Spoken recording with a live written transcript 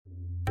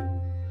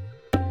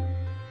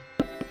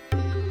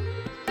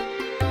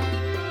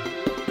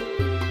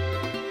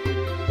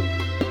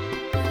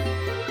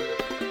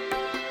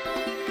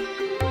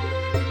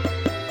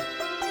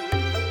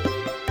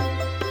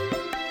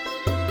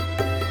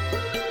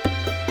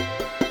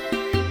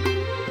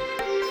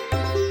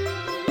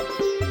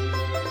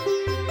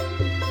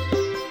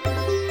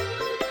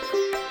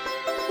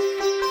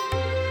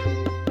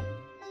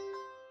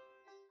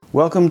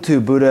Welcome to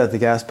Buddha at the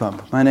Gas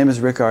Pump. My name is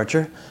Rick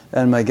Archer,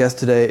 and my guest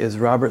today is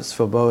Robert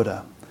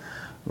Svoboda.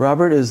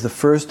 Robert is the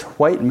first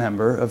white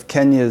member of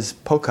Kenya's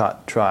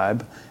Pokot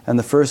tribe and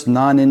the first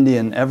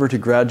non-Indian ever to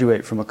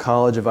graduate from a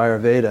college of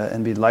Ayurveda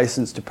and be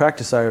licensed to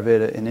practice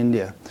Ayurveda in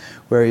India,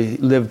 where he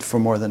lived for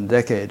more than a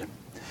decade.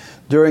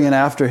 During and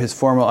after his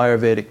formal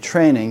Ayurvedic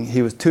training,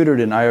 he was tutored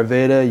in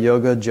Ayurveda,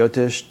 Yoga,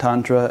 Jyotish,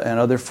 Tantra, and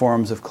other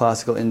forms of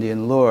classical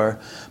Indian lore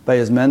by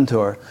his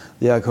mentor,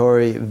 the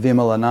Aghori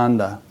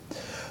Vimalananda.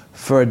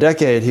 For a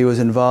decade, he was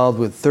involved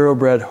with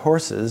thoroughbred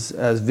horses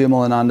as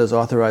Vimalananda's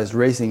authorized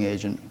racing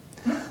agent.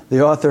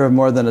 The author of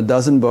more than a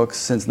dozen books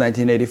since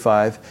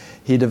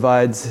 1985, he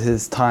divides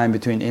his time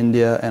between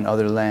India and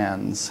other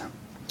lands.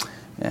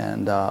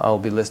 And I'll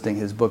be listing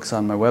his books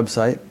on my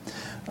website.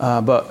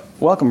 But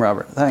welcome,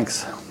 Robert.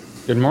 Thanks.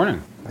 Good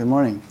morning. Good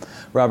morning.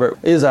 Robert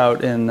is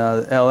out in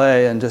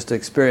LA and just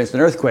experienced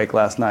an earthquake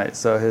last night,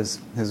 so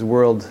his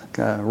world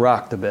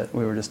rocked a bit.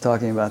 We were just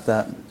talking about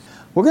that.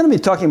 We're going to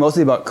be talking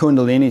mostly about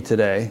Kundalini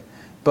today,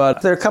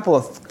 but there are a couple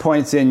of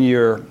points in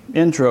your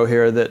intro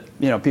here that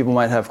people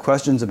might have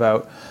questions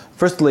about.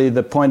 Firstly,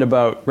 the point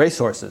about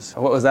racehorses.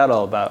 What was that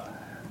all about?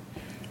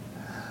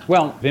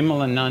 Well,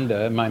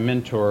 Vimalananda, my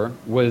mentor,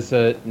 was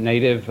a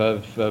native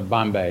of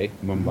Mumbai,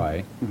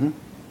 Mm-hmm.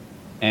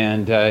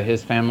 and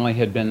his family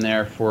had been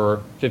there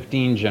for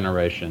 15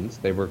 generations.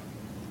 They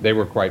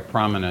were quite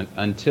prominent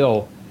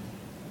until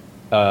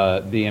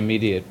the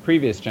immediate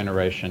previous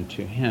generation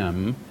to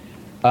him.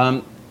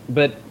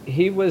 But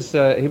he was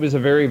a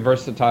very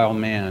versatile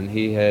man.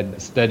 He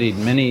had studied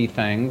many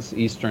things,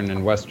 Eastern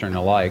and Western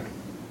alike,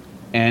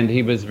 and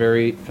he was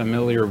very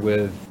familiar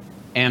with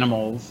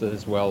animals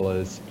as well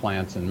as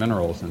plants and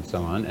minerals and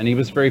so on. And he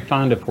was very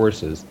fond of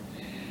horses.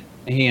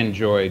 He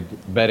enjoyed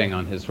betting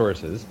on his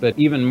horses, but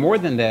even more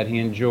than that, he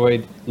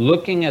enjoyed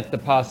looking at the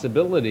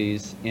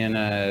possibilities in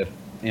a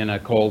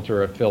colt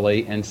or a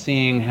filly and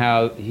seeing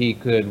how he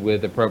could,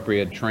 with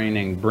appropriate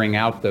training, bring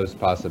out those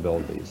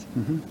possibilities.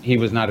 Mm-hmm. He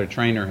was not a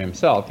trainer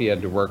himself. He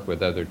had to work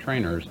with other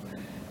trainers,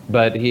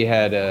 but he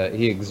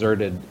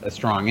exerted a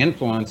strong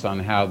influence on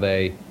how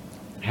they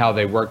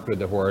worked with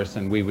the horse,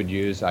 and we would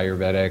use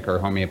Ayurvedic or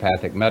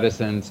homeopathic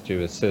medicines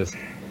to assist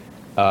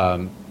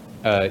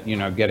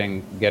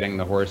getting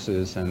the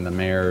horses and the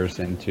mares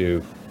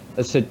into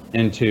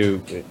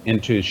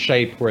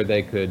shape where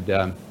they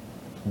could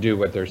do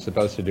what they're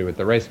supposed to do at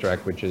the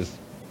racetrack, which is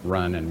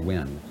run and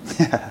win.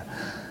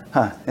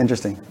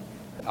 Interesting.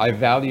 I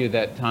value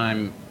that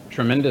time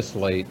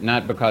tremendously,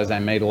 not because I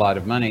made a lot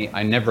of money.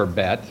 I never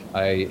bet.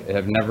 I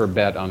have never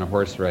bet on a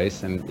horse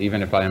race, and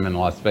even if I am in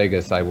Las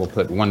Vegas, I will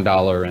put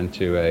 $1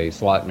 into a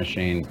slot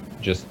machine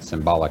just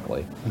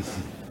symbolically.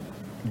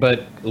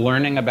 But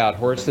learning about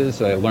horses,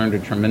 I learned a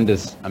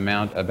tremendous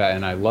amount about,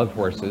 and I love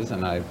horses,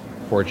 and I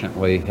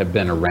fortunately have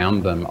been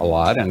around them a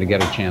lot, and to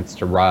get a chance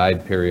to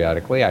ride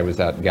periodically. I was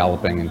out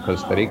galloping in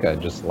Costa Rica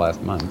just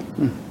last month.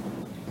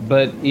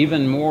 But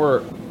even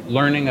more,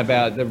 learning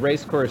about the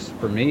race course,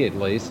 for me at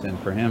least, and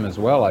for him as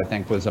well, I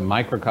think was a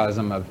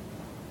microcosm of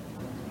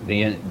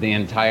the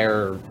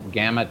entire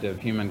gamut of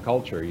human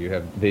culture. You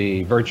have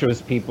the virtuous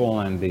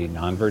people and the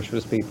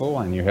non-virtuous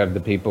people, and you have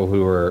the people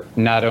who are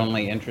not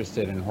only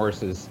interested in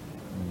horses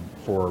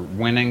for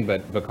winning,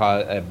 but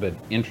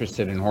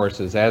interested in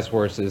horses as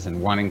horses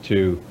and wanting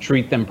to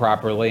treat them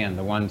properly, and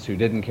the ones who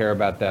didn't care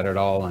about that at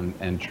all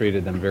and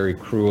treated them very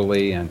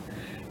cruelly, and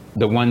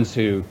the ones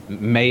who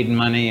made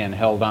money and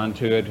held on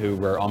to it, who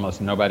were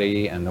almost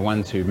nobody, and the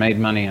ones who made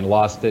money and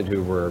lost it,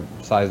 who were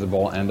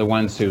sizable, and the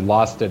ones who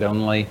lost it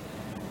only,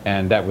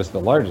 and that was the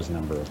largest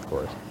number, of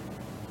course.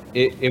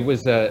 It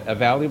was a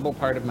valuable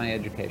part of my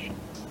education.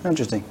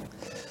 Interesting.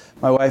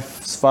 My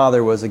wife's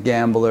father was a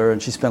gambler,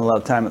 and she spent a lot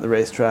of time at the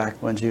racetrack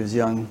when she was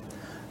young,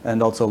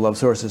 and also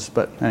loves horses.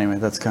 But anyway,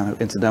 that's kind of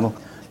incidental.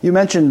 You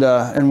mentioned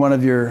in one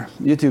of your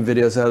YouTube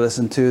videos I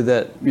listened to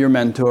that your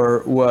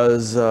mentor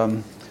was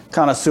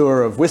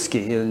connoisseur of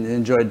whiskey. He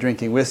enjoyed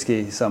drinking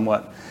whiskey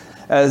somewhat.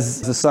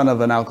 As the son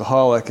of an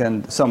alcoholic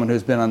and someone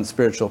who's been on the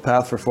spiritual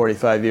path for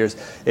 45 years,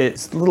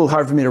 it's a little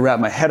hard for me to wrap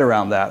my head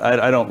around that.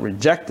 I don't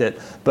reject it,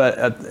 but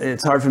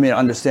it's hard for me to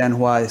understand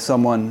why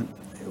someone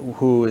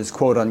who is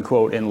quote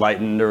unquote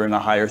enlightened or in a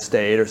higher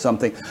state or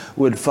something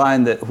would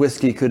find that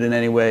whiskey could in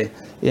any way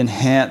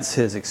enhance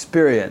his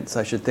experience.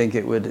 I should think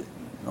it would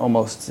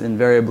almost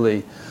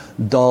invariably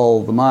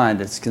dull the mind.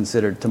 It's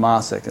considered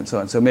tamasic and so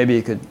on. So maybe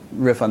you could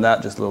riff on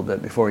that just a little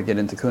bit before we get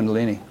into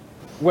Kundalini.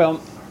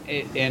 Well,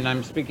 and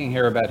I'm speaking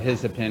here about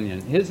his opinion.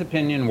 His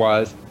opinion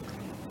was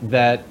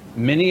that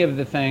many of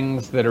the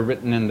things that are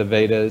written in the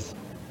Vedas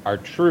are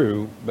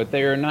true, but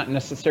they are not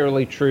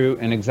necessarily true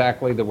in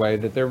exactly the way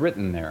that they're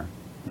written there.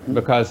 Mm-hmm.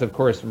 Because, of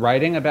course,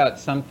 writing about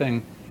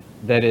something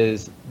that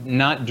is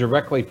not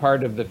directly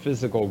part of the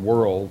physical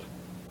world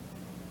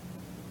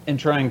and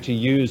trying to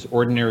use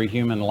ordinary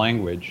human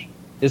language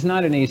is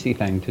not an easy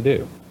thing to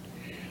do.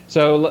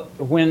 So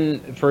when,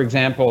 for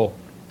example,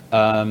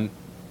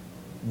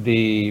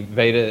 the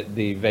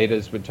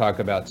Vedas would talk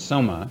about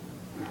soma,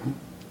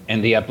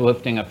 and the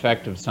uplifting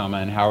effect of Soma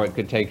and how it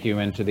could take you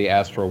into the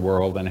astral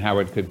world and how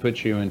it could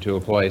put you into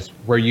a place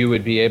where you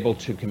would be able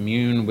to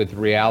commune with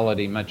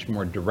reality much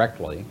more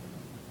directly.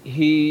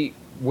 He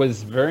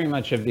was very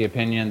much of the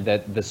opinion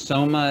that the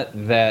Soma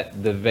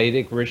that the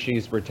Vedic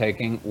rishis were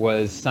taking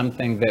was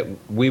something that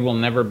we will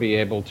never be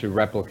able to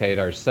replicate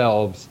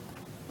ourselves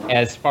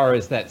as far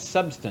as that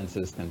substance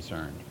is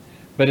concerned.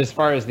 But as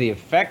far as the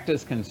effect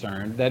is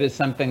concerned, that is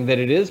something that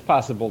it is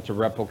possible to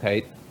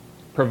replicate,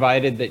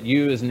 provided that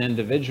you as an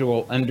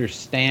individual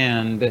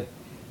understand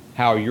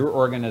how your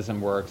organism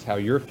works, how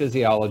your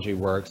physiology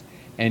works,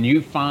 and you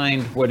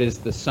find what is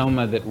the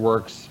Soma that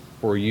works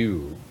for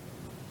you.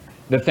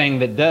 The thing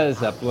that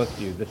does uplift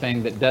you, the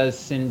thing that does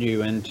send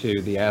you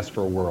into the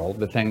astral world,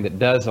 the thing that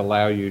does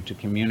allow you to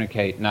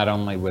communicate not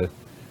only with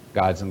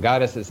gods and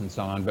goddesses and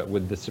so on, but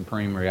with the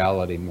supreme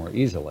reality more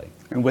easily.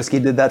 And whiskey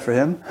did that for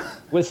him?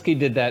 Whiskey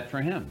did that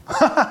for him.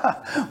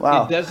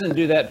 Wow. It doesn't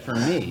do that for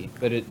me,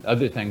 but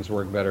other things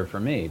work better for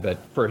me. But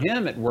for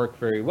him, it worked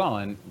very well.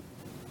 And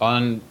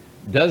on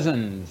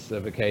dozens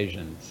of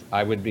occasions,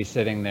 I would be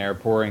sitting there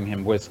pouring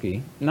him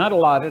whiskey, not a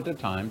lot at a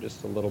time,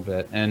 just a little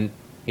bit. And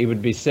he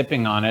would be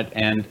sipping on it.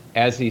 And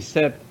as he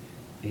sipped,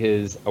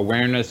 his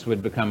awareness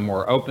would become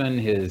more open.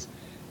 His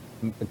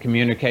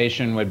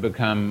communication would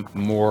become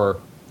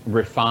more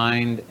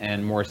refined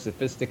and more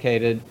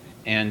sophisticated,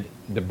 and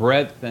the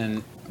breadth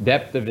and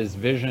depth of his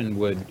vision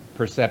would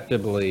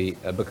perceptibly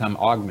become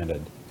augmented.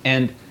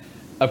 And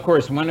of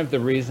course, one of the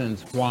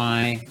reasons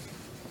why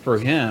for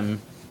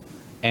him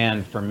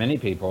and for many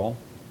people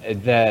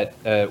that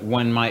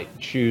one might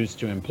choose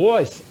to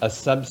employ a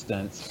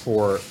substance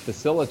for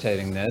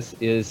facilitating this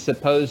is,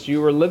 suppose you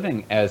were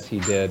living as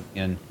he did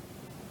in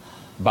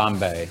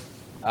Bombay.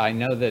 I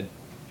know that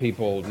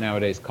people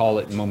nowadays call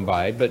it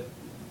Mumbai, but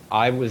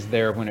I was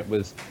there when it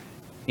was,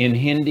 in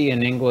Hindi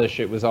and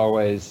English, it was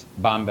always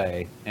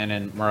Bombay, and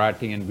in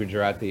Marathi and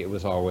Gujarati, it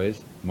was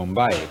always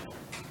Mumbai.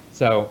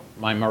 So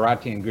my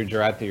Marathi and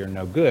Gujarati are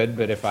no good,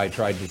 but if I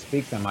tried to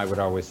speak them, I would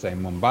always say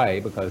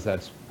Mumbai, because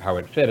that's how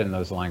it fit in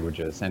those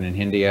languages. And in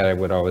Hindi, I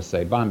would always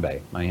say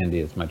Bombay. My Hindi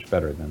is much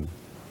better than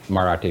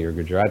Marathi or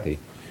Gujarati.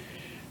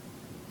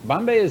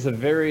 Bombay is a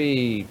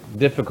very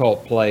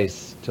difficult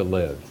place to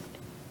live.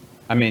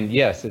 I mean,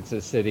 yes, it's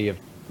a city of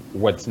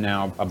what's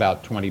now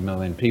about 20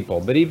 million people.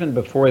 But even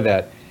before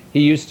that, he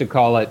used to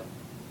call it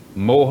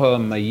Moha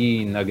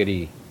Mayi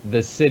Nagari,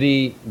 the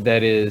city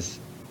that is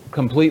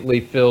completely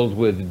filled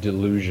with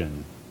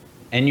delusion.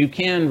 And you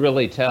can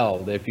really tell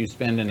that if you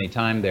spend any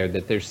time there,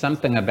 that there's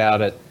something about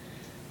it,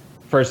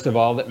 first of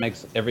all, that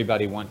makes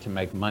everybody want to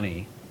make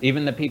money.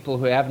 Even the people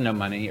who have no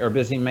money are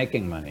busy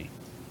making money.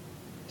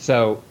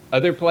 So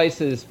other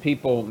places,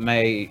 people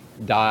may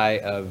die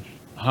of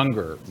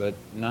hunger, but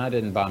not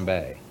in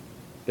Bombay.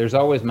 There's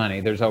always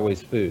money, there's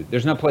always food.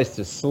 There's no place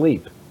to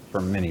sleep for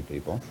many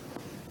people.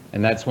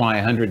 And that's why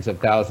hundreds of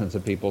thousands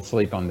of people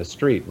sleep on the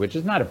street, which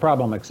is not a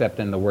problem except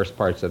in the worst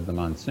parts of the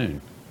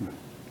monsoon.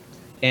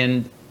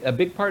 And a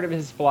big part of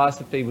his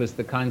philosophy was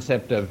the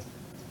concept of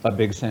a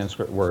big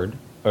Sanskrit word,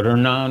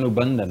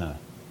 Rana-anubandhana.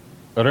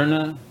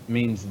 Rana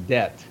means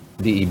debt,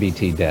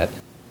 D-E-B-T, debt.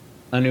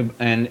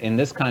 And in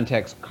this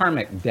context,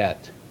 karmic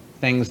debt,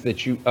 things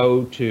that you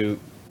owe to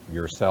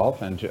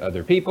yourself and to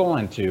other people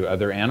and to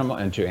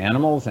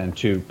animals and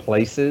to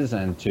places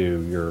and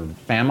to your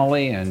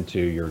family and to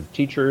your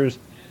teachers.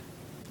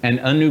 And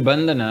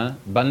anubandhana,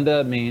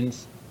 bandha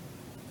means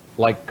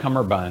like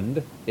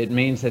cummerbund. It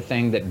means a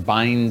thing that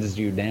binds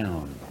you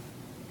down.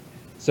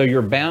 So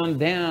you're bound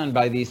down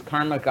by these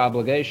karmic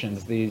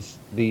obligations,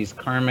 these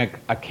karmic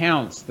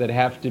accounts that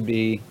have to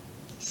be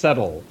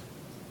settled.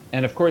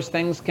 And of course,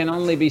 things can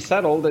only be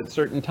settled at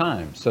certain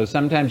times. So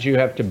sometimes you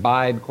have to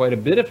bide quite a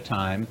bit of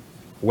time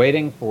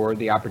waiting for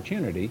the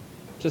opportunity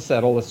to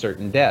settle a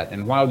certain debt.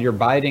 And while you're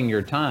biding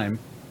your time,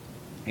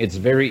 it's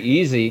very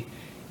easy,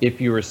 if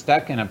you were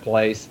stuck in a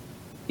place,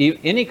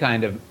 any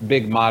kind of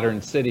big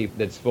modern city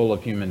that's full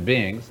of human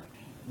beings,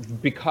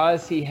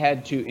 because he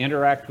had to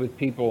interact with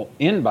people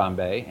in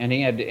Bombay and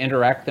he had to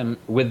interact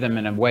with them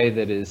in a way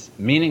that is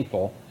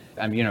meaningful.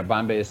 I mean,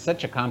 Bombay is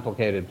such a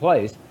complicated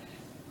place.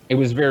 It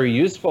was very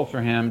useful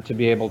for him to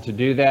be able to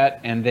do that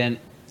and then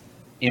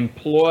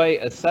employ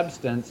a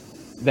substance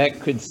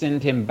that could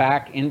send him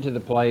back into the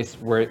place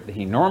where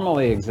he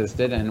normally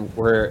existed and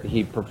where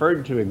he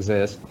preferred to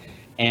exist,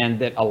 and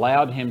that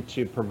allowed him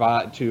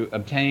to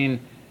obtain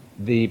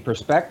the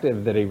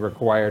perspective that he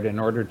required in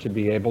order to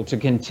be able to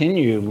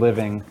continue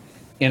living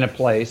in a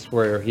place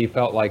where he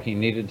felt like he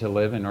needed to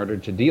live in order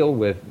to deal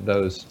with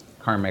those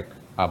karmic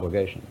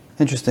obligations.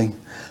 Interesting.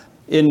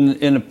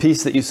 In a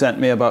piece that you sent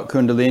me about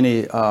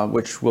Kundalini,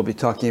 which we'll be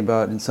talking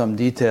about in some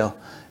detail,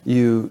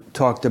 you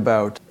talked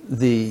about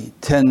the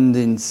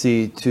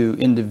tendency to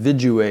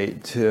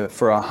individuate,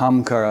 for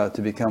ahamkara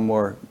to become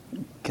more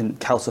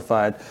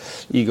calcified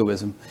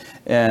egoism.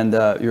 And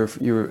you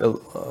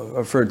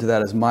referred to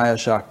that as Maya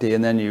Shakti,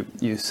 and then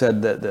you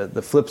said that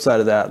the flip side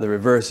of that, the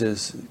reverse,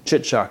 is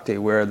Chit Shakti,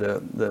 where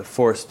the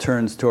force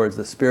turns towards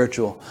the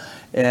spiritual.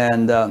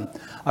 And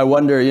I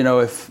wonder,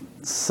 if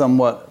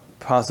somewhat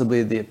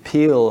possibly the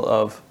appeal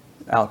of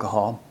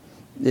alcohol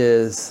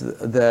is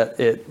that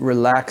it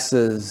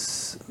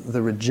relaxes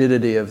the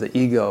rigidity of the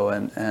ego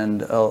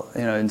and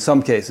in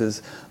some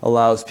cases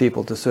allows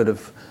people to sort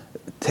of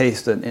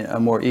taste a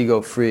more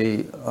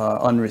ego-free,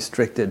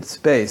 unrestricted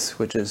space,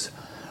 which is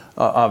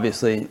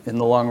obviously in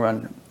the long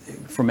run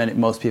for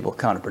most people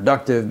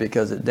counterproductive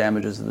because it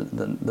damages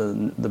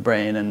the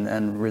brain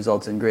and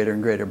results in greater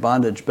and greater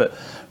bondage. But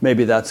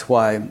maybe that's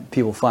why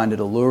people find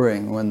it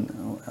alluring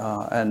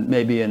and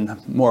maybe in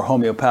more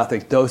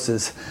homeopathic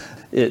doses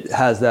it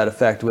has that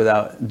effect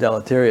without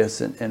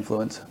deleterious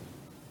influence.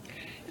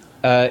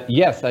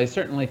 Yes, I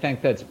certainly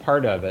think that's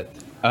part of it.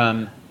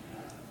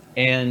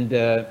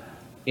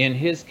 In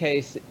his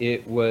case,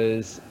 it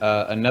was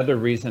another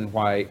reason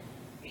why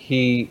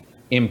he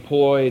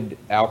employed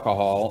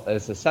alcohol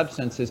as a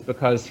substance is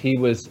because he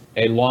was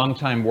a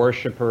longtime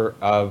worshiper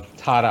of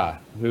Tara,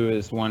 who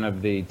is one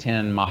of the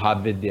 10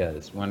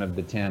 Mahavidyas, one of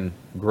the 10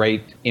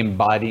 great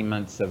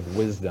embodiments of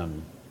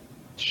wisdom,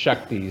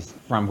 Shaktis,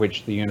 from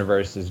which the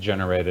universe is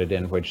generated,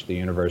 in which the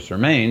universe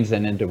remains,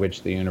 and into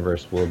which the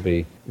universe will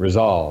be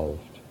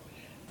resolved.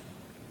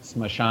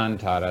 Smashan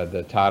Tara,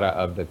 the Tara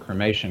of the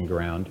cremation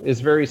ground,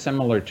 is very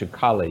similar to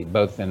Kali,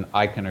 both in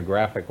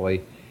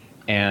iconographically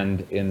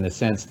and in the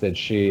sense that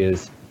she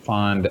is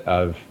fond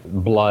of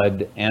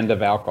blood and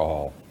of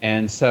alcohol.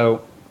 And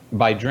so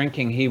by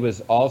drinking, he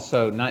was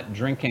also not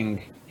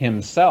drinking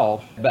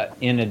himself, but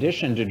in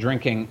addition to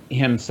drinking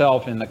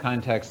himself in the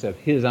context of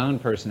his own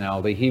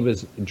personality, he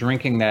was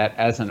drinking that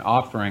as an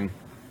offering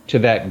to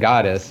that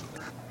goddess.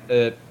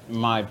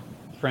 My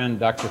friend,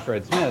 Dr.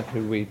 Fred Smith,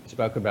 who we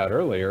spoke about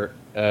earlier,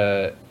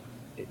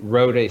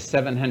 wrote a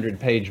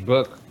 700-page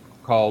book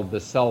called The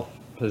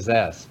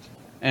Self-Possessed.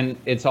 And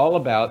it's all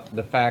about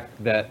the fact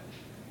that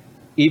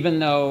even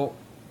though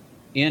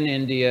in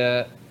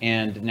India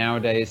and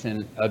nowadays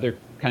in other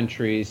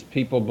countries,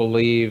 people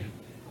believe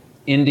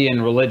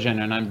Indian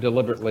religion, and I'm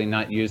deliberately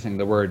not using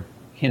the word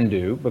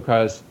Hindu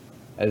because,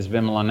 as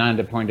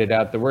Vimalananda pointed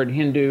out, the word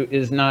Hindu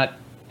is not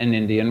an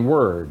Indian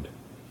word.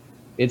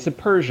 It's a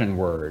Persian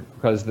word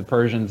because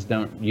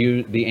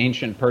the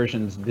ancient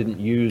Persians didn't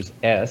use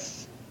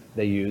S,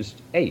 they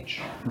used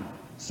H.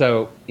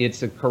 So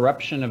it's a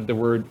corruption of the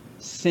word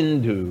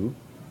Sindhu,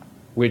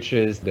 which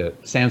is the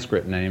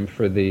Sanskrit name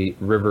for the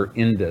river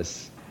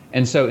Indus.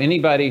 And so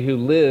anybody who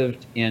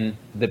lived in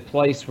the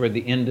place where the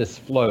Indus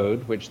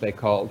flowed, which they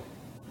called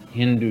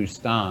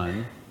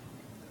Hindustan,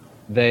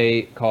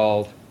 they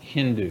called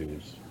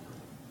Hindus.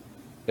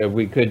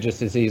 We could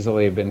just as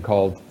easily have been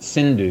called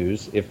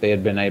Sindhus if they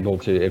had been able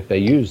to, if they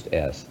used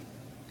S.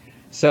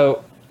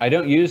 So I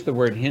don't use the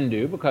word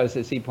Hindu because,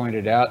 as he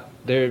pointed out,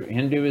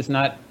 Hindu is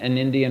not an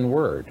Indian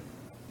word.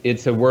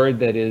 It's a word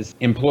that is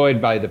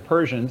employed by the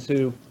Persians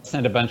who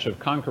sent a bunch of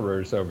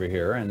conquerors over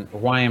here. And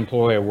why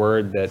employ a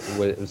word that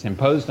was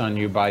imposed on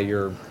you by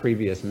your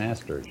previous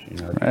masters? You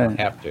don't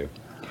have to.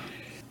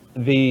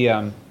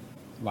 Well,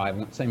 I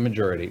won't say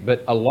majority,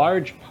 but a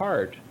large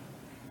part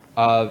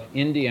of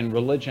Indian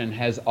religion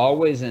has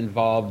always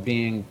involved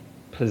being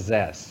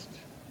possessed.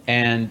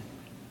 And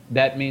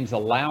that means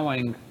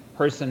allowing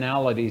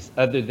personalities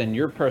other than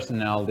your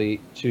personality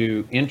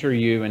to enter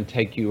you and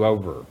take you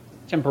over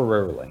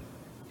temporarily.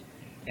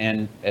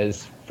 And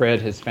as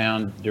Fred has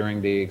found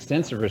during the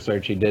extensive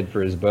research he did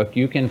for his book,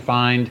 you can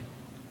find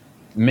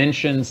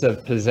mentions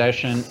of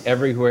possession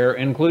everywhere,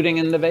 including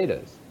in the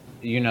Vedas.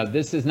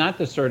 This is not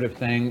the sort of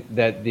thing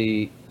that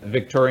the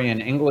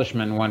Victorian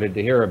Englishman wanted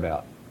to hear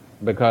about,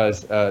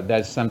 because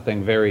that's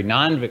something very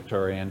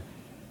non-Victorian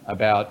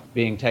about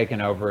being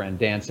taken over and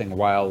dancing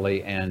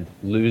wildly and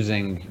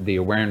losing the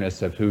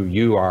awareness of who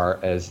you are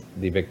as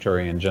the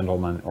Victorian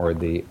gentleman or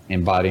the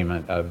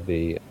embodiment of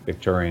the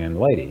Victorian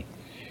lady.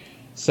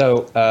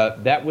 So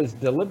that was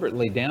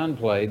deliberately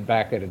downplayed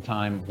back at a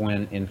time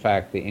when, in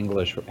fact, the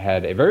English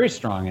had a very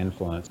strong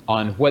influence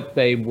on what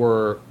they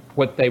were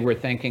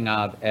thinking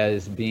of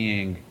as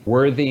being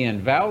worthy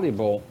and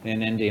valuable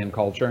in Indian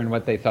culture, and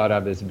what they thought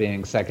of as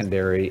being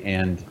secondary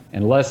and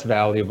less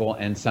valuable,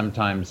 and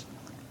sometimes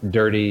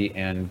dirty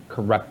and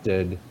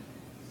corrupted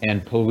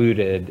and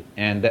polluted,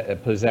 and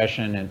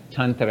possession and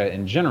tantra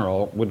in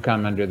general would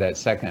come under that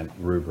second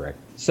rubric.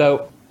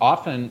 So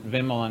often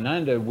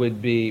Vimalananda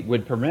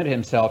would permit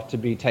himself to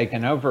be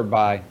taken over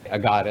by a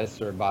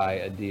goddess or by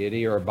a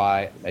deity or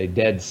by a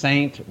dead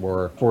saint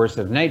or force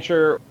of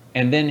nature,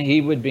 and then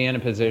he would be in a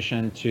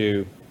position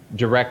to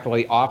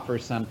directly offer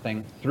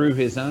something through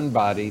his own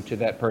body to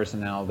that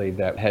personality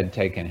that had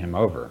taken him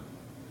over.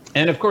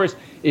 And of course,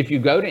 if you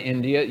go to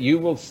India, you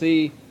will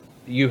see,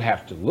 you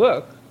have to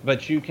look,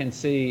 but you can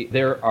see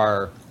there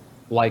are,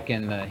 like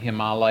in the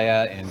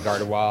Himalaya and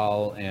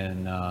Garhwal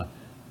and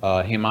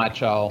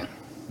Himachal,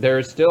 there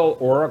are still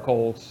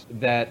oracles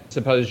that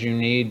suppose you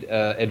need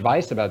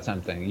advice about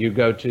something. You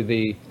go to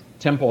the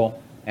temple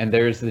and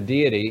there's the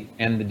deity,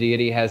 and the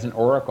deity has an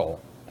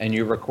oracle, and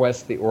you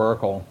request the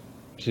oracle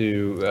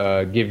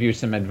to give you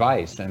some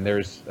advice. And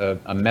there's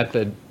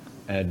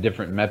a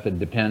different method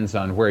depends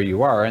on where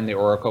you are, and the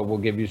oracle will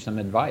give you some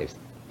advice.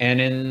 And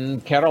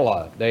in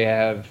Kerala, they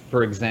have,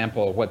 for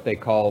example, what they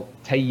call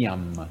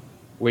Teyyam,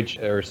 which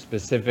are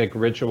specific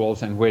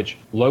rituals in which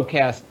low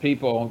caste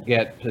people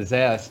get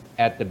possessed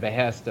at the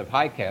behest of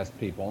high caste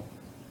people.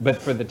 But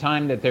for the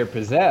time that they're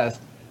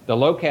possessed, the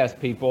low caste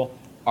people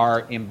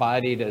are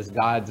embodied as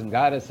gods and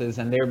goddesses,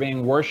 and they're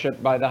being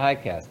worshipped by the high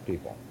caste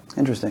people.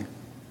 Interesting.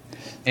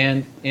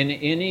 And in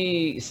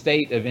any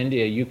state of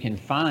India, you can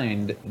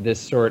find this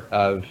sort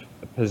of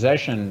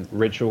possession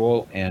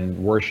ritual and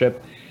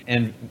worship.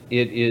 And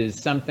it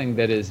is something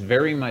that is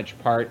very much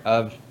part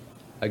of,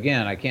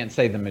 again, I can't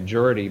say the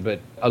majority, but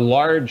a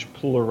large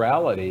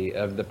plurality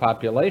of the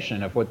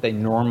population of what they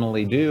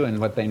normally do and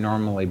what they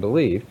normally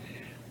believe.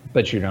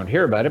 But you don't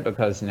hear about it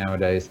because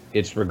nowadays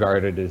it's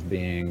regarded as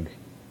being,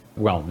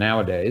 well,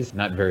 nowadays,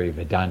 not very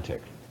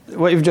Vedantic.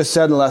 What you've just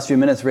said in the last few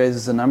minutes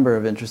raises a number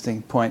of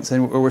interesting points,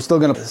 and we're still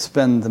going to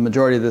spend the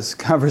majority of this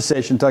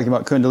conversation talking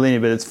about Kundalini,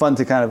 but it's fun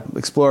to kind of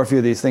explore a few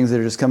of these things that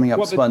are just coming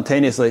up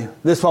spontaneously.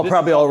 This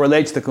probably all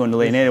relates to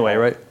Kundalini anyway,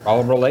 right?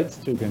 All relates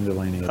to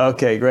Kundalini.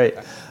 Okay, great.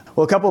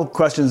 Well, a couple of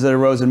questions that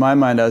arose in my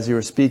mind as you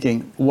were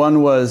speaking.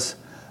 One was,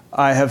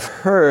 I have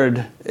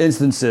heard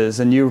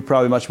instances, and you're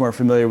probably much more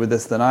familiar with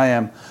this than I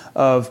am,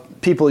 of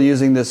people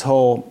using this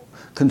whole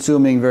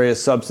consuming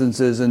various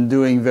substances and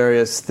doing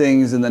various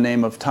things in the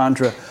name of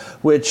Tantra,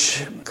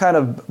 which kind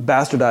of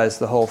bastardize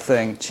the whole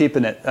thing,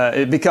 cheapen it.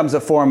 It becomes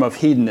a form of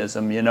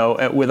hedonism,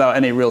 without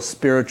any real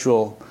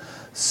spiritual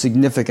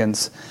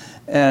significance.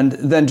 And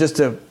then just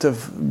to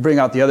bring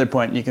out the other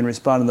point, and you can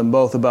respond to them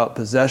both about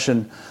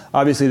possession,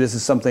 obviously this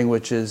is something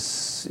which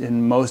is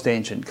in most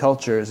ancient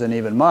cultures and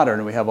even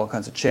modern. We have all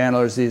kinds of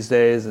channelers these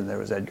days, and there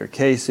was Edgar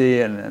Cayce,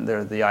 and there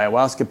are the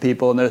ayahuasca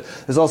people, and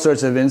there's all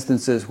sorts of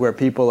instances where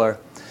people are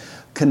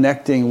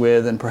connecting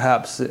with and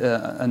perhaps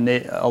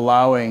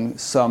allowing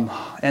some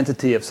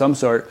entity of some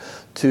sort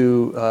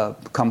to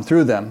come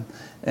through them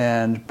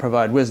and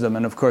provide wisdom.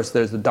 And of course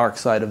there's the dark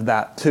side of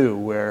that too,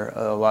 where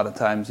a lot of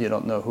times you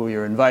don't know who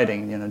you're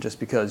inviting.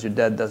 Just because you're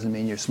dead doesn't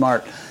mean you're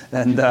smart.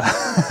 And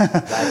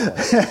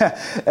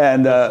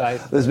and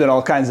there's been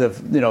all kinds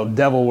of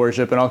devil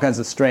worship and all kinds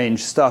of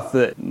strange stuff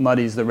that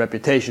muddies the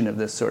reputation of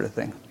this sort of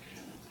thing.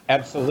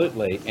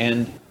 Absolutely.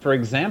 And for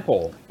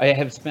example, I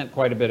have spent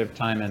quite a bit of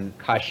time in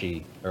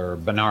Kashi or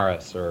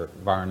Benares or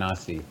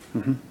Varanasi.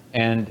 Mm-hmm.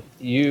 And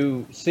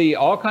you see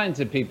all kinds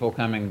of people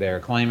coming there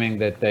claiming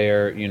that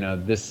they're,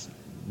 this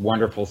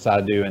wonderful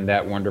sadhu and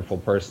that wonderful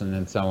person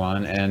and so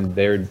on. And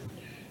they're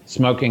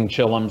smoking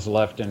chillums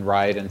left and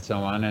right and so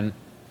on. And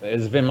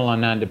as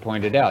Vimalananda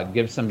pointed out,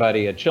 give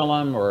somebody a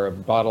chillum or a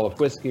bottle of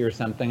whiskey or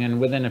something, and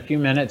within a few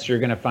minutes you're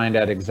going to find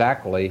out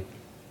exactly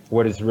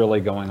what is really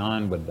going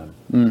on with them.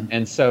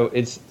 And so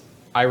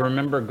I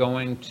remember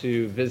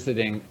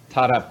visiting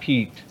Tara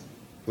Peeth,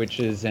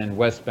 which is in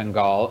West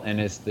Bengal and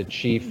is the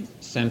chief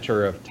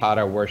center of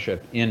Tara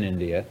worship in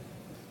India.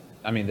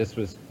 I mean, this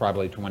was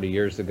probably 20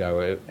 years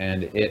ago,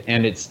 and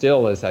it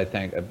still is, I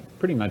think,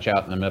 pretty much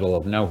out in the middle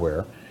of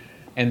nowhere.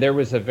 And there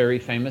was a very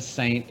famous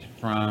saint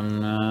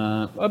from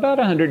about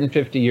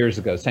 150 years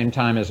ago, same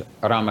time as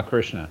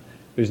Ramakrishna,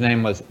 whose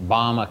name was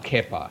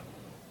Vama-Kepa.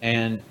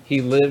 And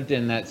he lived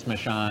in that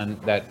smashan,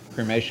 that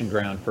cremation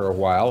ground, for a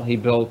while. He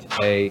built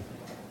a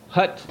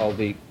hut called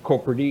the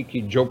Kopardi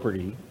Ki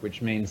Jhopadi,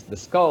 which means the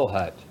skull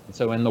hut.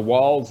 So in the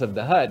walls of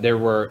the hut, there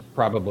were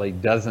probably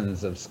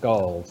dozens of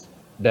skulls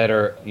that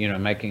are,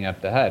 making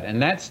up the hut.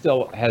 And that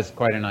still has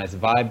quite a nice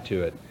vibe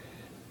to it.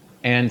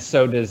 And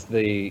so does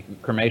the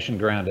cremation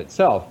ground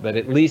itself. But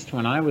at least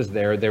when I was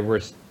there, there were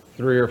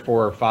 3 or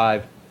 4 or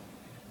 5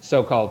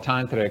 so-called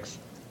tantrics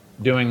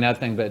doing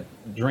nothing but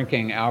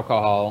drinking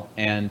alcohol,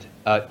 and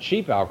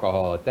cheap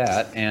alcohol at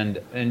that,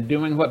 and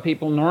doing what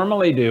people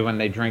normally do when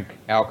they drink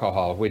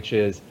alcohol, which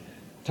is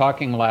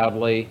talking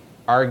loudly,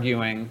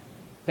 arguing,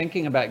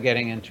 thinking about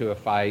getting into a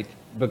fight,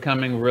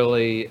 becoming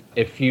really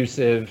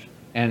effusive,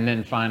 and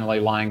then finally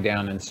lying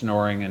down and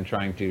snoring and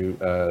trying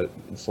to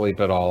sleep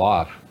it all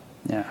off.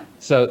 Yeah.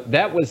 So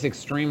that was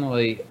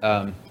extremely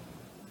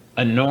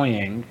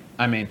annoying.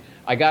 I mean,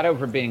 I got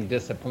over being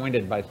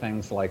disappointed by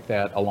things like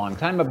that a long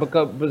time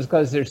ago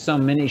because there's so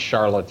many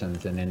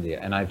charlatans in India,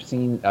 and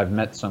I've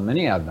met so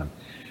many of them.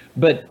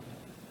 But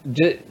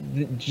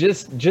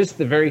just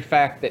the very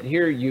fact that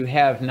here you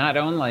have not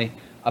only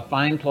a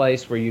fine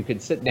place where you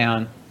could sit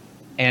down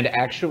and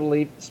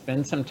actually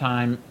spend some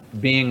time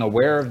being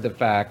aware of the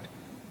fact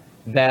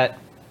that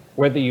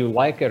whether you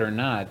like it or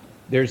not,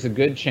 there's a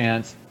good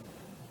chance,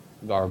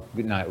 or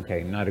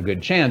not a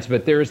good chance,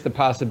 but there's the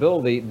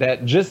possibility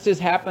that, just as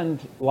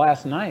happened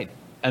last night,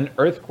 an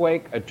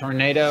earthquake, a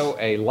tornado,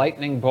 a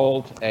lightning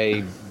bolt,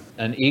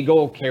 an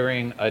eagle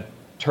carrying a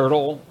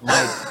turtle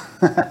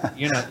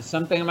might,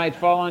 something might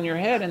fall on your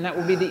head, and that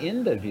will be the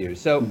end of you.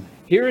 So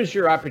here is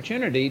your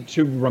opportunity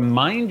to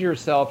remind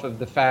yourself of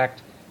the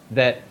fact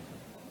that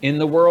in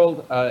the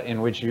world in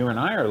which you and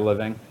I are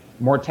living,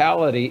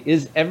 mortality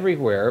is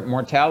everywhere.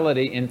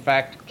 Mortality, in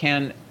fact,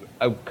 can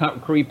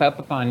creep up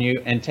upon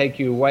you and take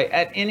you away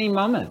at any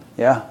moment.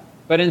 Yeah.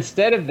 But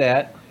instead of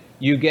that,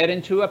 you get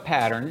into a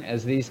pattern,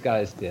 as these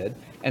guys did.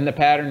 And the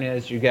pattern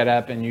is you get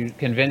up and you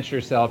convince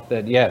yourself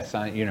that, yes,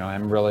 I'm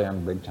a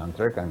big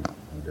tantric. I'm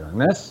doing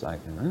this.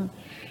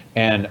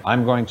 And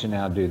I'm going to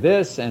now do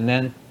this. And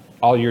then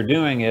all you're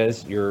doing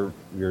is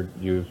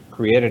you've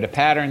created a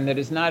pattern that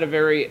is not a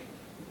very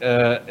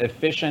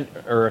efficient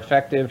or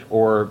effective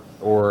or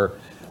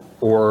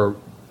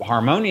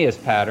harmonious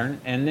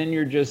pattern. And then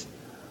you're just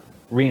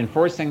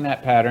reinforcing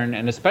that pattern.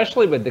 And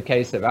especially with the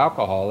case of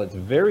alcohol, it's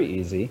very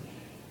easy.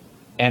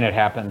 And it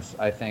happens,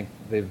 I think,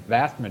 the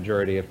vast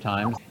majority of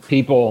times.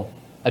 People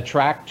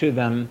attract to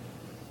them.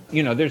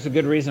 There's a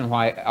good reason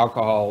why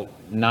alcohol,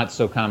 not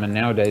so common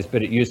nowadays,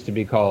 but it used to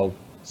be called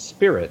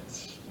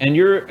spirits. And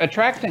you're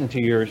attracting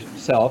to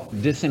yourself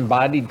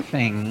disembodied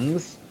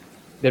things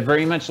that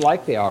very much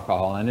like the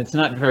alcohol. And it's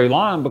not very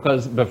long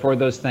before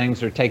those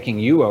things are taking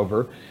you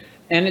over.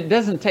 And it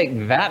doesn't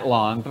take that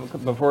long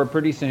before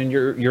pretty soon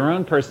your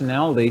own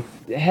personality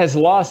has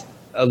lost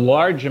a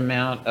large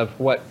amount of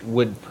what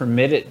would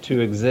permit it to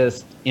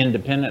exist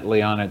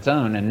independently on its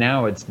own. And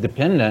now it's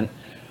dependent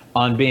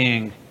on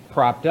being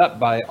propped up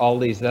by all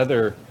these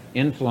other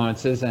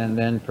influences, and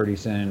then pretty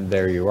soon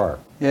there you are.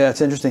 Yeah,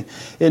 it's interesting.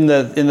 In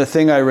the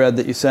thing I read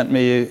that you sent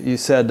me, you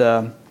said,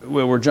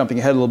 we're jumping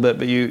ahead a little bit,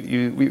 but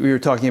we were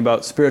talking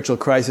about spiritual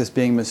crisis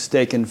being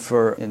mistaken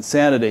for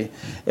insanity,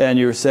 and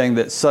you were saying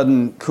that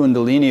sudden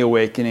Kundalini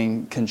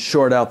awakening can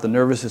short out the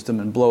nervous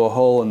system and blow a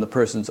hole in the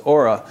person's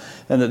aura,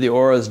 and that the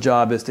aura's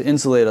job is to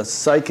insulate us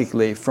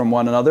psychically from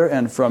one another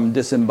and from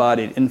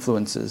disembodied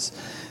influences.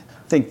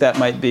 I think that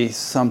might be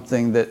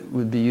something that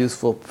would be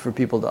useful for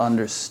people to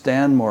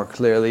understand more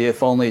clearly,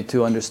 if only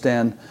to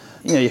understand.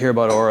 You hear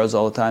about auras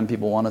all the time.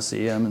 People want to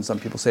see them, and some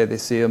people say they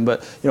see them.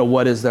 But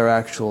what is their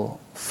actual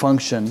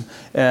function?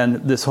 And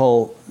this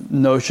whole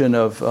notion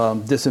of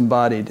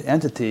disembodied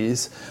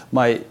entities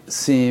might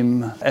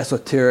seem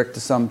esoteric to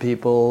some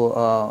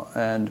people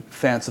and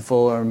fanciful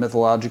or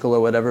mythological or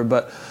whatever.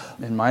 But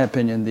in my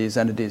opinion, these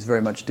entities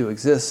very much do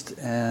exist,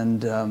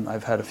 and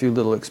I've had a few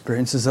little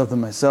experiences of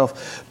them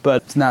myself.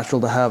 But it's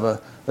natural to have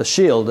a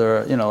shield,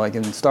 or like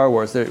in Star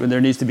Wars, there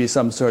needs to be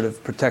some sort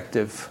of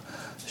protective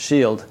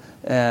shield.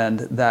 And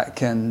that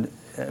can,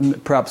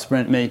 perhaps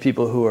many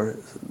people who are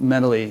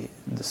mentally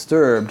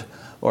disturbed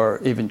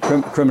or even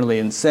criminally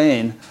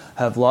insane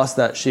have lost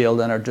that shield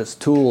and are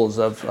just tools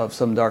of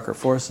some darker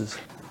forces.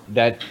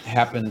 That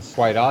happens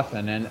quite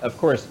often. And of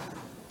course,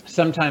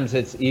 sometimes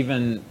it's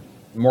even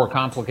more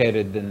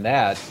complicated than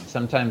that.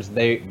 Sometimes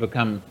they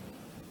become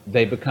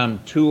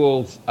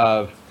tools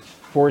of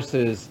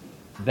forces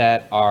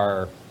that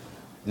are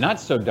not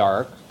so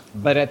dark,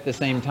 but at the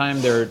same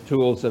time, they're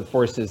tools of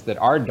forces that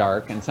are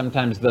dark, and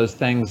sometimes those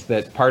things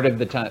that part of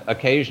the time,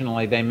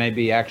 occasionally they may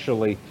be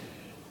actually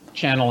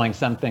channeling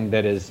something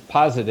that is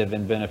positive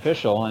and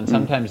beneficial, and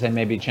sometimes they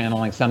may be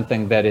channeling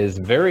something that is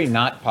very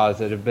not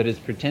positive, but is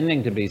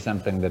pretending to be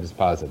something that is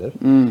positive.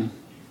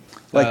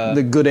 Like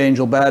the good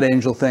angel, bad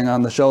angel thing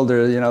on the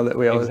shoulder, that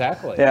we always...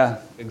 Exactly. Yeah.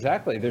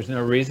 Exactly. There's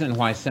no reason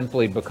why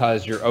simply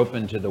because you're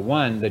open to the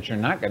one that you're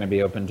not going to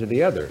be open to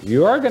the other.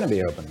 You are going to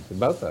be open to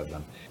both of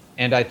them.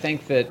 And I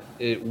think that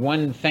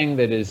one thing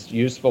that is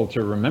useful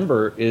to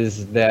remember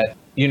is that,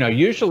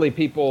 usually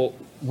people,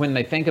 when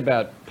they think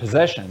about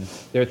possession,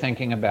 they're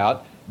thinking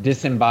about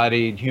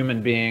disembodied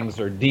human beings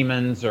or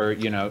demons or,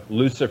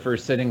 Lucifer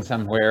sitting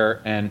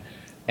somewhere and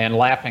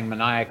laughing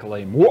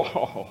maniacally,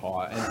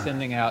 and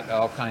sending out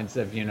all kinds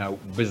of,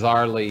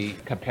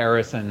 bizarrely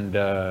caparisoned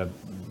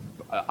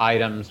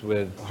items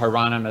with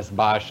Hieronymus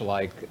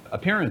Bosch-like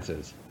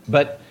appearances.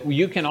 But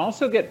you can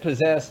also get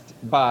possessed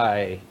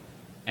by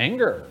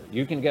anger.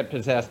 You can get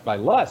possessed by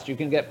lust. You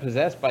can get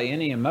possessed by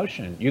any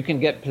emotion. You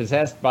can get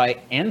possessed by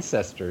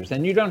ancestors.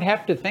 And you don't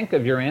have to think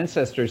of your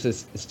ancestors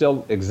as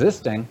still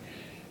existing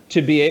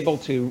to be able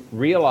to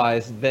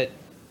realize that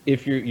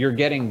if you're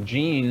getting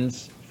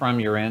genes from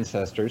your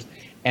ancestors,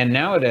 and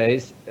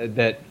nowadays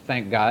that,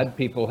 thank God,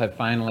 people have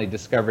finally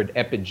discovered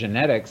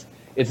epigenetics,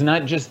 it's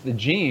not just the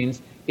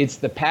genes, it's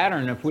the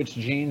pattern of which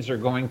genes are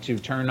going to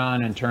turn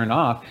on and turn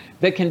off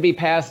that can be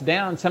passed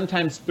down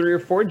sometimes 3 or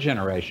 4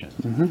 generations.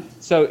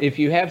 So if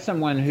you have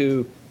someone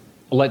who,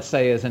 let's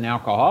say, is an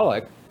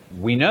alcoholic,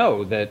 we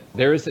know that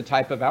there is a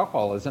type of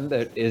alcoholism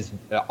that is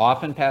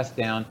often passed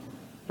down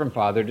from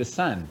father to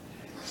son.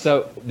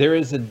 So there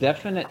is a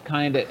definite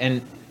kind of,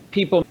 and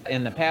people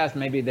in the past,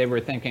 maybe they were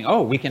thinking,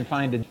 we can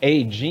find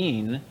a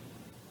gene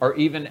or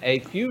even a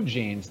few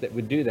genes that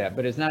would do that.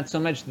 But it's not so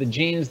much the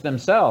genes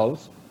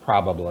themselves,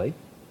 probably,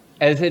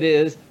 as it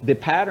is the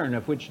pattern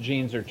of which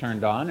genes are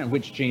turned on and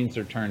which genes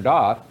are turned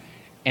off,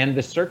 and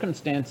the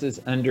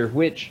circumstances under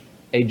which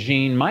a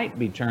gene might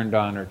be turned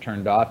on or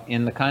turned off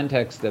in the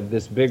context of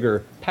this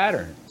bigger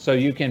pattern. So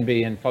you can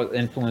be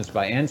influenced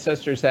by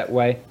ancestors that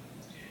way.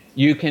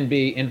 You can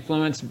be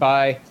influenced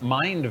by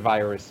mind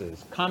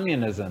viruses.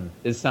 Communism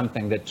is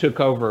something that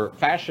took over,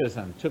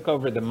 fascism took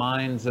over the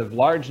minds of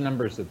large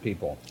numbers of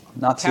people.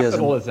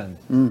 Nazism.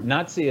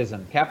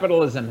 Nazism.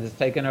 Capitalism has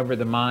taken over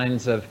the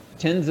minds of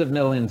tens of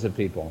millions of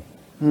people.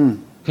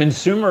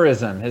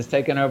 Consumerism has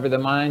taken over the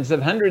minds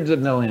of hundreds of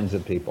millions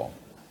of people.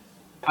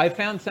 I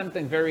found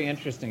something very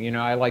interesting. You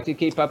know, I like to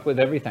keep up with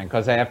everything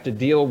because I have to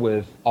deal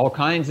with all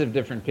kinds of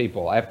different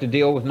people. I have to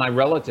deal with my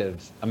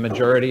relatives, a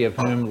majority of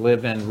whom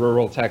live in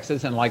rural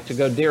Texas and like to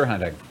go deer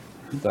hunting.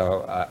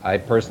 So I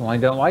personally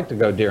don't like to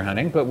go deer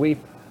hunting, but we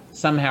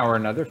somehow or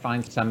another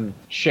find some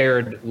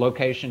shared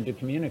location to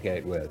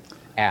communicate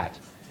at.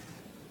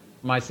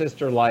 My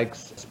sister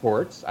likes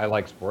sports. I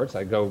like sports.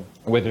 I go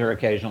with her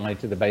occasionally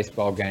to the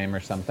baseball game or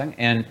something.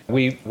 And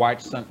we've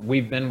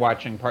been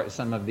watching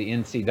some of the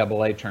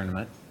NCAA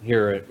tournament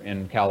here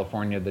in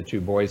California. The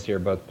two boys here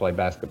both play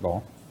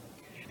basketball.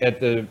 At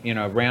the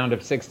round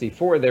of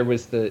 64, there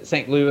was the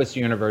St. Louis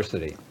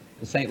University.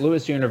 The St.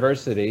 Louis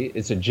University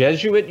is a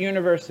Jesuit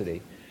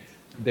university.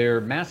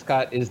 Their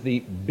mascot is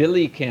the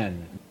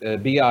Billiken,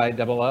 Billiken,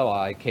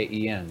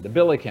 the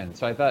Billiken.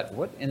 So I thought,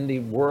 what in the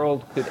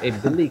world could a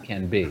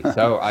Billiken be?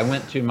 So I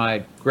went to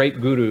my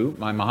great guru,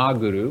 my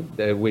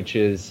Mahaguru, which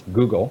is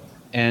Google,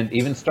 and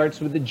even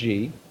starts with a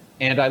G,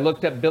 and I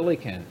looked up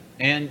Billiken,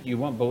 and you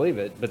won't believe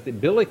it, but the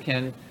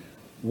Billiken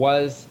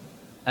was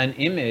an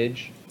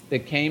image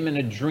that came in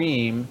a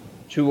dream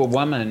to a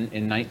woman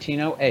in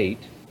 1908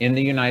 in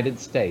the United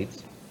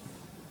States,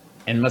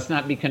 and must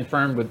not be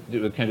confused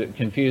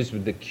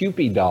with the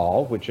Cupid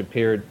doll, which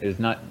is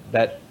not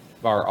that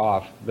far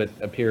off, but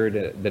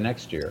appeared the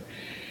next year.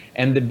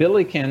 And the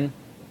Billiken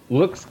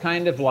looks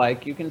kind of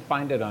like, you can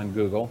find it on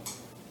Google,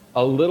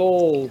 a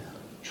little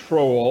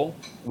troll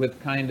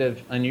with kind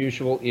of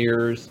unusual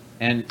ears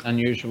and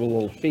unusual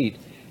little feet.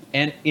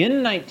 And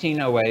in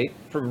 1908,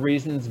 for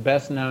reasons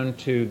best known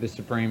to the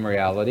Supreme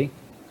Reality,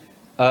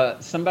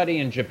 somebody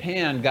in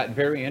Japan got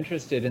very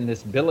interested in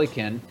this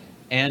Billiken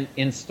and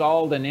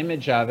installed an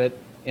image of it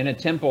in a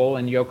temple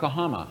in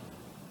Yokohama.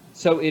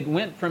 So it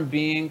went from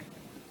being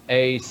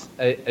a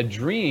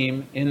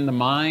dream in the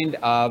mind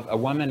of a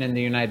woman in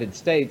the United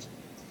States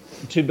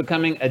to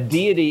becoming a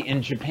deity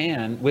in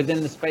Japan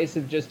within the space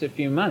of just a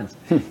few months.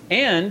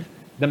 And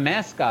the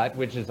mascot,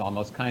 which is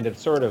almost kind of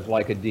sort of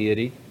like a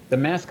deity, the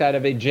mascot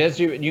of a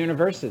Jesuit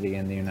university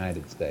in the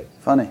United States.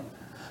 Funny.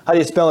 How do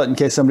you spell it in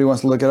case somebody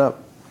wants to look it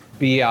up?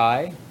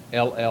 Billiken.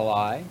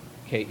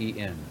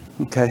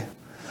 Okay.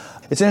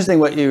 It's interesting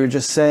what you were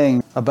just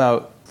saying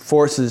about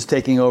forces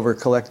taking over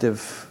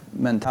collective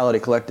mentality,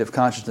 collective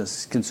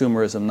consciousness,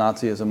 consumerism,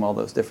 Nazism, all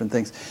those different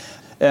things.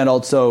 And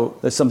also,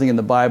 there's something in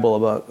the Bible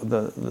about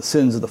the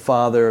sins of the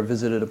father are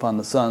visited upon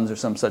the sons, or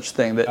some such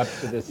thing. That up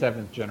to the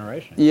seventh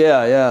generation.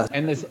 Yeah.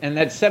 And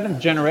that seventh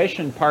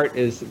generation part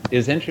is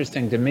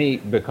interesting to me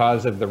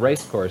because of the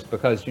race course.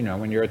 Because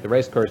when you're at the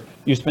race course,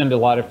 you spend a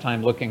lot of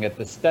time looking at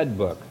the stud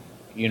book.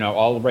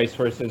 All the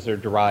racehorses are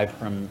derived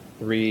from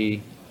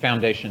 3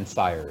 foundation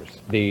sires: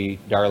 the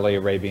Darley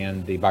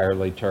Arabian, the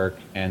Byerly Turk,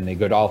 and the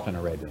Godolphin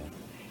Arabian.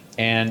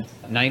 And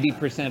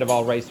 90% of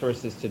all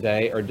racehorses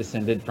today are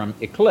descended from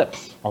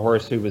Eclipse, a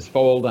horse who was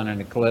foaled on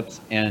an eclipse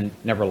and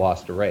never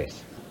lost a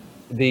race.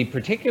 The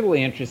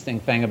particularly interesting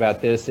thing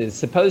about this is,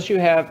 suppose you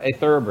have a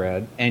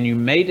thoroughbred and you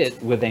mate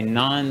it with a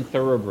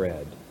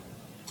non-thoroughbred.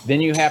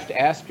 Then you have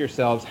to ask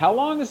yourselves, how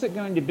long is it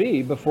going to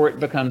be before it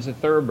becomes a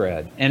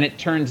thoroughbred? And it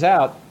turns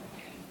out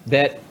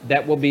that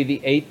will be the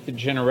 8th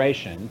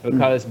generation,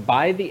 because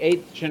by the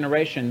 8th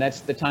generation, that's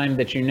the time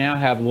that you now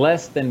have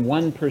less than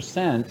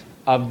 1%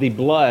 of the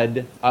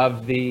blood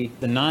of the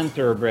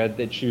non-thoroughbred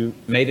that you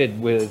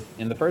mated with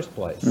in the first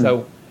place.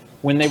 So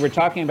when they were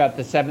talking about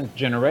the 7th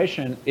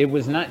generation, it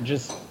was not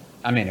just,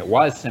 it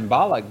was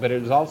symbolic, but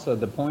it was also,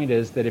 the point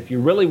is that if you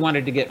really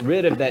wanted to get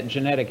rid of that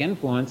genetic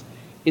influence,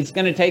 it's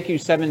going to take you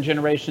 7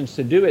 generations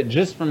to do it,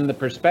 just from the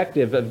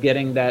perspective of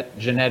getting that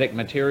genetic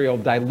material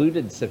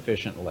diluted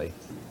sufficiently.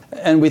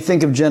 And we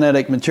think of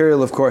genetic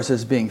material, of course,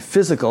 as being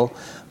physical,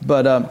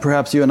 but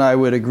perhaps you and I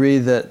would agree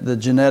that the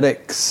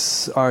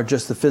genetics are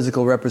just the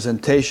physical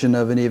representation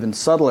of an even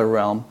subtler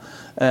realm.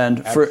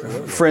 And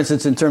for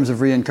instance, in terms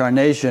of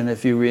reincarnation,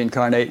 if you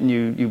reincarnate and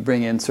you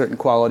bring in certain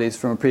qualities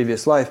from a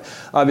previous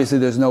life, obviously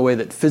there's no way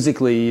that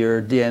physically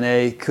your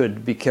DNA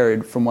could be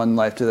carried from one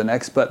life to the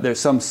next, but there's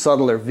some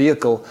subtler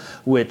vehicle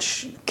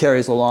which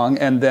carries along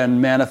and then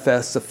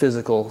manifests a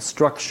physical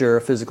structure,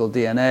 a physical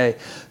DNA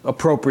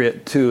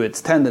appropriate to its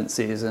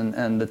tendencies,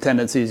 and the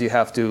tendencies you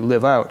have to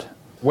live out.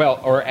 Well,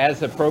 or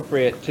as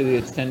appropriate to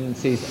its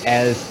tendencies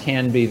as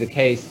can be the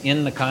case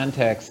in the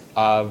context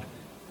of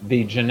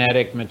the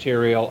genetic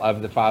material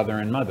of the father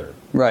and mother.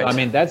 Right.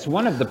 So, that's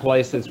one of the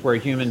places where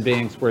human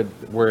beings,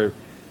 where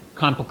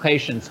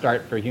complications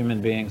start for human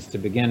beings to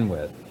begin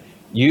with.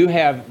 You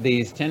have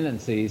these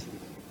tendencies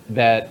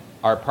that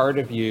are part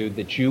of you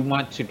that you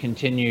want to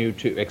continue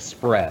to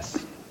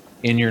express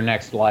in your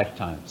next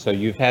lifetime. So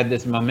you've had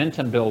this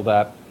momentum build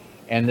up,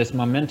 and this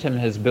momentum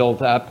has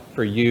built up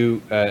for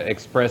you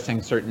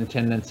expressing certain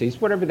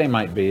tendencies, whatever they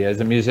might be, as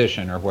a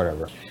musician or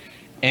whatever.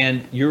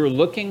 And you're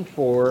looking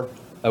for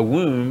a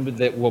womb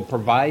that will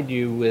provide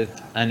you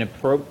with an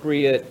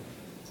appropriate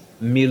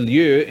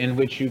milieu in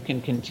which you can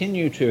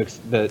continue to,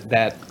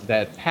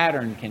 that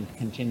pattern can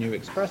continue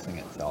expressing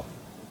itself.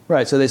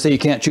 Right, so they say you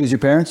can't choose your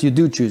parents. You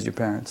do choose your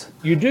parents.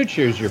 You do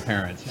choose your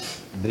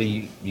parents.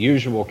 The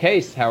usual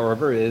case,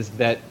 however, is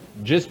that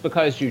just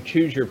because you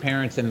choose your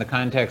parents in the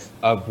context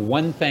of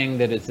one thing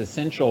that is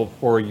essential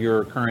for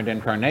your current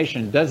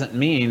incarnation doesn't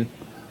mean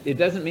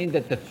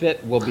that the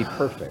fit will be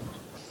perfect.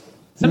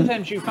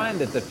 Sometimes you find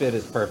that the fit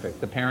is perfect.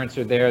 The parents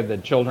are there, the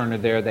children are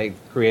there, they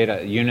create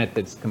a unit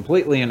that's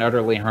completely and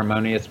utterly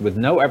harmonious with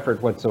no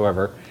effort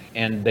whatsoever,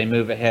 and they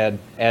move ahead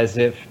as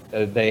if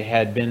they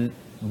had been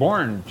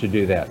born to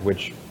do that,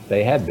 which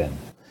they had been.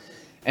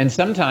 And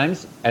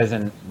sometimes, as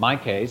in my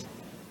case,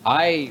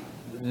 I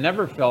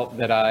never felt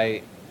that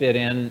I fit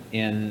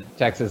in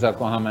Texas,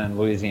 Oklahoma, and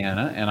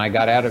Louisiana, and I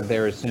got out of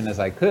there as soon as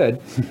I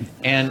could.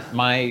 And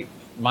my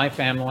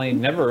family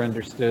never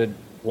understood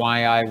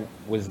why I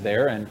was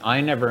there, and I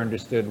never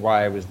understood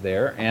why I was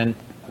there. And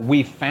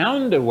we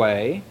found a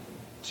way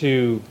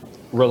to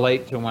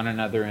relate to one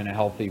another in a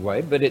healthy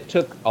way, but it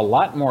took a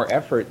lot more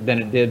effort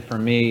than it did for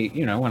me.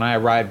 When I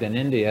arrived in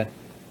India,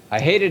 I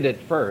hated it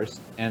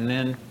first, and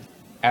then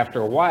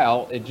after a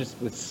while, it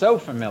just was so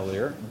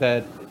familiar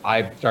that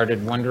I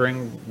started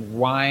wondering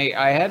why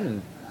I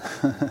hadn't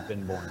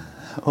been born.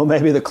 Well,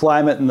 maybe the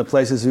climate and the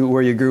places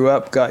where you grew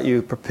up got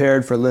you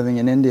prepared for living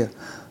in India.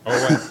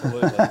 Oh,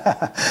 absolutely.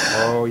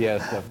 Oh,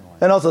 yes, definitely.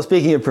 And also,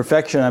 speaking of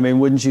perfection, I mean,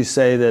 wouldn't you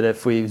say that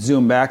if we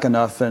zoom back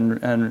enough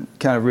and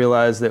kind of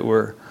realize that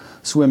we're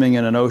swimming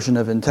in an ocean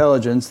of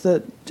intelligence,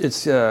 that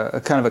it's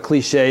a kind of a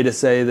cliche to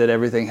say that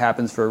everything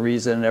happens for a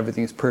reason and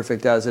everything's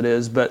perfect as it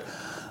is, but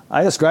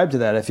I ascribe to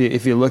that.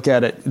 If you look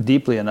at it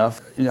deeply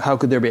enough, how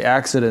could there be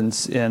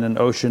accidents in an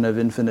ocean of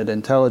infinite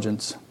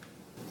intelligence?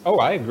 Oh,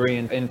 I agree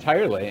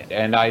entirely,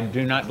 and I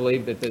do not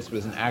believe that this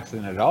was an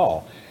accident at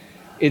all.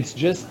 It's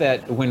just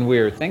that when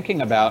we're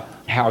thinking about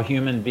how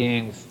human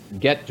beings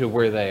get to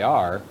where they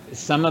are,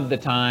 some of the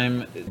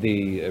time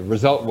the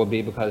result will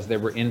be because there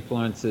were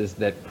influences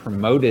that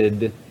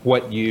promoted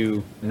what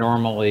you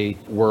normally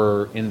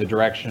were in the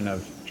direction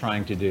of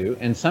trying to do.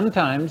 And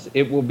sometimes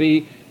it will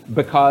be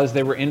because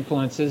there were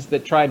influences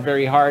that tried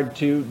very hard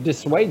to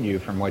dissuade you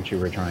from what you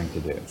were trying to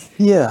do.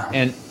 Yeah.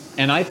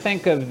 And I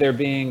think of there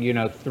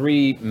being,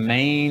 three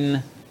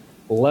main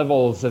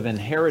levels of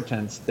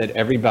inheritance that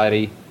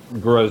everybody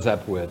grows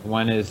up with.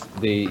 One is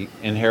the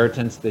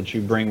inheritance that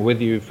you bring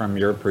with you from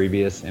your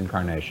previous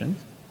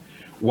incarnations.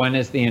 One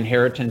is the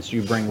inheritance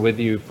you bring with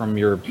you from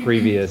your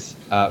previous,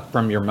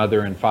 from your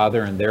mother and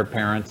father and their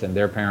parents and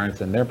their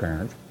parents and their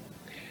parents.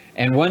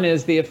 And one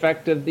is the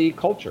effect of the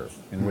culture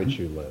in which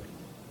you live.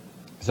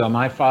 So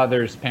my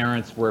father's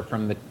parents were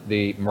from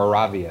the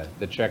Moravia,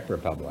 the Czech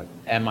Republic,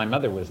 and my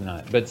mother was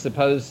not. But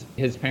suppose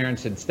his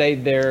parents had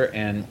stayed there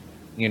and,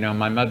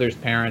 my mother's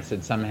parents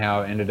had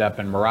somehow ended up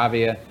in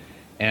Moravia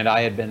and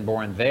I had been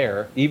born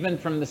there. Even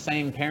from the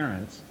same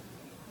parents,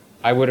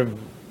 I would have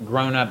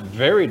grown up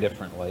very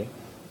differently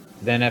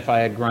than if I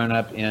had grown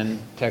up in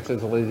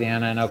Texas,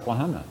 Louisiana, and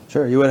Oklahoma.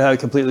 Sure, you would have had a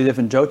completely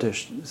different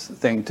Jyotish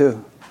thing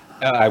too.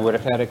 I would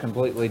have had a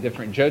completely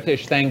different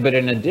Jyotish thing, but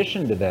in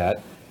addition to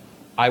that,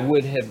 I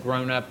would have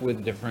grown up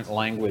with different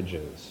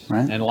languages.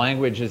 Right. And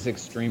language is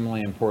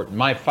extremely important.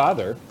 My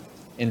father,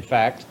 in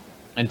fact,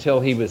 until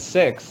he was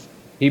 6,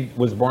 he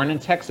was born in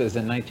Texas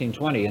in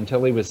 1920.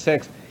 Until he was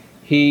 6,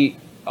 he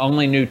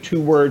only knew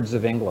 2 words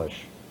of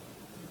English,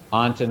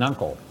 aunt and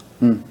uncle.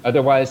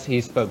 Otherwise, he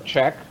spoke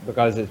Czech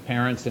because his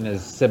parents and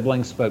his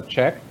siblings spoke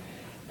Czech.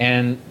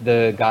 And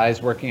the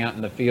guys working out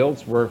in the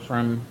fields were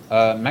from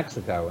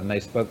Mexico, and they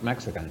spoke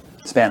Mexican.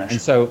 Spanish.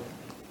 And so,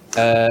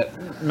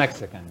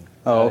 Mexican.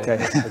 Oh, okay. In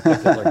this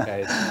particular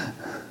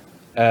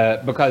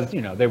case, because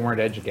they weren't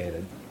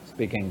educated,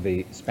 speaking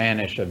the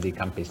Spanish of the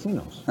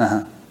campesinos.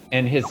 Uh-huh.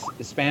 And his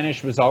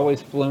Spanish was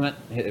always fluent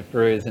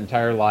for his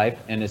entire life,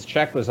 and his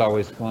Czech was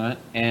always fluent,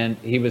 and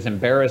he was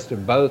embarrassed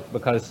of both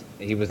because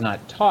he was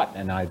not taught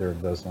in either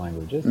of those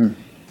languages.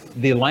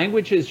 The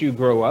languages you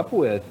grow up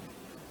with,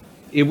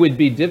 it would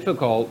be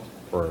difficult,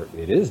 or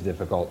it is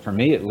difficult for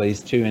me at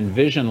least, to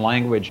envision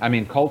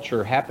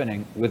culture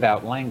happening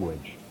without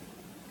language.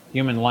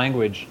 Human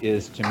language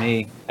is, to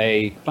me,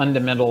 a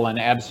fundamental and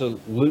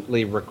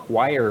absolutely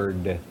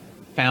required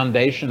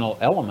foundational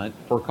element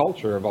for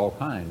culture of all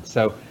kinds.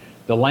 So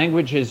the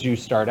languages you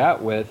start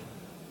out with,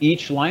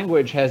 each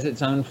language has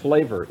its own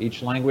flavor.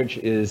 Each language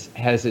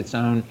has its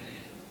own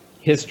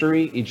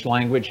history. Each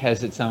language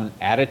has its own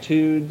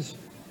attitudes.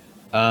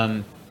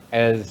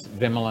 As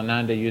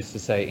Vimalananda used to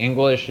say,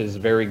 English is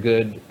very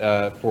good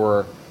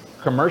for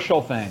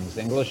commercial things.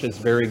 English is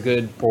very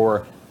good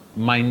for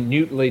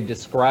minutely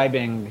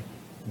describing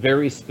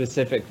very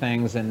specific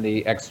things in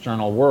the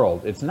external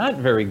world. It's not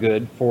very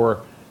good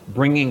for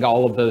bringing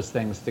all of those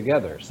things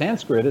together.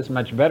 Sanskrit is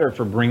much better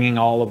for bringing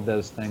all of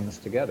those things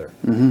together.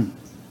 Mm-hmm.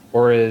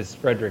 Or as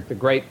Frederick the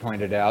Great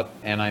pointed out,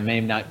 and I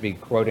may not be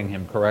quoting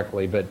him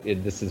correctly, but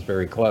this is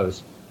very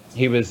close.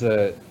 He was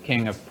a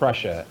king of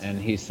Prussia,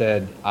 and he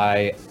said,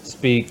 I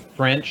speak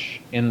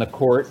French in the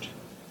court,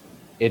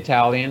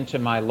 Italian to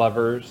my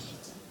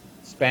lovers,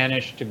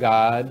 Spanish to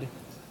God,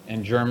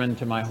 and German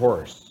to my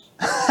horse.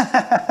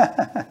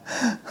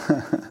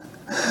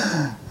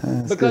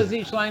 Because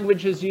each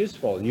language is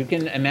useful. You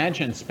can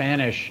imagine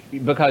Spanish,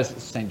 because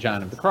St.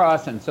 John of the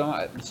Cross and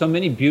so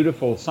many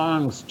beautiful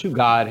songs to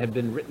God have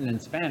been written in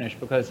Spanish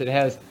because it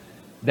has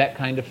that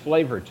kind of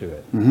flavor to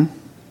it.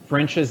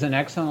 French is an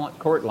excellent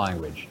court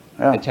language.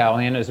 Yeah.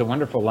 Italian is a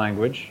wonderful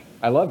language.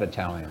 I love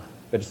Italian,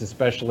 but it's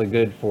especially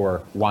good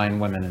for wine,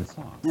 women, and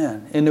song. Yeah,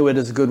 Inuit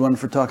is a good one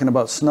for talking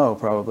about snow,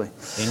 probably.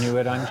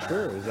 Inuit, I'm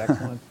sure, is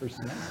excellent for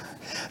snow.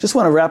 Just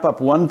want to wrap up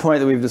one point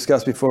that we've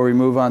discussed before we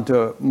move on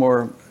to a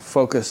more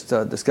focused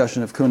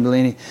discussion of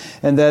Kundalini,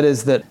 and that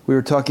is that we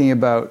were talking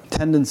about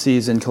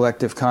tendencies in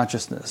collective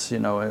consciousness. You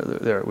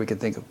know, we could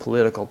think of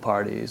political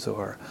parties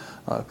or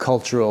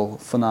cultural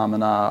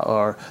phenomena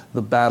or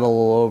the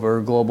battle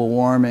over global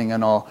warming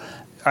and all.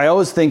 I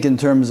always think in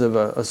terms of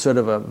a sort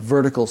of a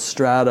vertical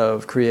strata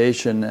of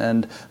creation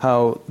and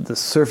how the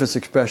surface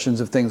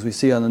expressions of things we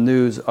see on the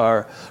news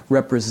are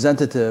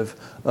representative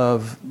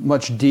of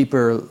much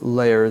deeper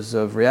layers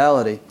of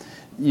reality.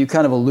 You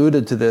kind of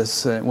alluded to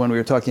this when we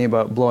were talking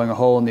about blowing a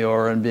hole in the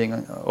aura and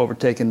being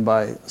overtaken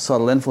by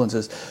subtle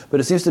influences, but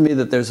it seems to me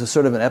that there's a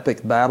sort of an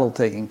epic battle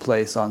taking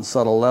place on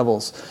subtle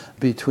levels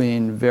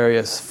between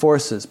various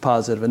forces,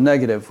 positive and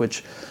negative,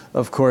 which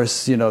of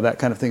course, you know, that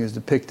kind of thing is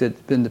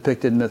been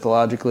depicted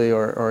mythologically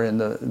or in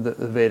the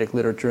Vedic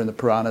literature, in the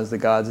Puranas, the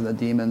gods and the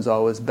demons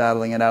always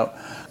battling it out.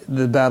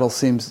 The battle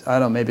seems, I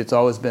don't know, maybe it's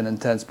always been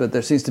intense, but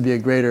there seems to be a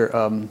greater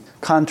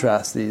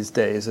contrast these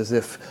days, as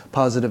if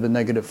positive and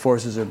negative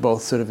forces are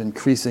both sort of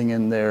increasing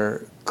in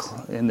their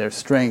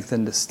strength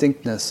and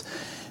distinctness.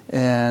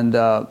 And,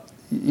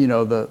 you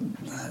know,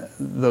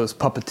 those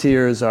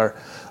puppeteers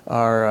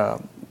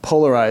are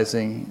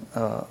polarizing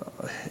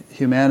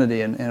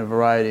humanity in a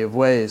variety of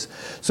ways.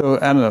 So,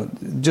 I don't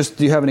know, just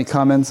do you have any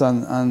comments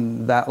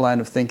on that line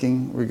of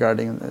thinking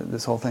regarding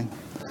this whole thing?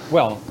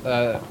 Well,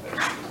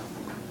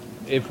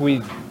 if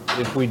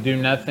we do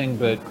nothing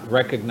but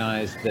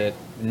recognize that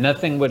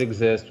nothing would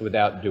exist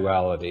without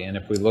duality, and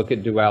if we look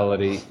at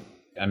duality,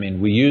 I mean,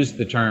 we use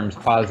the terms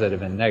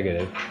positive and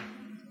negative,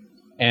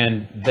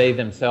 and they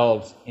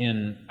themselves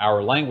in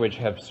our language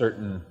have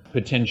certain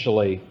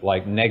potentially,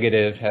 like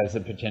negative has a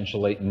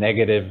potentially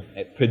negative,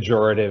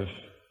 pejorative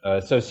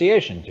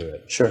association to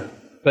it. Sure.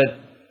 But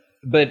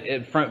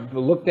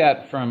looked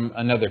at from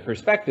another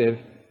perspective,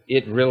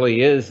 it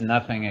really is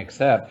nothing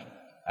except,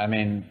 I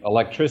mean,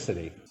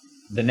 electricity.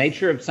 The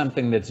nature of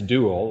something that's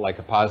dual, like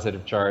a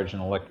positive charge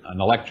and an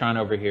electron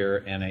over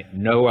here and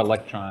no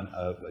electron,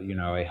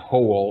 a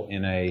hole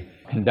in a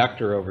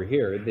conductor over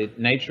here, the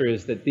nature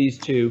is that these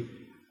two,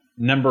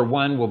 number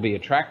one, will be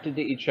attracted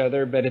to each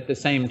other, but at the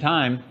same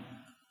time,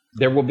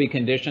 there will be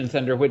conditions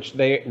under which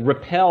they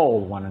repel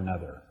one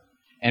another.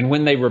 And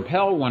when they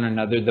repel one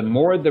another, the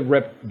more the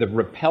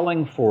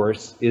repelling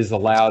force is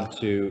allowed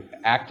to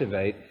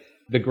activate,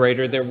 the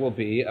greater there will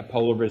be a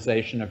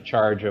polarization of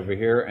charge over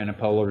here and a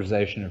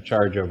polarization of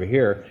charge over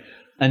here,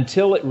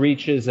 until it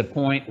reaches a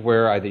point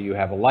where either you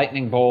have a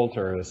lightning bolt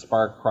or a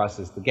spark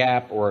crosses the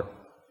gap, or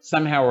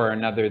somehow or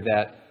another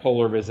that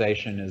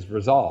polarization is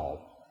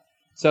resolved.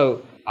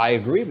 So I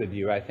agree with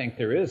you. I think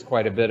there is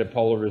quite a bit of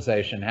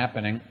polarization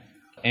happening,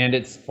 and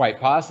it's quite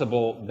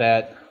possible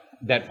that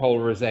that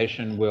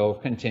polarization will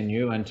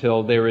continue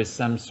until there is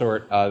some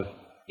sort of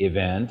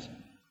event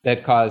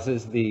that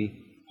causes the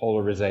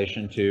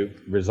polarization to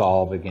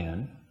resolve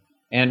again.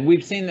 And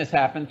we've seen this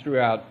happen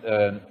throughout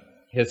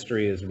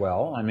history as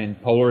well. I mean,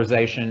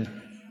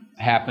 polarization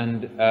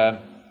happened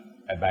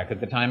back at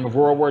the time of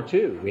World War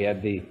II. We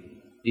had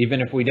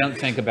even if we don't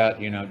think about,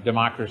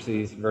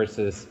 democracies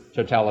versus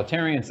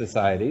totalitarian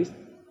societies,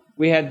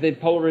 we had the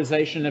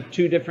polarization of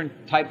two different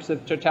types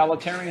of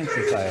totalitarian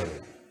society.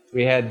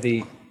 We had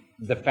the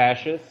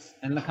fascists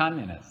and the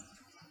communists,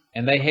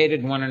 and they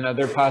hated one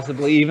another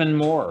possibly even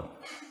more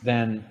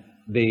than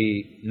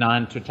the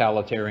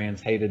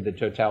non-totalitarians hated the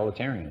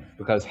totalitarians,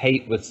 because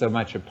hate was so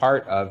much a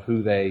part of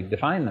who they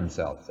defined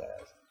themselves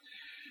as.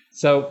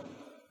 So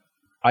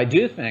I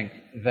do think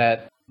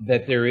that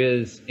there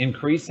is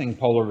increasing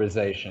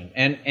polarization,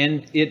 and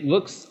it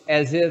looks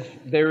as if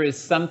there is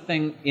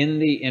something in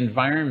the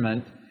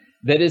environment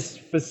that is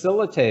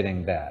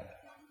facilitating that.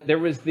 There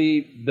was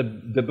the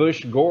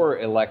Bush-Gore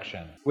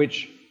election,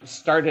 which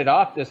started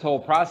off this whole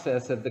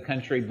process of the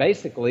country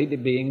basically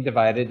being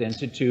divided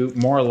into two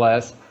more or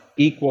less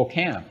equal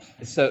camps,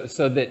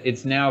 so that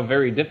it's now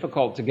very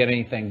difficult to get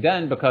anything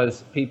done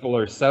because people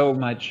are so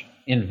much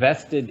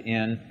invested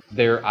in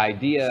their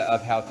idea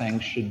of how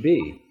things should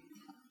be.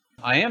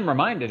 I am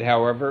reminded,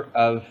 however,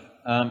 of,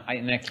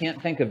 and I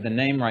can't think of the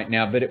name right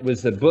now, but it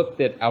was a book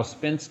that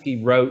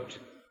Ouspensky wrote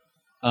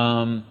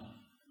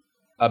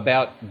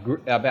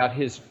about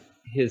his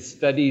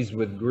studies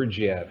with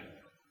Gurdjieff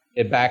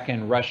back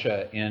in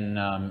Russia in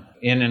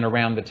and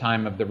around the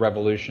time of the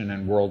revolution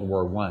in World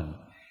War I.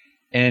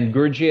 And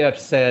Gurdjieff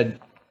said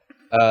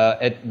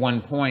at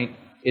one point,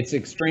 it's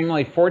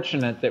extremely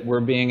fortunate that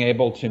we're being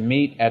able to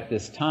meet at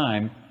this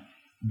time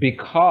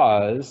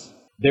because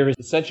there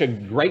is such a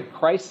great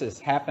crisis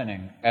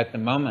happening at the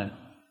moment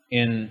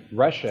in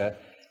Russia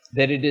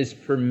that it is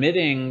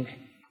permitting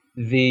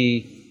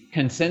the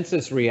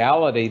consensus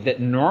reality that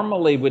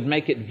normally would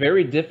make it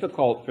very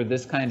difficult for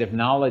this kind of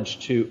knowledge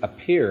to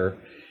appear,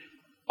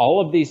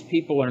 all of these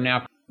people are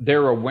now,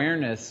 their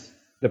awareness,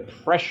 the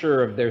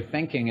pressure of their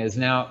thinking is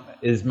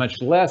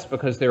much less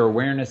because their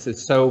awareness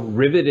is so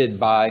riveted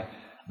by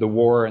the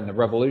war and the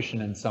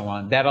revolution and so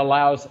on. That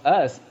allows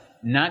us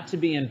not to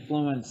be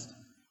influenced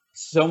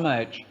so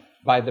much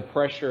by the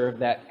pressure of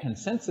that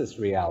consensus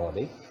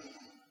reality,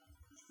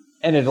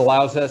 and it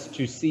allows us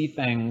to see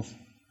things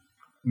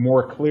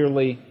more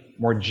clearly,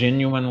 more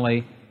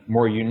genuinely,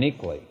 more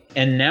uniquely.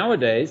 And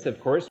nowadays, of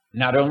course,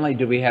 not only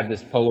do we have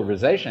this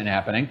polarization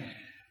happening,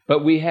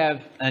 but we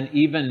have an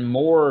even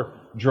more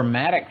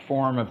dramatic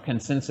form of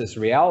consensus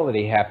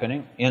reality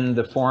happening in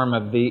the form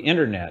of the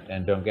internet.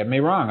 And don't get me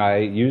wrong, I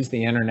use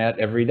the internet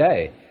every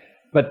day.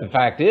 But the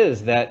fact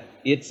is that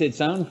it's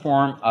its own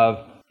form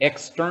of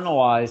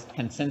externalized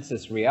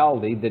consensus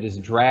reality that is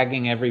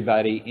dragging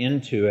everybody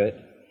into it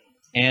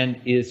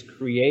and is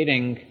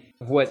creating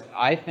what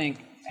I think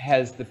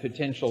has the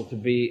potential to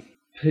be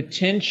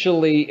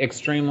potentially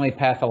extremely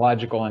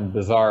pathological and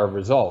bizarre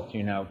result.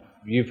 You know,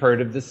 you've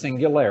heard of the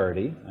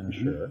singularity, I'm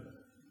sure.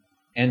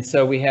 And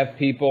so we have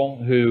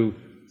people who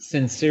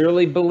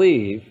sincerely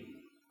believe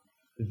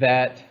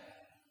that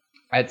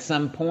at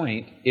some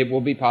point it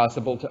will be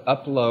possible to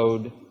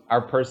upload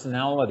our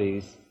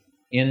personalities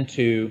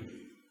into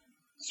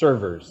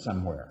servers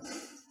somewhere.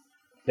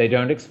 They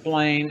don't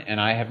explain, and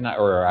I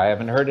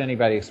haven't heard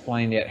anybody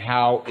explain yet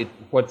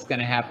what's going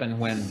to happen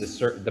when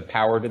the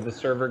power to the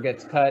server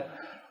gets cut,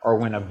 or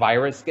when a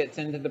virus gets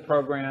into the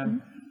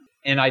program.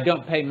 And I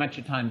don't pay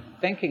much time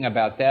thinking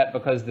about that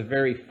because the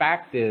very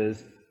fact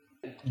is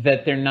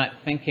that they're not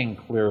thinking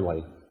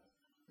clearly.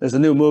 There's a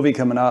new movie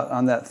coming out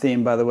on that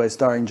theme, by the way,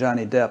 starring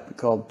Johnny Depp,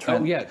 called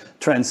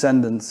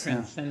Transcendence.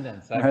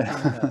 Transcendence.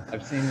 Yeah.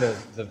 I've seen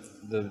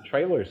the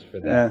trailers for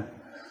that. Yeah.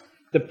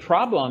 The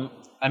problem,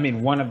 I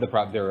mean,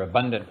 there are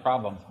abundant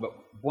problems, but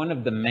one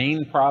of the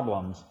main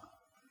problems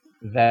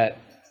that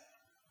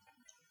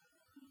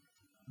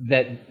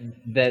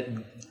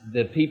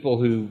the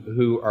people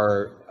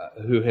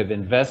who have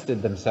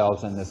invested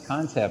themselves in this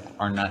concept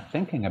are not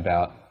thinking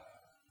about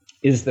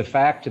is the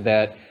fact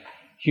that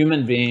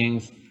human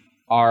beings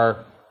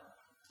are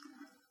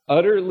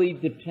utterly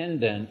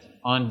dependent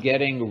on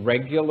getting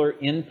regular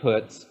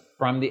inputs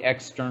from the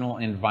external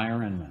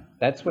environment.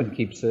 That's what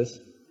keeps us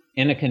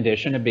in a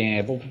condition of being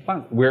able to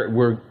function.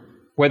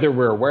 Whether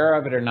we're aware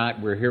of it or not,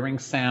 we're hearing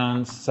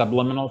sounds,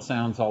 subliminal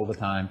sounds all the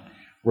time.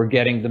 We're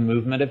getting the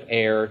movement of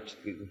air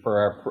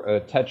for our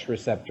touch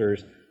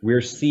receptors.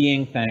 We're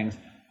seeing things.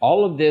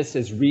 All of this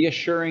is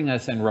reassuring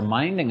us and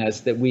reminding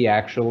us that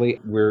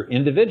we're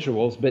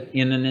individuals, but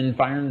in an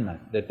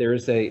environment, that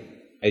there's a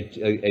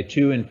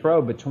to and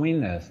fro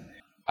between this.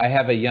 I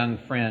have a young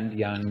friend,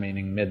 young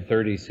meaning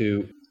mid-30s,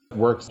 who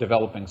works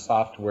developing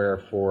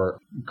software for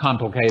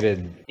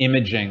complicated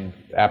imaging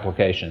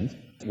applications,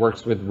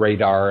 works with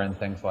radar and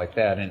things like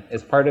that. And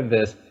as part of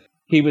this,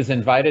 he was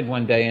invited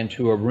one day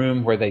into a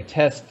room where they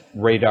test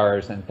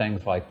radars and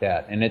things like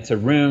that. And it's a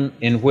room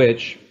in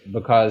which,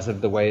 because of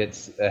the way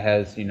it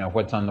has,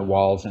 what's on the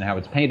walls and how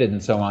it's painted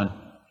and so on,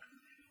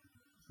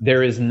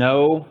 there is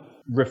no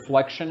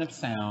reflection of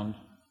sound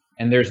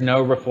and there's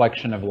no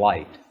reflection of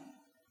light.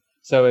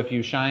 So if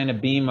you shine a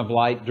beam of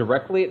light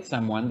directly at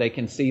someone, they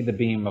can see the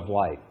beam of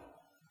light.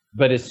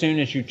 But as soon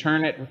as you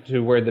turn it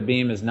to where the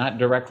beam is not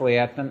directly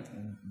at them,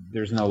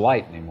 there's no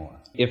light anymore.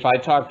 If I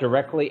talk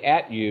directly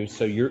at you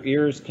so your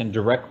ears can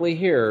directly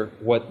hear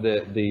what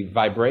the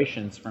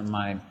vibrations from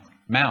my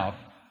mouth,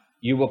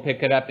 you will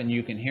pick it up and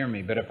you can hear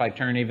me. But if I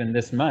turn even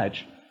this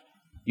much,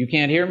 you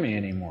can't hear me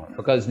anymore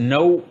because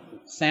no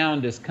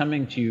sound is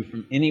coming to you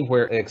from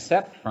anywhere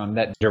except from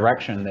that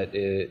direction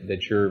that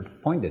you're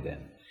pointed in.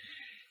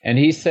 And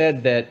he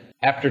said that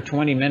after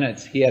 20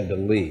 minutes, he had to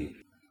leave.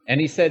 And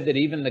he said that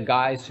even the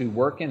guys who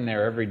work in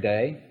there every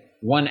day,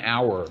 1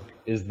 hour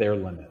is their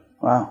limit.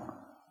 Wow.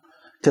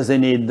 Because they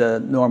need the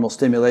normal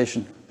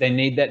stimulation. They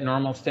need that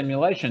normal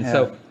stimulation. Yeah.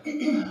 So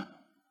an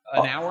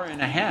hour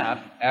and a half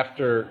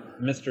after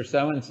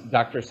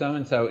Dr.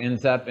 So-and-so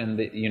ends up in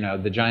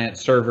the giant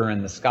server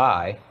in the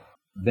sky,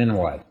 then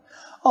what?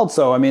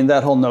 Also, I mean,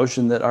 that whole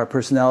notion that our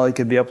personality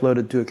could be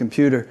uploaded to a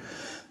computer.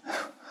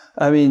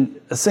 I mean,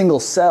 a single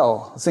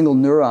cell, a single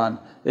neuron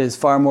is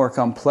far more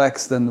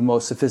complex than the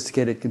most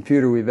sophisticated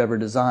computer we've ever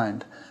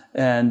designed.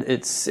 And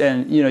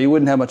you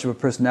wouldn't have much of a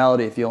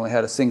personality if you only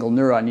had a single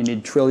neuron. You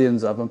need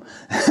trillions of them,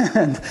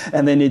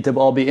 and they need to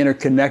all be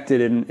interconnected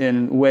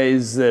in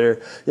ways that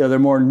are, there are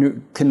more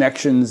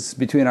connections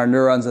between our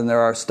neurons than there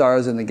are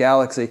stars in the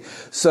galaxy.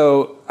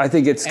 So I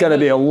think it's going to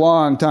be a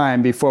long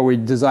time before we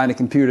design a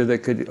computer that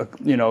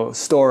could,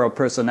 store a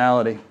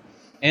personality.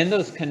 And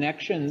those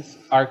connections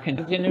are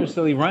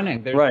continuously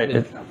running. There's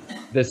right.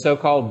 The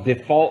so-called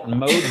default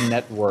mode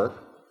network,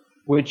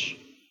 which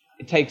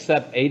it takes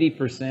up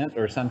 80%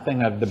 or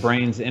something of the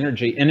brain's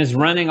energy and is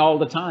running all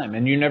the time,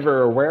 and you're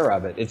never aware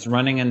of it. It's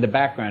running in the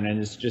background, and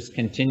it's just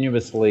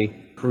continuously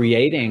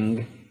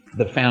creating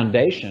the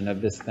foundation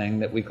of this thing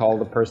that we call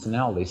the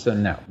personality. So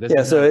no.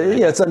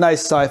 It's a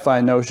nice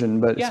sci-fi notion,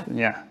 but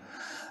yeah.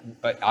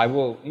 But I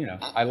will,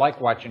 I like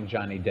watching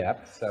Johnny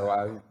Depp, so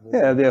I will.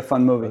 Yeah, it'd be a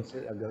fun movie.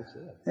 I'll go see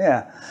it.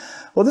 Yeah.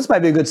 Well, this might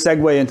be a good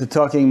segue into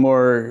talking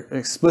more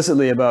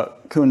explicitly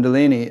about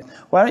Kundalini.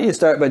 Why don't you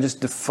start by just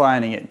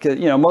defining it? 'Cause,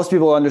 most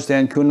people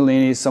understand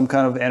Kundalini is some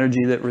kind of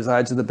energy that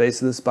resides at the base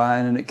of the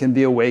spine, and it can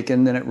be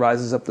awakened, and it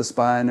rises up the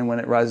spine, and when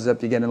it rises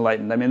up, you get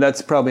enlightened. I mean,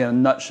 that's probably in a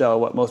nutshell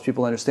what most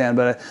people understand,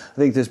 but I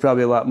think there's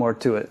probably a lot more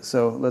to it.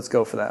 So let's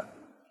go for that.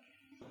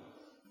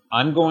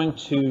 I'm going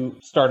to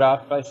start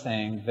off by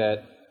saying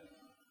that,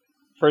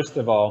 first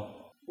of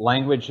all,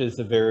 language is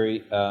a very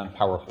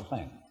powerful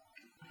thing.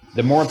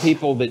 The more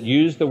people that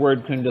use the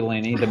word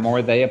Kundalini, the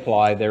more they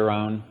apply their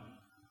own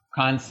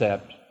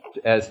concept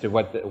as to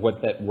what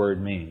that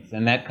word means.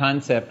 And that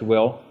concept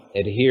will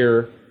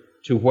adhere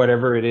to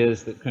whatever it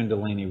is that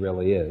Kundalini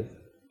really is.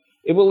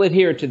 It will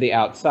adhere to the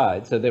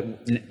outside, so that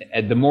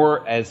the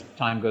more as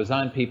time goes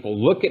on, people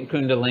look at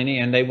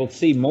Kundalini and they will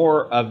see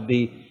more of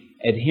the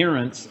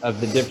adherence of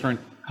the different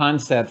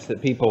concepts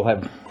that people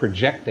have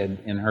projected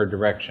in her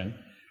direction,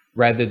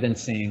 rather than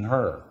seeing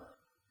her.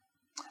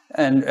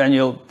 And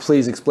you'll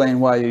please explain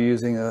why you're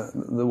using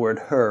the word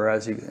her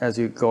as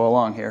you go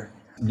along here.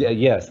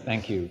 Yes,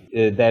 thank you.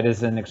 That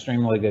is an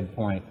extremely good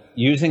point.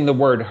 Using the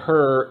word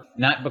her,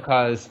 not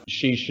because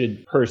she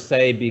should per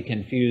se be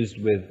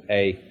confused with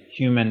a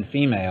human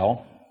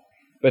female,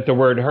 but the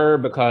word her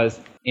because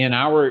in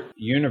our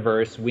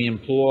universe we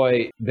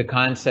employ the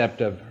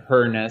concept of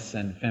herness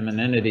and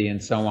femininity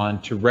and so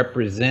on to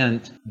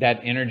represent that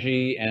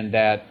energy and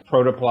that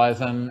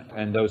protoplasm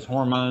and those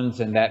hormones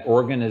and that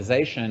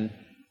organization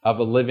of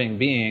a living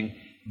being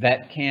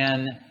that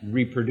can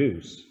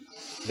reproduce,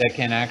 that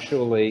can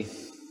actually,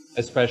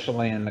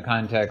 especially in the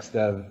context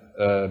of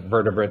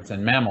vertebrates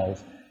and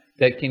mammals,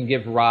 that can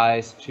give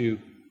rise to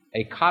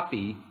a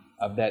copy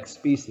of that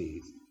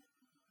species.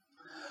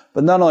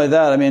 But not only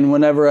that, I mean,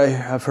 whenever I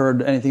have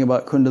heard anything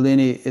about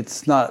Kundalini,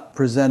 it's not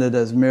presented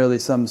as merely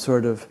some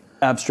sort of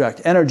abstract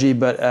energy,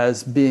 but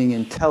as being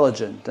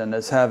intelligent and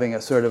as having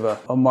a sort of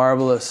a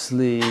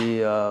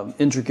marvelously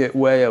intricate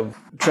way of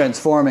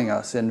transforming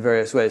us in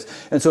various ways.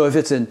 And so if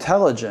it's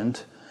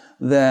intelligent,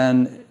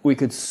 then we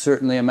could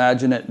certainly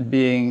imagine it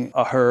being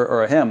a her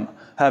or a him,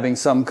 having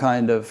some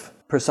kind of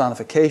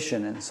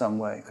personification in some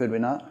way, could we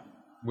not?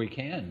 We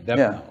can,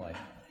 definitely. Yeah.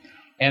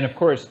 And of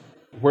course,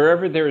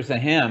 wherever there's a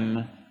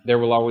him, there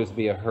will always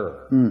be a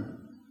her.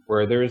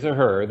 Where there is a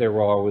her, there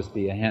will always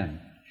be a him.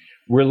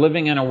 We're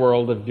living in a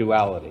world of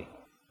duality.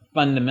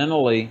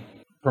 Fundamentally,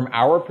 from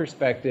our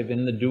perspective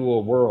in the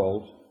dual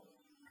world,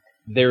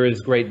 there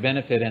is great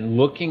benefit in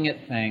looking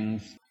at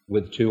things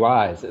with two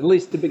eyes, at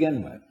least to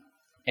begin with,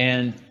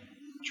 and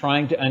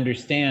trying to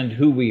understand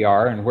who we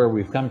are and where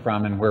we've come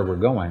from and where we're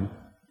going.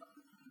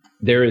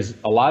 There is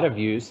a lot of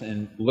use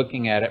in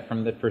looking at it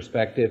from the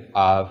perspective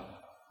of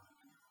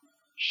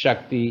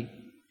Shakti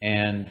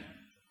and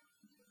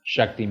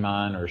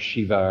Shaktiman or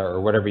Shiva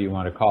or whatever you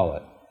want to call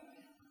it.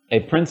 A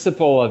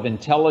principle of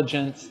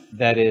intelligence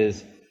that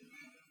is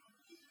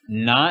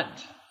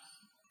not,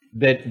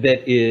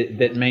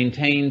 that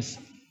maintains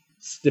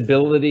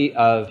stability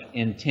of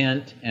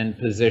intent and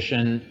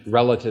position,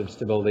 relative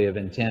stability of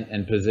intent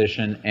and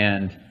position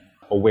and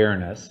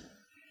awareness.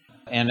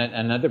 And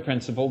another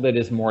principle that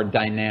is more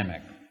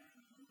dynamic.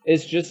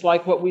 It's just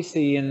like what we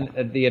see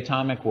in the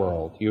atomic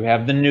world. You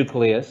have the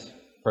nucleus,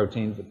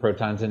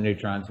 protons and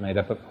neutrons made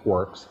up of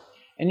quarks,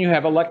 and you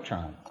have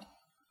electrons.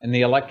 And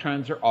the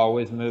electrons are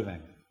always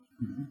moving.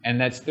 And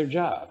that's their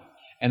job.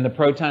 And the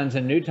protons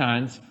and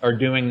neutrons are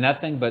doing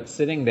nothing but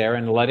sitting there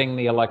and letting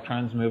the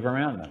electrons move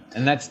around them.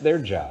 And that's their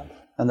job.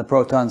 And the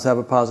protons have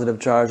a positive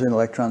charge and the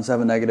electrons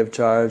have a negative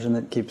charge, and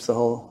it keeps the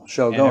whole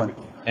show going.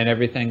 And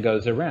everything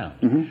goes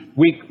around.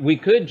 We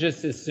could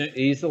just as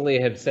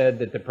easily have said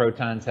that the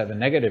protons have a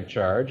negative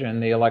charge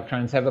and the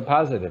electrons have a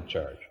positive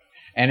charge.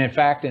 And in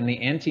fact, in the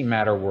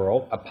antimatter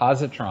world, a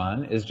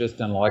positron is just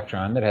an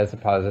electron that has a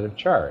positive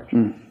charge.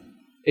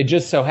 It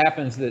just so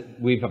happens that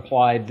we've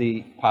applied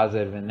the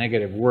positive and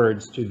negative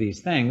words to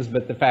these things,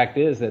 but the fact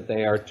is that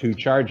they are two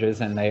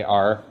charges and they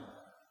are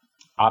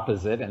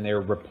opposite and they're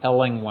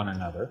repelling one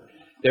another.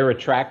 They're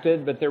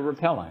attracted, but they're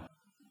repelling.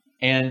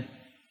 And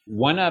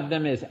one of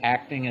them is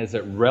acting as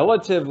a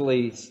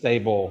relatively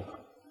stable,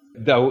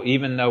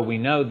 even though we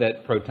know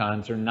that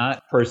protons are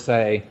not per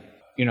se,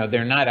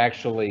 they're not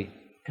actually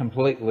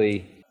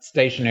completely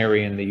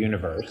stationary in the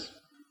universe.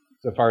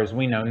 So far as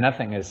we know,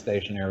 nothing is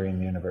stationary in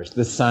the universe.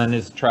 The sun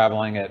is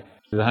traveling at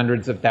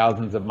hundreds of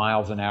thousands of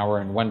miles an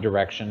hour in one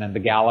direction, and the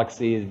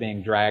galaxy is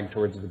being dragged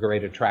towards the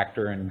great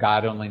attractor, and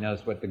God only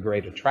knows what the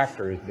great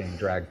attractor is being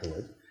dragged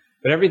towards.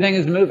 But everything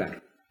is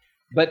moving.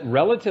 But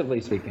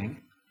relatively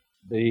speaking,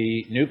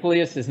 the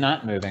nucleus is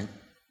not moving,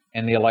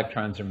 and the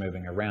electrons are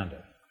moving around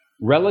it.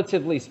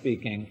 Relatively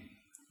speaking,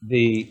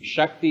 the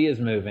Shakti is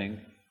moving,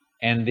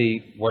 and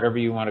the, whatever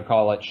you want to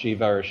call it,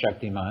 Shiva or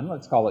Shaktiman,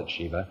 let's call it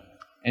Shiva,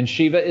 and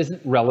Shiva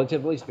isn't,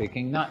 relatively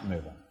speaking, not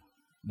moving.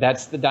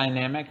 That's the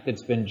dynamic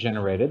that's been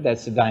generated.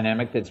 That's the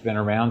dynamic that's been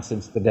around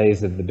since the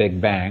days of the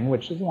Big Bang,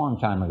 which is a long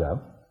time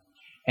ago.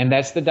 And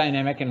that's the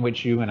dynamic in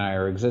which you and I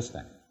are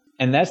existing.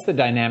 And that's the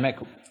dynamic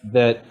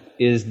that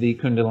is the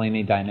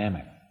Kundalini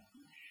dynamic.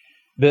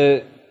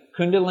 The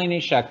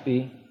Kundalini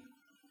Shakti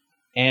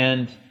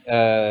and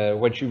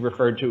what you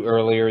referred to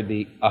earlier,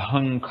 the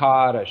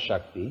Ahankara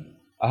Shakti.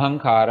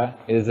 Ahankara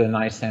is a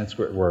nice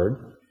Sanskrit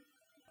word.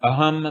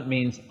 Aham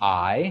means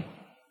I.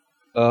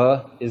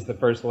 Is the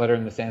first letter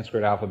in the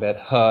Sanskrit alphabet.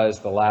 Ha is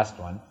the last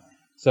one.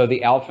 So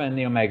the alpha and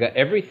the omega,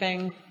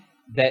 everything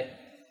that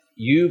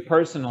you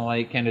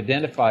personally can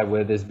identify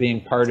with as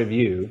being part of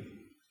you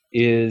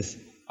is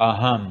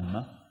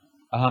aham.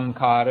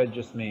 Ahamkara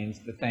just means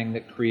the thing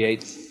that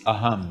creates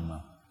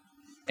aham.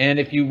 And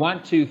if you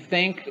want to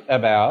think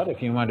about,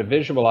 if you want to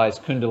visualize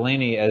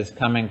Kundalini as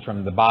coming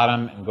from the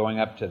bottom and going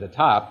up to the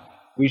top,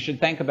 we should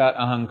think about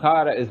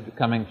Ahankara as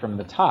coming from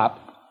the top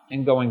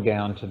and going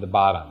down to the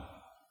bottom.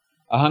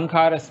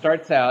 Ahankara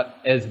starts out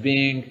as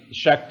being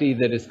Shakti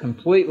that is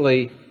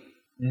completely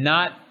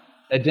not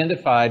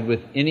identified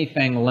with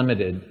anything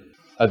limited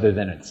other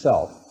than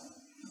itself,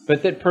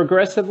 but that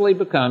progressively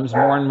becomes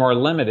more and more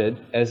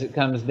limited as it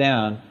comes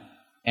down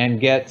and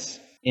gets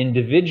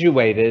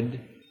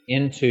individuated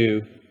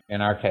into,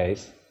 in our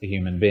case, the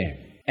human being.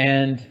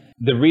 And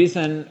the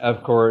reason,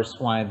 of course,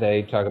 why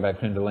they talk about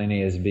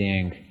Kundalini as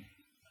being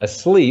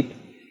asleep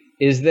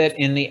is that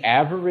in the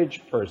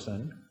average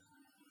person,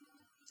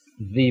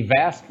 the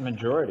vast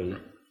majority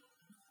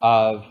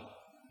of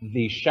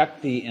the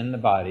Shakti in the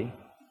body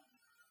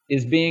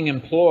is being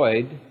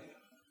employed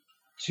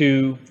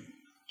to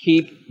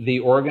keep the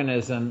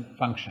organism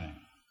functioning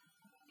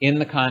in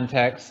the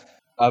context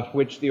of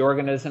which the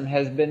organism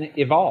has been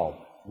evolved.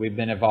 We've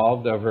been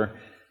evolved over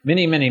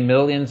many, many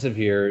millions of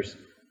years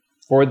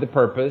for the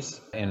purpose,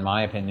 in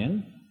my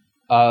opinion,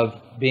 of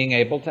being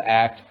able to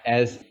act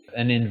as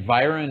an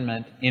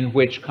environment in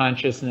which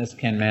consciousness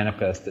can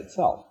manifest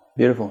itself.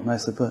 Beautiful,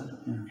 nicely put.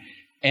 Yeah.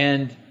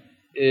 And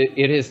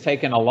it has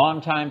taken a long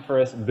time for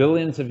us,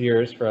 billions of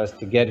years for us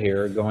to get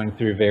here, going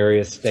through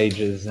various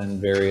stages and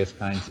various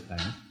kinds of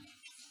things.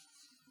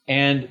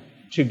 And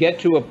to get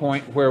to a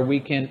point where we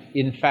can,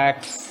 in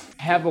fact,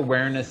 have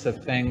awareness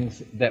of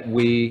things that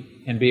we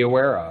can be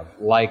aware of,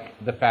 like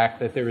the fact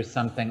that there is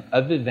something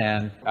other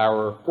than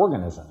our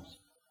organisms.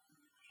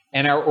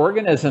 And our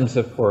organisms,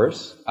 of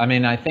course,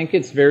 I think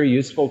it's very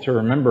useful to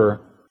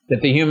remember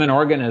that the human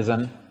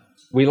organism,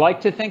 we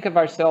like to think of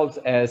ourselves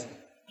as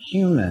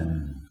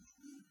human.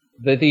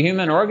 That the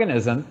human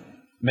organism,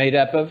 made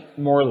up of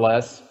more or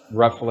less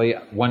roughly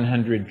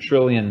 100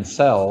 trillion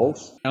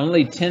cells,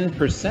 only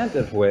 10%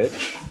 of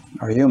which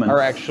are human, are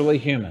actually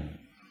human.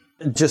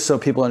 Just so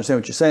people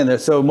understand what you're saying there,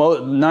 so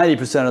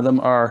 90% of them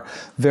are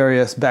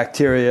various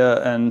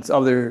bacteria and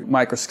other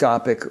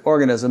microscopic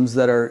organisms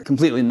that are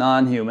completely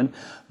non-human,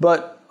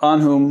 but on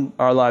whom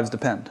our lives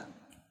depend.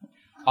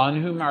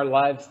 On whom our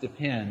lives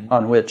depend.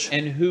 On which?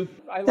 And who?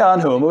 On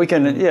whom. We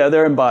can,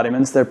 they're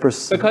embodiments.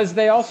 Because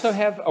they also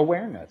have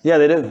awareness. Yeah,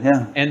 they do,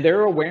 yeah. And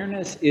their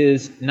awareness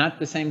is not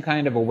the same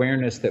kind of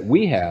awareness that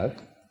we have,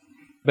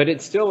 but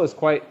it still is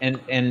quite, and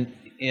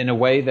in a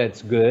way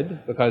that's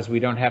good, because we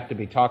don't have to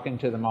be talking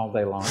to them all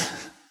day long.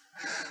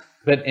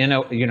 But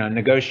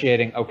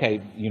negotiating, okay,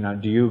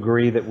 do you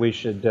agree that we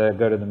should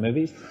go to the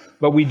movies?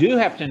 But we do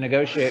have to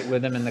negotiate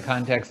with them in the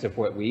context of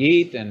what we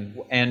eat,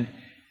 and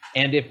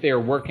if they're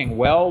working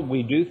well,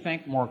 we do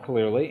think more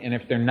clearly, and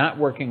if they're not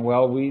working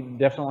well, we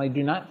definitely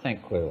do not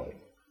think clearly.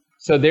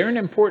 So they're an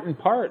important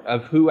part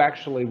of who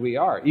actually we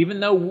are, even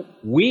though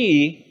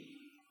we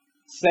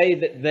say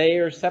that they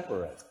are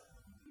separate.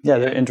 Yeah,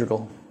 they're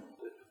integral.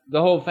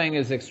 The whole thing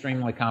is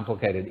extremely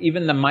complicated.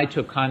 Even the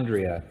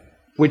mitochondria,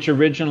 which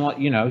originally,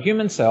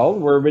 human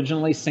cells were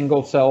originally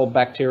single-cell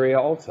bacteria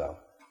also.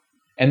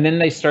 And then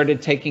they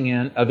started taking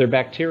in other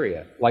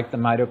bacteria, like the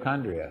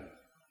mitochondria,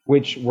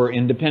 which were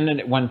independent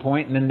at one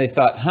point, and then they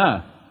thought,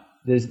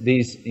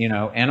 these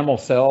animal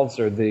cells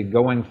are the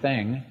going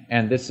thing,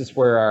 and this is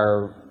where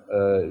our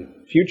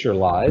future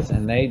lies,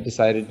 and they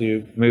decided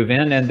to move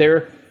in, and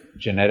their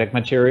genetic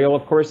material,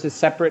 of course, is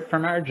separate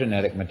from our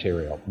genetic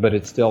material, but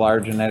it's still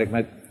our genetic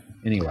material.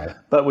 Anyway.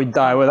 But we'd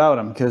die without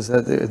them, because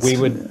we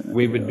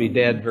would be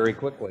dead very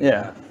quickly.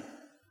 Yeah.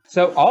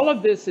 So all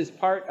of this is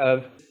part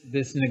of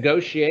this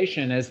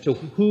negotiation as to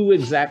who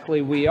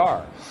exactly we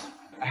are.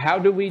 How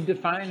do we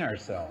define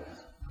ourselves?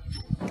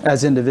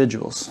 As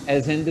individuals.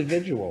 As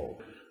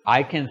individuals.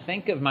 I can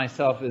think of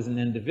myself as an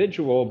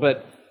individual,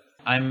 but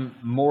I'm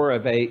more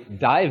of a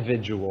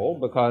dividual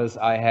because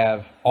I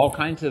have all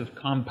kinds of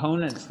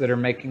components that are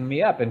making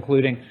me up,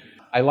 including,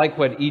 I like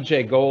what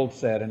E.J. Gold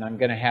said, and I'm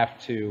going to have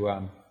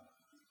to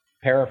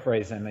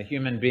paraphrase him. A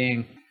human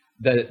being,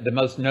 the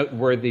most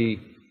noteworthy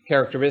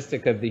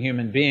characteristic of the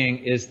human being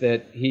is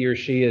that he or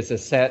she is a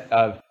set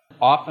of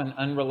often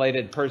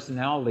unrelated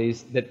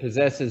personalities that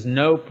possesses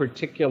no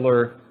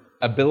particular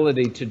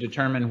ability to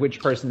determine which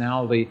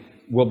personality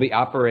will be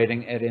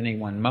operating at any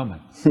one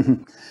moment.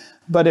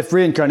 But if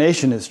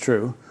reincarnation is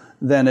true,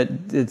 then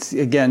it's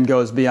again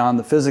goes beyond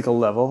the physical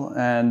level,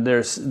 and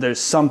there's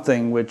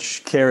something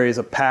which carries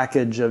a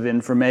package of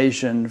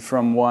information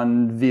from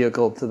one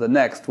vehicle to the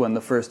next when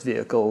the first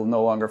vehicle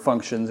no longer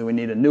functions and we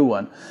need a new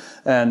one.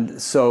 And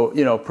so,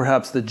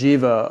 perhaps the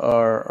jiva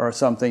or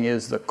something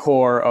is the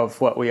core of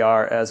what we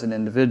are as an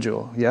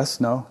individual. Yes?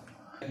 No?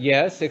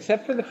 Yes,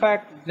 except for the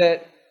fact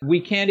that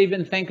we can't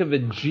even think of a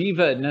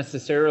jiva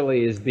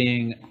necessarily as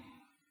being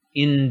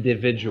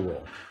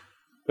individual.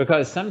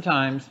 Because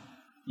sometimes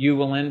you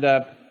will end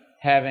up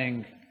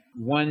having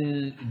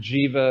one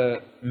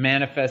jiva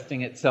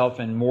manifesting itself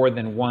in more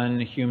than one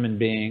human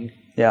being.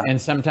 Yeah.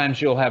 And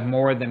sometimes you'll have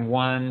more than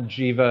one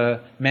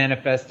jiva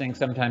manifesting,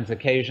 sometimes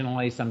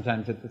occasionally,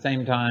 sometimes at the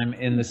same time,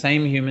 in the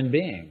same human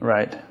being.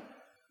 Right.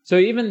 So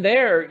even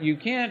there, you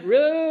can't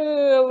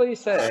really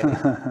say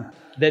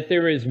that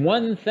there is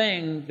one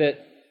thing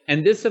that,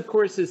 and this, of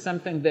course, is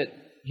something that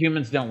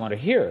humans don't want to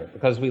hear,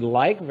 because we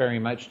like very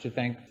much to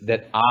think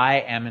that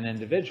I am an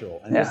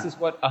individual. And this is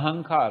what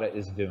ahankara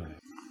is doing.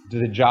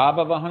 The job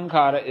of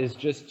ahankara is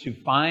just to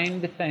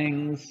find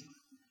things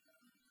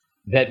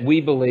that we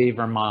believe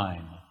are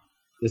mine.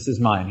 This is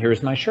mine.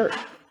 Here's my shirt.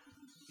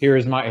 Here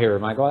are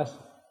my glasses.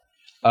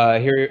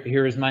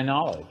 Here is my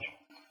knowledge.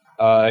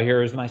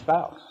 Here is my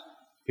spouse.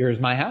 Here is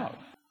my house.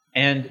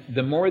 And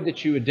the more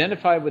that you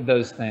identify with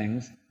those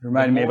things...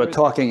 Reminding me of a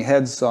Talking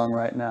Heads song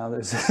right now.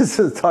 There's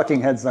a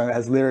Talking Heads song that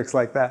has lyrics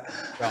like that.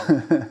 Well,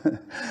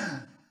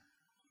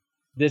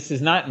 this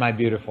is not my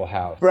beautiful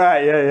house.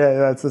 Right, yeah,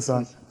 that's the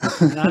song.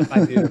 This is not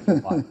my beautiful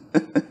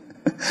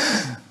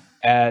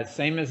life.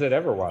 Same as it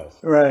ever was.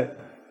 Right.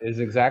 Is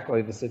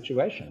exactly the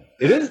situation.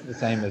 It is the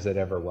same as it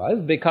ever was,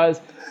 because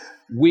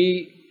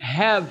we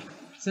have,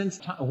 since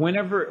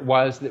whenever it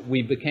was that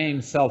we became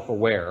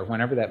self-aware,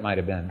 whenever that might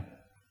have been,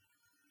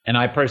 and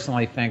I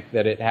personally think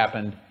that it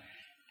happened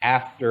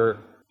after,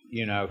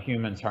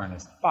 humans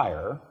harnessed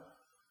fire,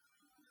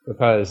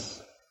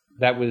 because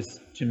that was,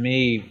 to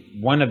me,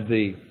 one of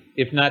the,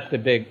 if not the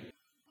big...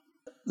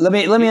 Let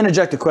me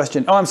interject a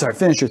question. Oh, I'm sorry.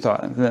 Finish your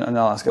thought, and then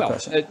I'll ask a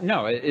question.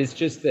 No, it's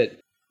just that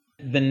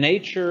the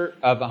nature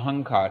of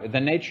ahankara,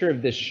 the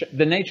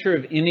nature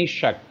of any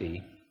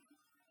shakti,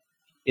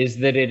 is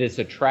that it is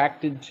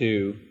attracted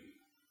to,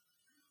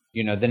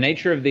 the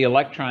nature of the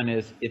electron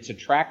is it's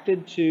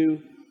attracted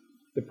to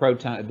the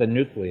proton, the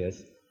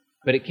nucleus,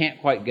 but it can't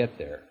quite get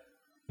there.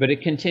 But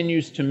it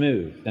continues to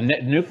move. The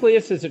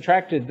nucleus is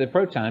attracted to the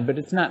proton, but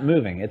it's not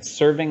moving. It's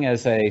serving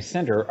as a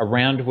center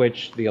around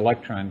which the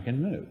electron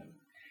can move.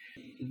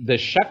 The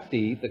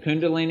Shakti, the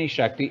Kundalini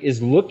Shakti,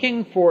 is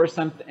looking for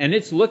something, and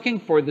it's looking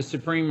for the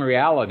supreme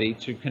reality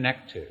to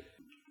connect to.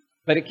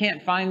 But it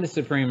can't find the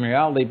supreme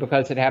reality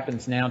because it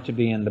happens now to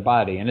be in the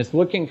body. And it's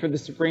looking for the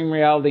supreme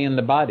reality in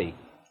the body.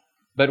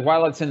 But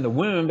while it's in the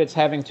womb, it's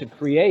having to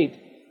create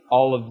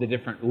all of the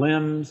different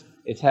limbs.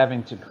 It's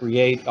having to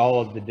create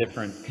all of the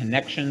different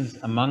connections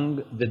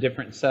among the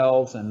different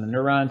cells and the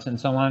neurons and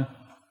so on.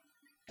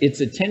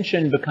 Its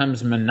attention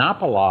becomes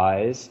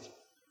monopolized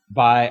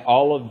by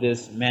all of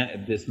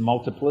this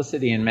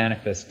multiplicity and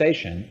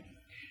manifestation.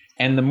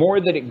 And the more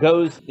that it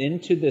goes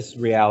into this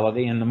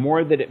reality, and the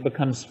more that it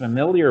becomes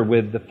familiar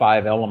with the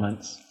 5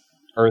 elements,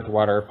 earth,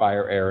 water,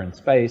 fire, air, and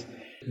space,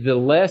 the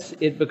less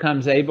it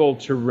becomes able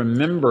to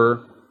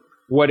remember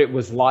what it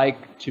was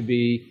like to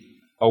be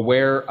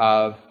aware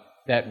of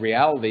that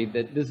reality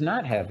that does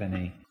not have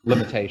any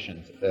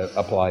limitations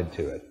applied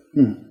to it.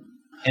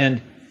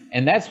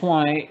 And that's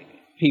why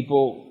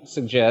people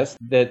suggest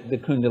that the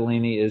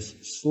Kundalini is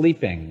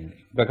sleeping,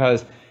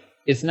 because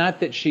it's not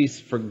that she's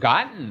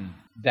forgotten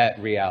that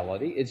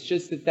reality, it's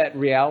just that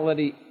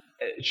reality,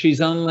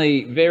 she's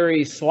only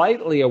very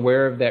slightly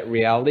aware of that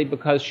reality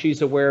because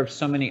she's aware of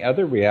so many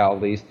other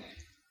realities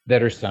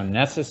that are so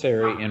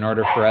necessary in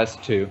order for us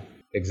to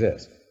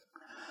exist.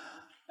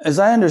 As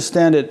I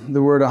understand it,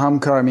 the word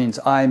ahamkara means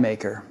I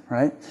maker,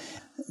 right?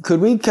 Could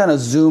we kind of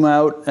zoom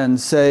out and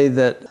say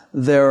that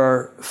there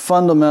are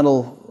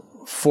fundamental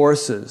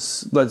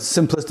forces, but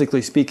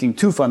simplistically speaking,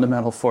 2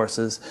 fundamental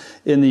forces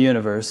in the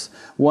universe.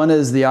 One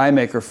is the I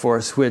maker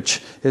force,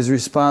 which is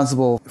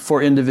responsible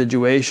for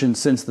individuation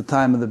since the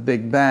time of the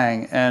Big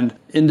Bang, and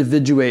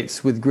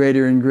individuates with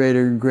greater and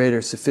greater and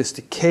greater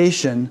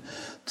sophistication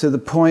to the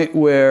point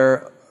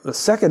where the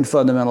second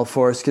fundamental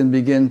force can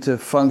begin to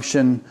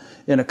function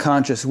in a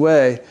conscious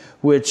way,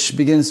 which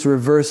begins to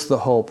reverse the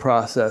whole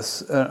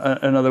process.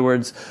 In other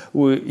words,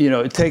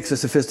 it takes a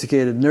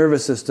sophisticated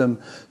nervous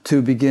system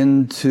to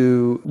begin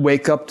to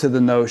wake up to the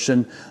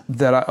notion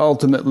that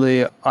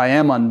ultimately I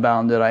am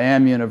unbounded, I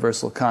am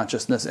universal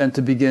consciousness, and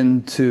to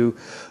begin to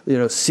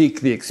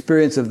seek the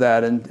experience of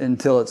that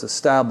until it's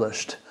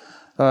established.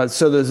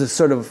 So there's this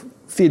sort of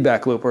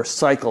feedback loop or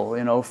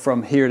cycle,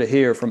 from here to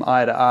here, from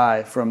I to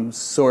I, from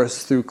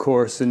source through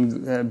course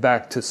and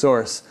back to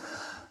source.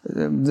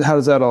 How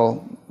does that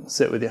all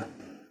sit with you?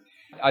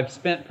 I've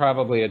spent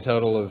probably a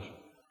total of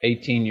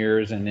 18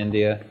 years in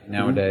India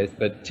nowadays,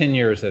 but 10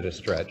 years at a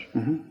stretch.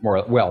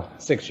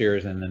 6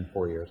 years and then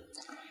 4 years.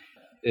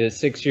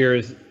 6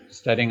 years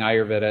studying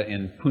Ayurveda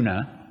in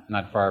Pune,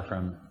 not far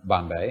from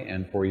Bombay,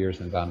 and 4 years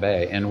in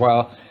Bombay. And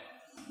while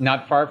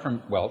not far from,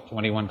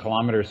 21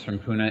 kilometers from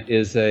Pune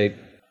is a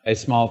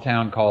small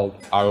town called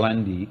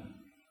Arlandi,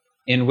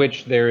 in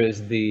which there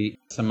is the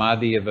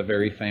samadhi of a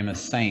very famous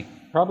saint,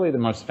 probably the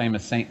most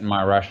famous saint in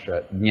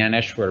Maharashtra,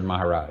 Jnaneshwar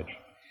Maharaj.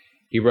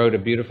 He wrote a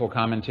beautiful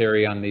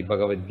commentary on the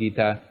Bhagavad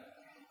Gita.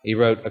 He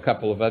wrote a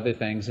couple of other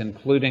things,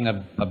 including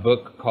a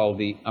book called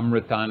the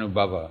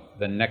Amritanubhava,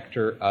 the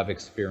Nectar of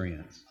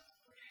Experience.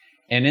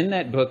 And in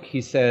that book, he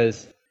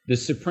says, the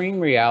supreme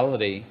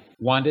reality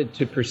wanted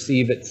to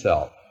perceive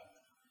itself,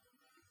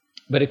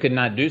 but it could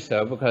not do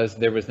so because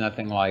there was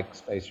nothing like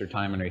space or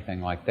time or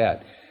anything like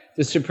that.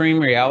 The supreme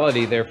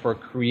reality, therefore,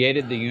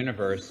 created the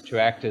universe to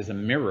act as a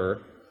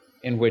mirror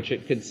in which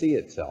it could see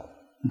itself,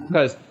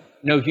 because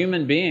no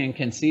human being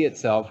can see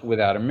itself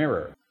without a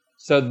mirror.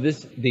 So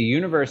the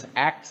universe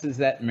acts as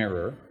that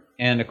mirror,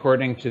 and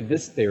according to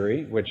this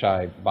theory, which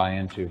I buy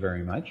into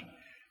very much,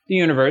 the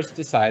universe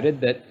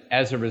decided that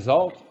as a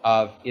result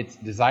of its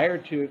desire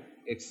to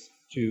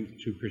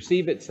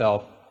perceive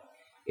itself,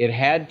 it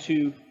had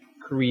to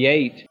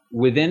create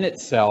within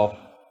itself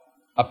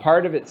a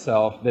part of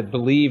itself that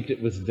believed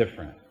it was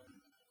different.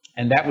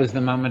 And that was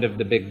the moment of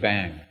the Big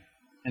Bang.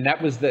 And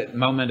that was the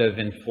moment of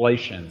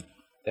inflation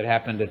that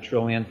happened a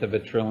trillionth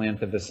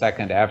of a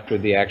second after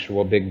the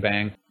actual Big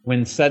Bang,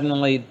 when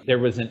suddenly there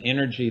was an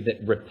energy that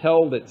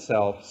repelled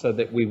itself so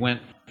that we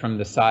went from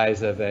the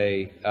size of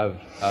a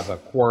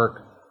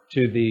quark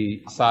to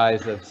the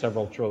size of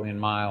several trillion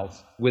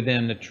miles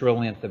within a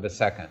trillionth of a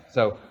second.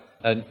 So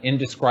an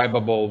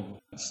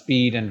indescribable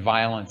speed and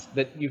violence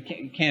that you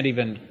can't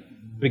even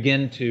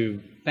begin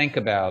to think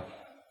about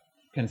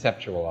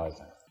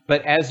conceptualizing.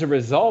 But as a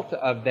result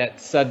of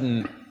that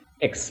sudden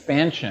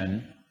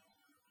expansion,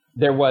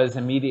 there was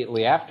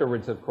immediately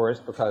afterwards, of course,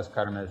 because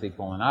karma is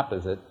equal and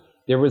opposite,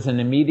 there was an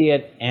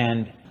immediate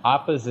and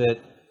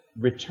opposite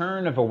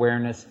return of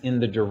awareness in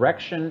the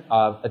direction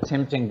of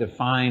attempting to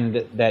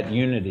find that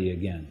unity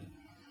again.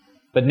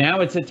 But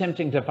now it's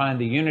attempting to find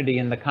the unity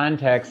in the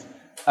context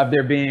of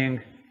there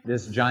being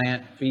this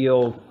giant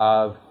field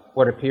of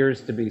what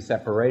appears to be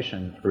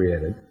separation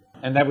created.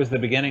 And that was the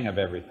beginning of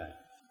everything.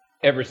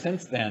 Ever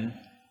since then,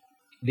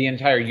 the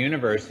entire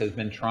universe has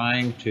been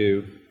trying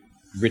to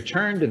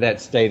return to that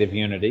state of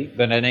unity,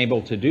 but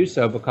unable to do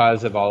so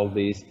because of all of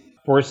these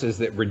forces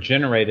that were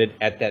generated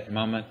at that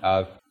moment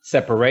of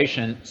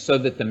separation so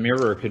that the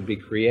mirror could be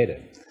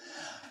created.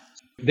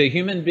 The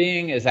human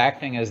being is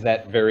acting as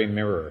that very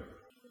mirror.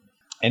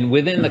 And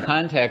within the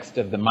context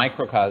of the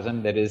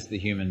microcosm that is the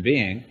human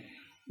being,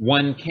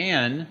 one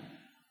can,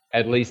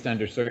 at least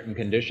under certain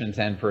conditions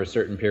and for a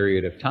certain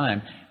period of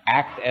time,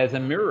 act as a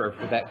mirror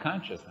for that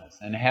consciousness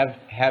and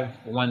have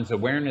one's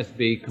awareness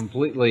be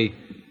completely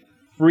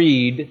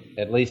freed,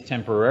 at least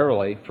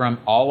temporarily, from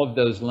all of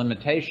those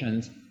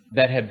limitations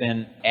that have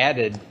been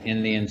added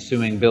in the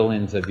ensuing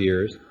billions of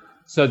years,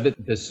 so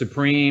that the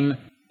supreme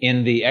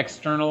in the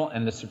external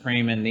and the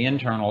supreme in the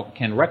internal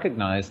can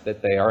recognize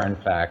that they are in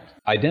fact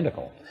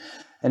identical.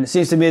 And it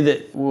seems to me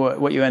that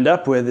what you end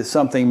up with is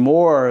something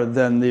more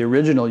than the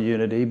original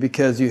unity,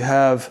 because you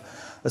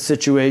have a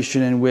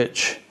situation in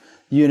which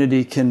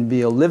unity can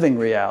be a living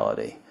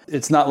reality.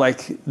 It's not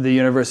like the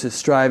universe is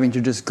striving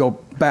to just go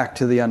back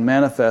to the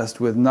unmanifest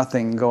with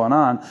nothing going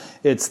on.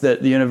 It's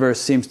that the universe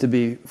seems to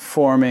be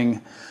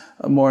forming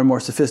more and more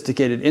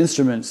sophisticated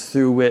instruments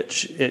through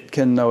which it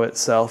can know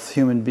itself,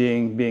 human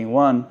being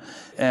one.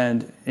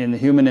 And in the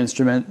human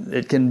instrument,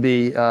 it can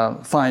be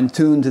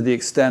fine-tuned to the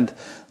extent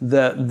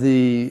that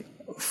the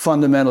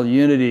fundamental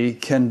unity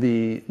can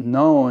be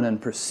known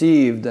and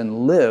perceived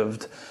and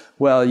lived,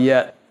 while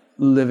yet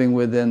living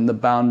within the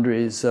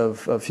boundaries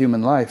of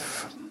human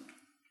life.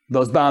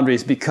 Those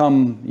boundaries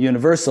become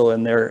universal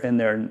in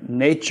their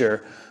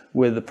nature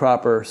with the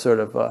proper sort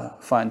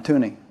of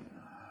fine-tuning.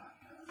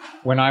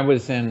 When I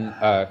was in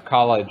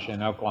college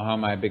in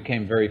Oklahoma, I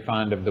became very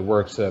fond of the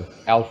works of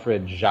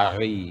Alfred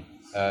Jarry,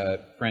 a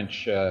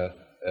French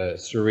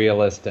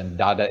surrealist and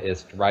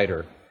Dadaist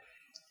writer.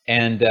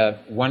 And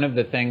one of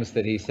the things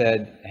that he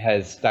said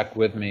has stuck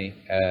with me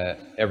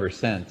ever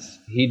since.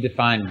 He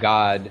defined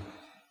God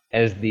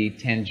as the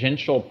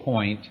tangential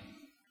point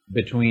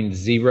between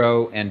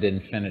zero and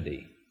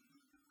infinity.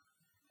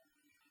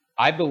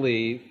 I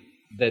believe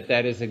that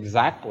that is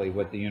exactly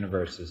what the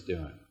universe is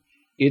doing.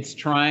 It's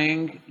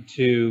trying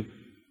to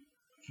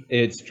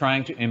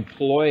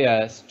employ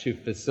us to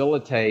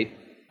facilitate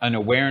an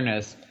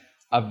awareness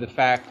of the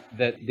fact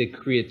that the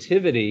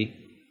creativity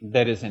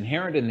that is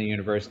inherent in the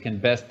universe can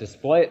best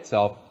display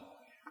itself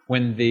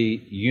when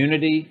the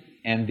unity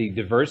and the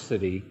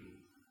diversity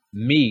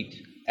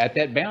meet at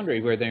that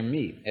boundary where they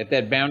meet, at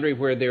that boundary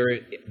where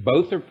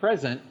both are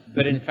present,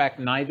 but in fact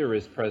neither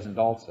is present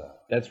also.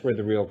 That's where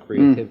the real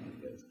creativity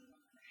is.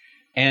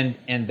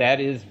 And that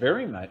is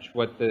very much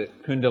what the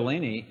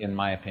Kundalini, in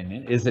my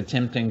opinion, is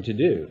attempting to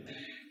do.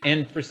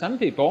 And for some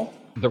people,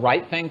 the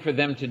right thing for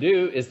them to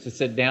do is to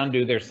sit down,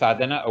 do their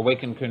sadhana,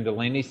 awaken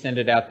Kundalini, send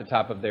it out the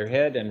top of their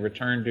head, and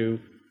return to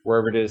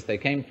wherever it is they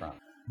came from.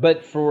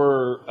 But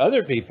for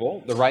other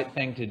people, the right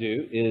thing to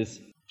do is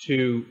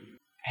to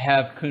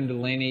have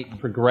Kundalini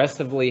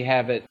progressively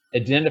have it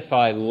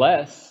identify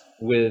less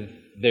with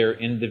their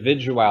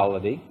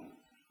individuality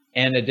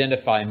and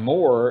identify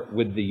more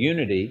with the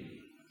unity,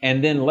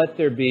 and then let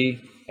there be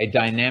a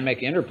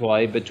dynamic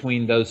interplay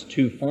between those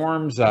two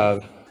forms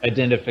of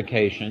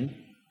identification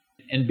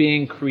and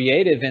being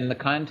creative in the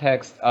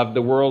context of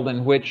the world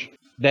in which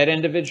that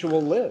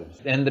individual lives,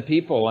 and the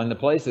people and the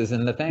places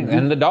and the things,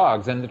 and the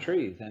dogs and the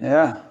trees, and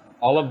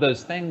all of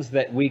those things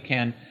that we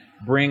can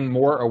bring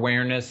more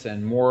awareness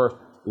and more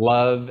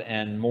love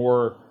and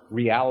more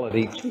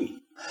reality to.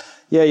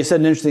 Yeah, you said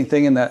an interesting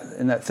thing in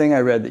that thing I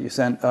read that you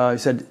sent. You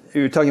said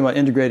you were talking about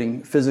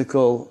integrating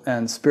physical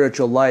and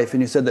spiritual life,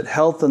 and you said that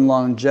health and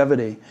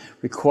longevity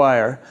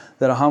require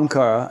that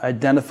Ahamkara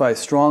identify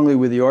strongly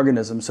with the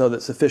organism so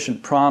that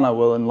sufficient prana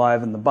will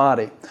enliven the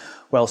body,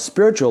 while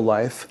spiritual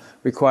life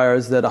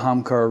requires that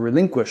Ahamkara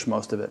relinquish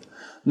most of it.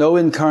 No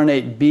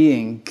incarnate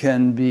being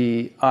can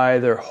be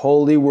either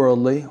wholly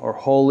worldly or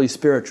wholly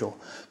spiritual.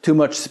 Too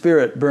much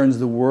spirit burns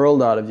the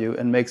world out of you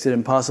and makes it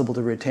impossible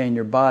to retain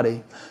your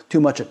body.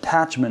 Too much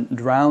attachment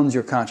drowns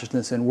your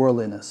consciousness in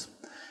worldliness.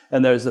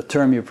 And there's a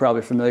term you're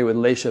probably familiar with,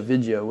 Lesha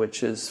Vidya,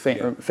 which is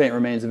faint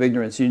remains of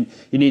ignorance. You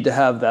need to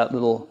have that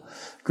little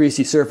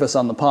greasy surface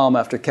on the palm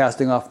after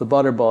casting off the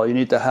butterball. You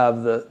need to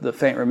have the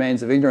faint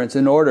remains of ignorance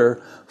in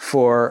order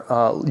for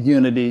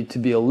unity to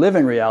be a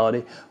living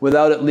reality.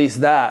 Without at least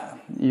that,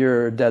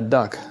 you're a dead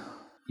duck.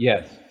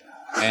 Yes,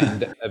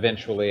 and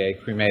eventually a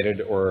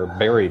cremated or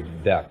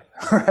buried duck,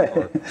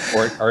 right.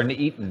 or an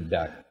eaten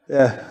duck.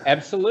 Yeah,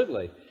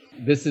 absolutely.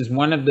 This is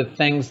one of the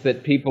things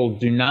that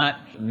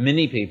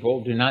many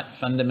people do not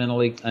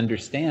fundamentally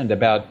understand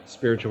about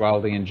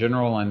spirituality in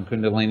general and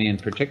Kundalini in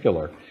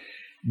particular.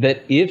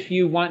 That if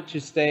you want to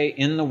stay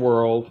in the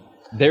world,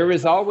 there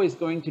is always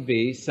going to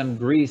be some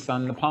grease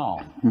on the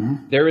palm.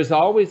 Mm-hmm. There is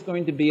always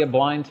going to be a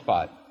blind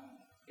spot.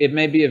 It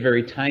may be a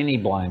very tiny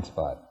blind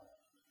spot.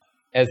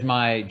 As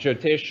my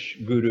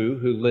Jyotish guru,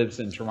 who lives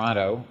in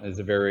Toronto, is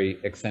a very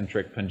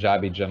eccentric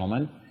Punjabi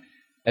gentleman,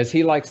 as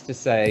he likes to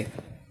say,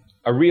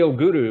 a real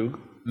guru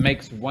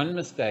makes one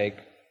mistake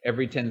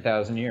every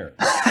 10,000 years.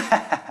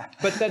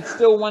 But that's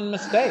still one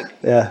mistake.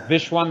 Yeah.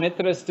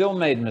 Vishwamitra still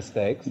made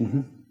mistakes.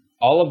 Mm-hmm.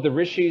 All of the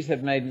rishis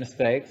have made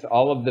mistakes.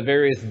 All of the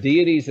various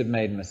deities have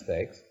made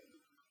mistakes.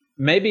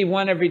 Maybe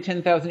one every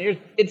 10,000 years.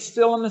 It's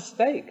still a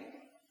mistake.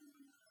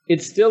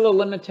 It's still a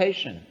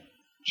limitation.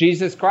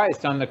 Jesus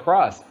Christ on the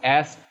cross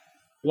asked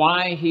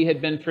why he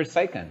had been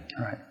forsaken.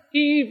 Right.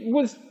 He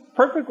was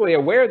perfectly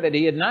aware that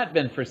he had not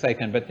been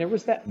forsaken, but there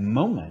was that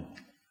moment.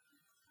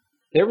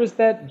 There was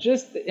that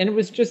and it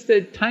was just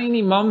a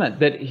tiny moment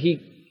that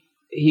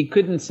he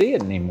couldn't see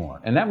it anymore.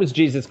 And that was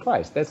Jesus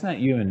Christ. That's not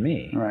you and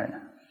me. Right.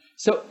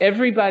 So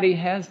everybody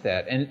has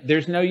that, and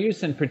there's no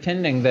use in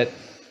pretending that,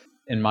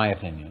 in my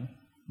opinion,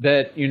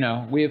 that,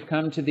 we have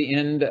come to the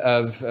end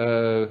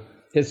of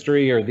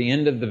history or the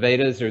end of the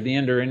Vedas or the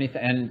end or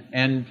anything,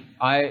 and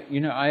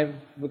I've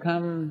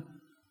become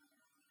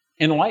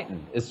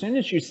enlightened. As soon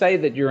as you say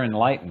that you're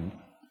enlightened,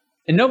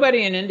 and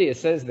nobody in India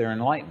says they're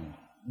enlightened.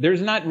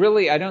 There's not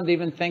really, I don't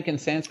even think in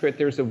Sanskrit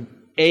there's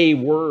a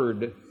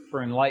word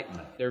for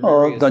enlightenment.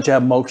 Don't you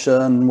have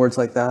moksha and words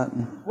like that?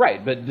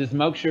 Right, but does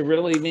moksha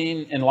really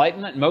mean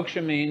enlightenment?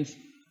 Moksha means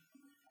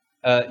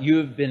you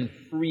have been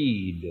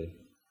freed,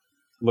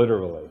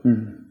 literally.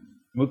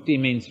 Mm-hmm. Mukti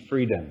means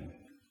freedom.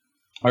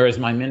 Or as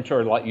my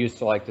mentor used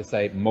to like to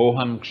say,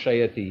 moham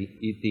kshayati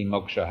iti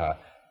mokshaha.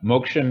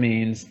 Moksha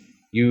means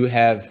you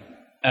have,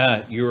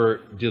 your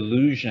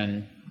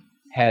delusion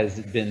has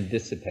been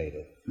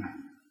dissipated.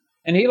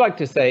 And he liked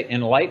to say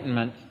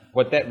enlightenment,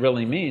 what that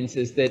really means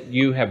is that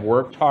you have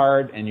worked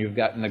hard and you've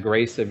gotten the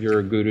grace of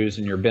your gurus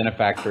and your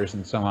benefactors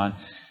and so on,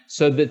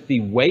 so that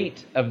the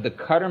weight of the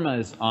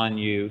karmas on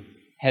you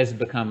has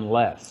become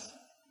less.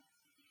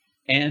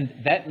 And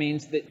that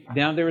means that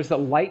now there is a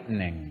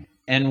lightening.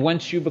 And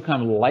once you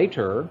become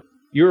lighter,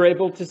 you're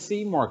able to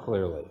see more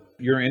clearly.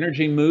 Your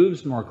energy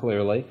moves more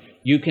clearly.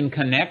 You can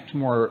connect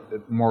more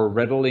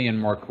readily and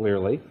more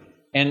clearly,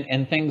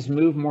 and things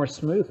move more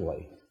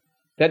smoothly.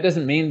 That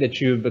doesn't mean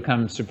that you've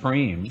become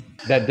supreme.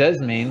 That does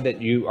mean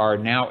that you are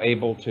now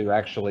able to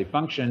actually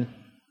function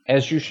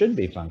as you should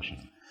be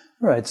functioning.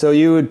 Right. So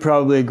you would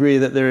probably agree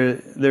that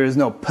there is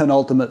no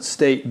penultimate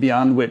state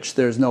beyond which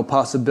there's no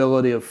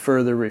possibility of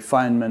further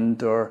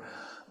refinement or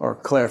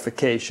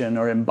clarification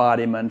or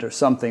embodiment or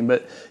something.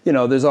 But,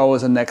 there's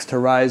always a next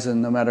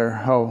horizon, no matter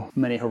how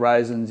many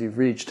horizons you've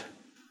reached.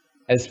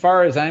 As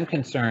far as I'm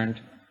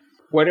concerned,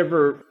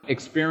 whatever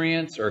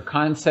experience or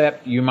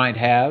concept you might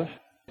have,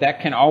 that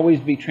can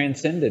always be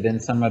transcended in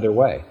some other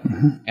way.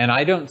 Mm-hmm. And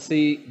I don't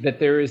see that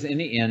there is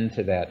any end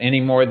to that, any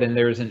more than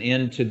there is an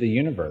end to the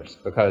universe.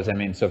 Because,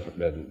 so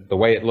the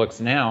way it looks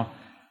now,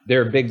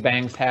 there are big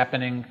bangs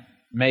happening,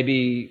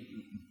 maybe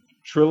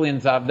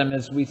trillions of them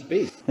as we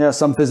speak. Yeah,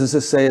 some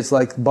physicists say it's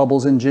like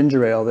bubbles in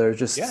ginger ale. There's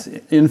just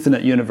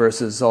infinite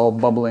universes all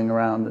bubbling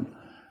around.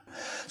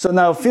 So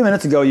now, a few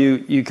minutes ago,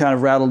 you kind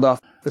of rattled off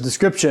a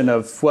description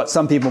of what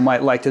some people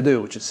might like to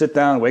do, which is sit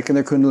down, awaken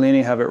their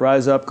Kundalini, have it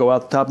rise up, go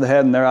out the top of the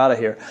head, and they're out of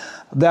here.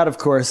 That, of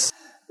course,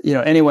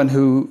 anyone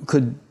who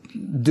could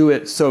do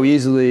it so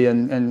easily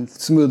and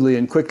smoothly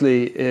and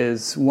quickly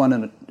is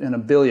one in a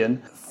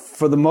billion.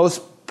 For the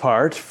most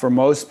part, for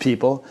most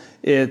people,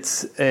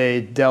 it's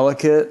a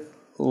delicate,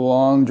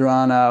 long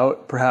drawn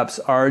out, perhaps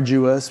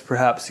arduous,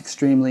 perhaps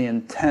extremely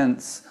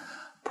intense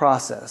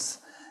process,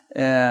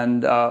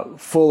 and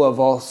full of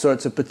all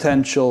sorts of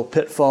potential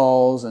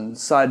pitfalls and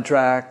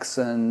sidetracks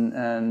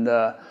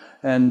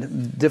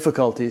and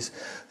difficulties.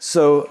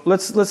 So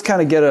let's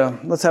kind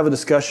of let's have a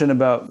discussion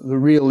about the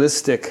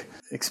realistic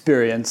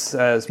experience,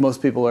 as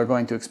most people are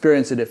going to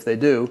experience it if they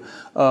do,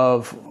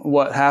 of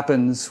what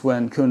happens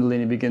when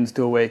Kundalini begins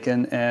to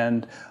awaken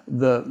and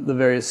the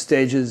various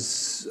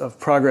stages of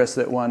progress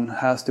that one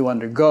has to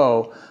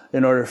undergo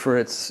in order for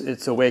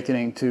its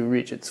awakening to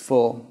reach its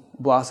full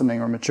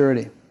blossoming or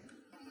maturity.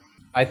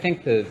 I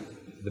think the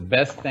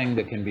best thing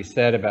that can be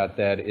said about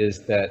that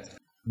is that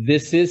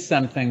this is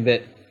something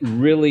that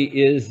really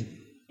is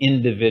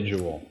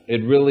individual.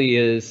 It really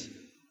is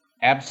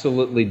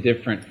absolutely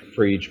different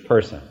for each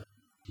person,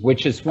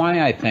 which is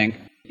why I think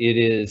it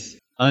is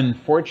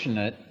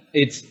unfortunate.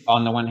 It's,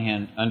 on the one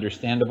hand,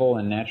 understandable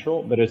and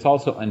natural, but it's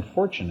also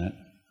unfortunate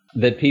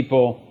that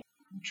people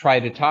try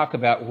to talk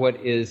about what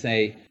is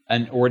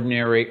an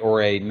ordinary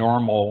or a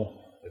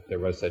normal, if there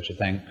was such a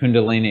thing,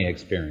 Kundalini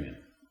experience.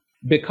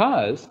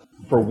 Because,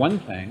 for one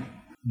thing,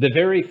 the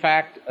very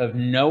fact of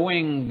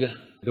knowing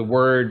the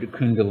word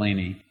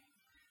Kundalini,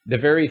 the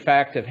very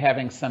fact of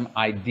having some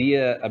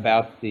idea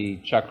about the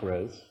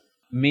chakras,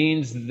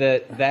 means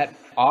that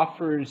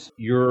offers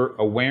your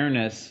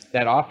awareness,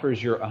 that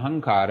offers your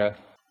ahankara,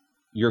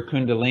 your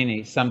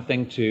Kundalini,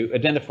 something to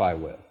identify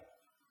with.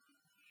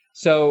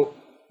 So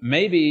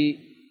maybe,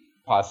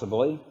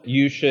 possibly,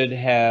 you should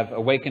have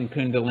awakened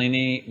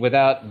Kundalini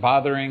without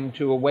bothering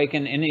to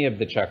awaken any of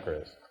the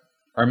chakras.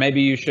 Or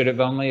maybe you should have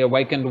only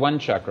awakened one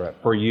chakra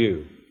for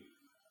you.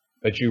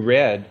 But you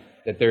read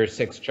that there are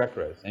 6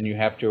 chakras, and you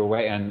have to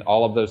awaken, and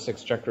all of those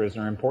 6 chakras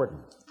are important.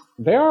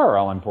 They are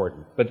all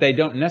important, but they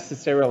don't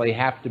necessarily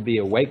have to be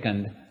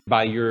awakened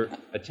by your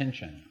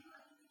attention.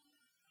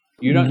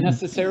 You don't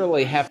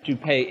necessarily have to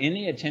pay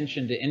any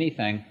attention to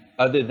anything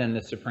other than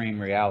the supreme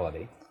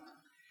reality.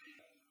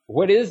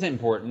 What is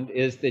important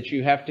is that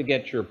you have to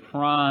get your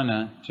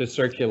prana to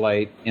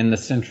circulate in the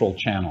central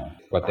channel,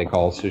 what they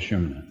call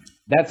sushumna.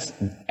 That's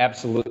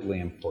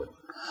absolutely important.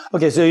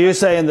 Okay, so you're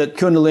saying that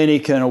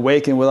Kundalini can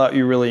awaken without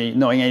you really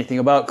knowing anything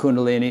about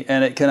Kundalini,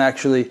 and it can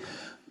actually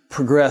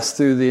progress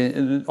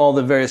through all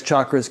the various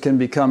chakras can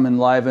become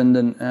enlivened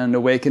and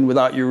awakened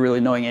without you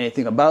really knowing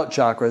anything about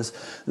chakras,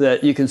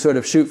 that you can sort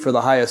of shoot for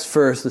the highest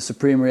first, the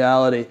supreme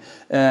reality,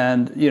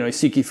 and,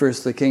 seek ye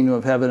first the kingdom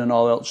of heaven and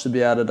all else should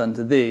be added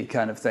unto thee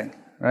kind of thing,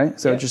 right?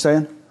 Is that what you're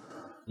saying?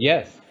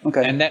 Yes.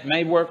 Okay. And that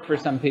may work for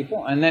some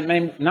people, and that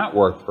may not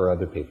work for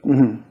other people.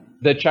 Mm-hmm.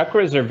 The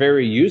chakras are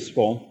very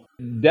useful.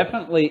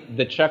 Definitely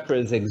the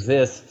chakras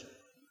exist.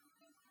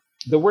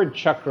 The word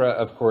chakra,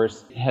 of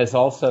course, has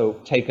also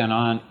taken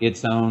on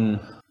its own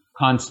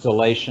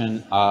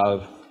constellation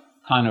of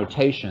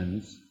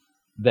connotations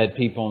that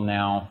people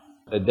now,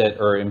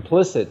 that are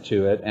implicit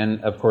to it,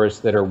 and of course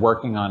that are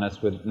working on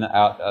us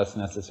without us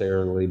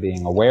necessarily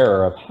being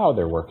aware of how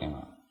they're working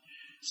on.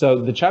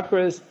 So the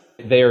chakras,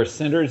 they are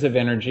centers of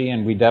energy,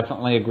 and we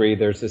definitely agree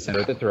there's a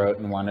center at the throat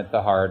and one at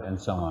the heart and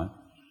so on.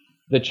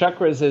 The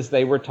chakras, as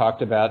they were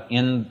talked about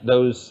in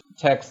those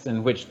texts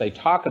in which they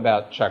talk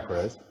about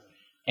chakras,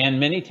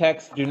 and many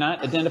texts do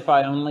not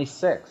identify only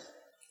 6.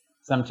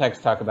 Some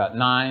texts talk about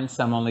 9,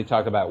 some only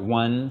talk about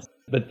 1.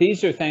 But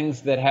these are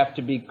things that have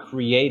to be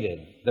created.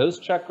 Those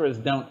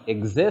chakras don't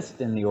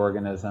exist in the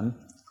organism,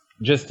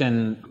 just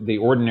in the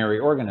ordinary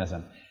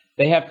organism.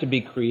 They have to be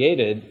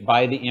created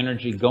by the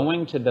energy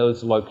going to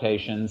those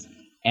locations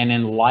and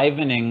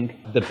enlivening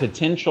the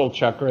potential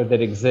chakra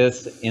that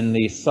exists in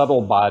the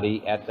subtle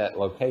body at that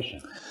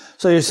location.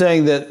 So you're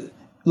saying that,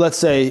 let's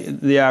say,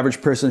 the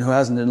average person who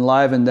hasn't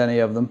enlivened any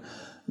of them,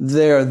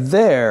 they're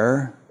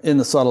there in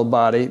the subtle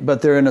body,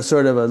 but they're in a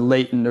sort of a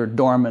latent or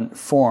dormant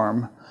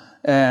form,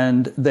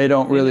 and they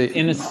don't really...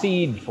 In a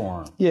seed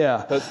form.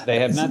 Yeah. But they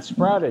have not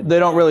sprouted. They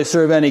don't really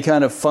serve any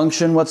kind of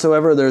function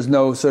whatsoever. There's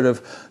no sort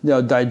of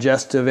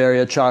digestive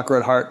area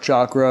chakra, heart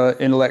chakra,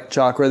 intellect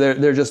chakra.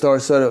 They're just our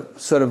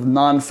sort of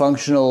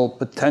non-functional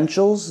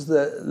potentials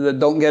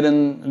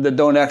that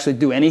don't actually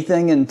do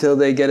anything until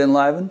they get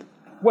enlivened.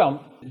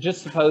 Well,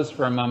 just suppose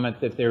for a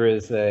moment that there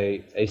is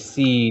a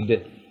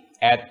seed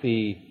at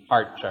the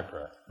heart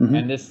chakra,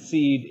 and this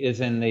seed is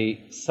in the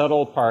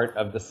subtle part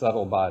of the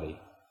subtle body.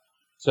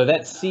 So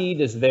that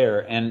seed is there,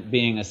 and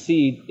being a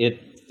seed, it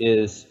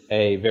is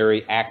a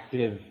very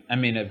active,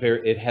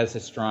 it has a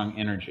strong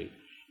energy.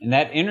 And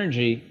that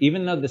energy,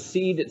 even though the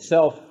seed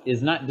itself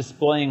is not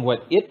displaying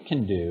what it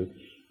can do,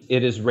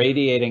 it is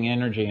radiating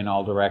energy in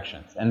all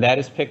directions. And that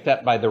is picked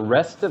up by the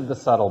rest of the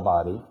subtle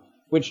body,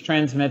 which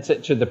transmits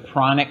it to the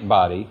pranic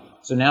body.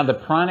 So now the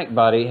pranic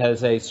body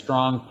has a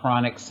strong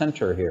pranic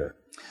center here.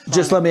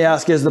 Just let me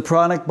ask, is the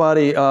pranic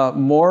body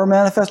more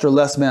manifest or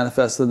less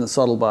manifest than the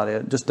subtle body?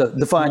 Just to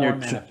define More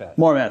manifest.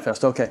 More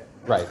manifest, okay.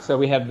 Right. So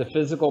we have the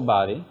physical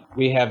body.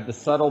 We have the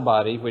subtle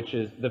body, which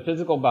is, the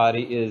physical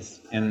body is,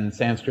 in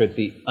Sanskrit,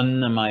 the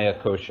Annamaya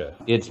Kosha.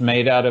 It's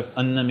made out of,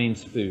 Anna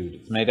means food.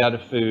 It's made out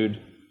of food.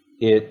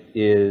 It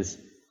is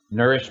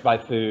nourished by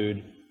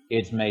food.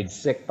 It's made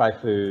sick by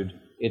food.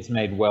 It's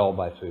made well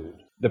by food.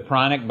 The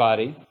pranic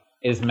body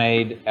is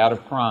made out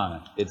of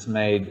prana. It's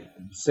made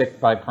sick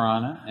by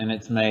prana, and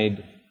it's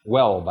made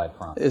well by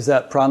prana. Is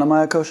that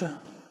pranamaya kosha?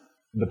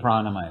 The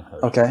pranamaya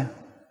kosha. Okay.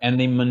 And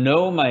the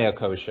manomaya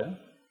kosha,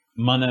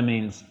 mana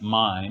means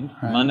mind.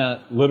 Right.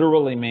 Mana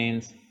literally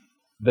means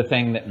the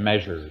thing that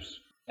measures.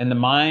 And the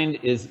mind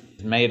is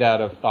made out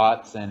of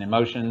thoughts and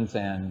emotions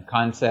and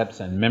concepts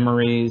and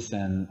memories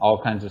and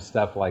all kinds of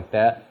stuff like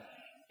that.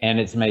 And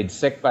it's made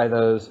sick by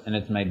those, and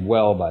it's made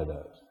well by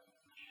those.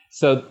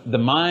 So the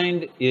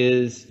mind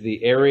is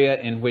the area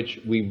in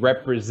which we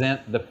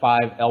represent the 5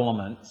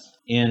 elements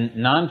in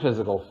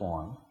non-physical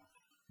form.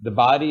 The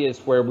body is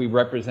where we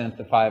represent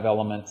the 5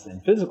 elements in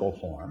physical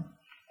form.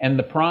 And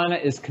the prana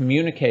is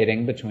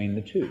communicating between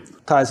the two.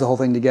 Ties the whole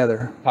thing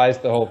together. Ties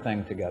the whole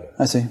thing together.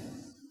 I see.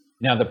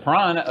 Now the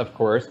prana, of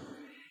course,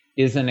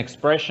 is an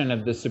expression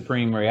of the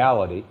supreme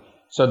reality.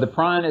 So the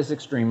prana is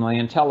extremely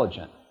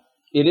intelligent.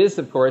 It is,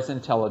 of course,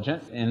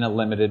 intelligent in a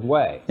limited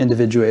way.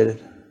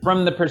 Individuated.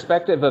 From the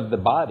perspective of the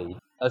body,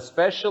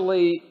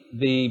 especially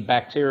the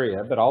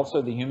bacteria, but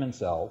also the human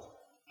cells,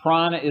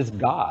 prana is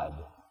God.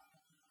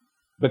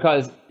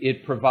 Because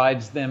it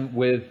provides them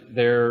with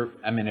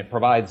it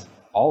provides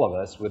all of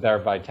us with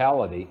our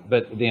vitality,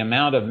 but the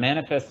amount of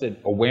manifested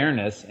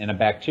awareness in a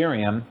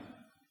bacterium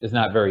is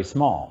not very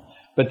small.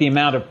 But the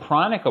amount of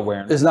pranic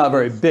awareness... It's not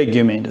very big,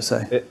 you mean to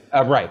say.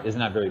 Right, is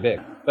not very big.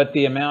 But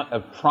the amount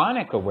of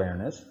pranic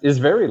awareness is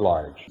very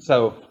large.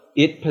 So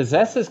it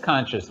possesses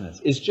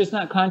consciousness. It's just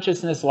not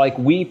consciousness like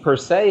we per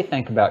se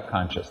think about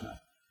consciousness.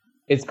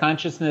 It's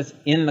consciousness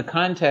in the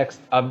context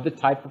of the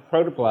type of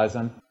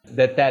protoplasm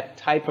that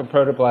type of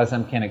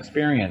protoplasm can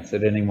experience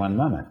at any one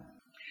moment.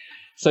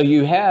 So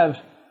you have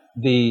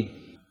the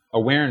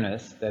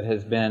awareness that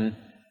has been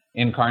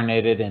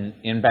incarnated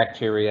in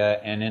bacteria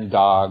and in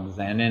dogs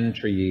and in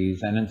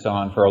trees and so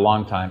on for a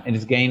long time. It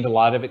has gained a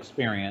lot of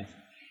experience.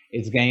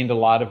 It's gained a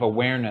lot of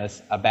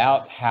awareness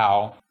about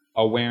how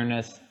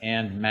awareness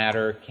and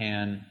matter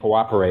can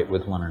cooperate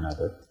with one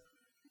another.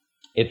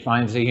 It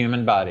finds the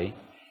human body,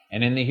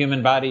 and in the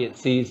human body it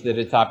sees that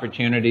its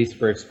opportunities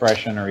for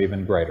expression are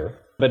even greater.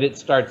 But it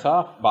starts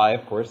off by,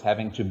 of course,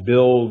 having to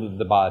build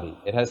the body.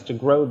 It has to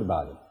grow the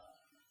body.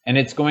 And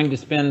it's going to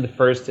spend the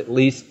first at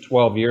least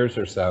 12 years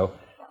or so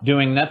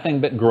doing nothing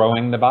but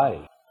growing the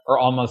body, or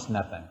almost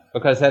nothing,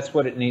 because that's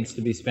what it needs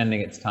to be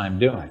spending its time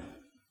doing.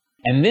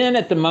 And then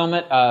at the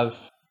moment of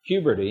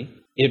puberty,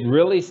 it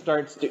really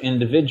starts to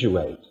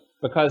individuate,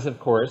 because, of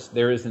course,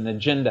 there is an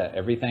agenda.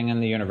 Everything in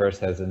the universe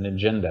has an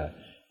agenda.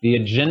 The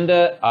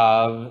agenda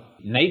of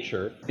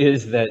nature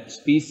is that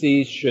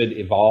species should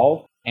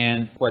evolve,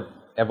 and what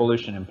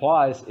evolution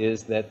implies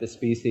is that the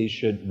species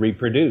should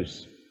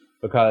reproduce,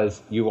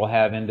 because you will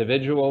have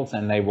individuals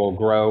and they will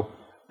grow,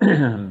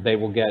 they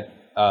will get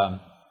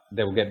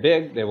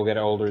big, they will get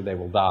older, they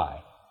will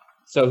die.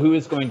 So who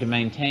is going to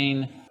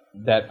maintain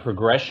that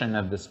progression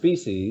of the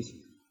species,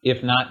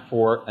 if not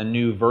for a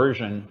new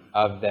version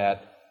of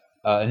that,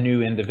 a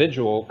new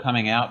individual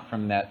coming out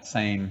from that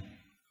same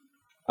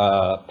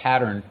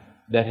pattern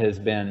that has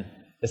been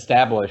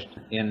established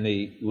in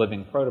the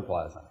living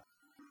protoplasm?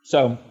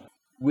 So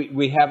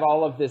we have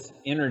all of this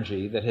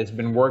energy that has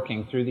been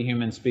working through the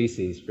human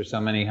species for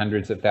so many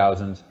hundreds of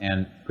thousands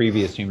and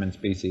previous human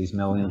species,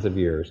 millions of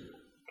years.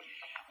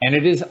 And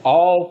it is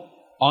all,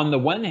 on the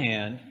one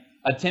hand,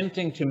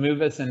 attempting to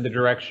move us in the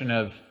direction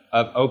of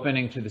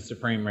opening to the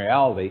supreme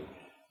reality,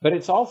 but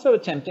it's also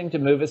attempting to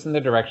move us in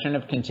the direction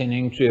of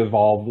continuing to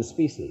evolve the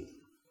species,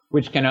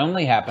 which can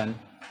only happen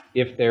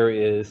if there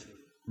is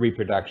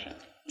reproduction.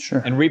 Sure.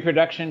 And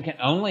reproduction can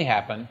only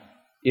happen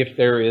if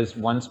there is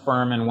one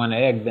sperm and one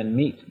egg, then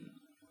meet.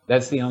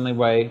 That's the only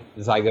way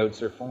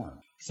zygotes are formed.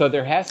 So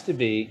there has to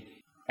be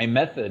a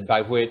method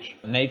by which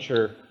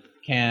nature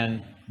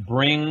can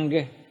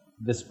bring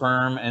the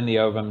sperm and the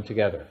ovum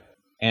together.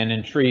 And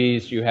in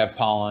trees, you have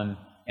pollen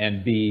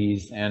and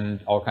bees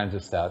and all kinds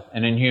of stuff.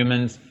 And in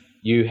humans,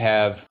 you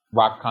have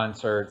rock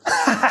concerts.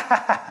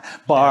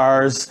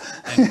 Bars.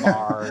 And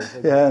bars.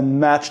 Yeah, and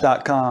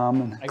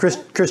Match.com, and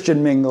Exactly.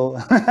 Christian Mingle.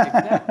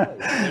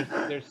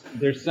 Exactly.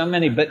 There's so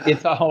many, but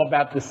it's all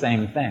about the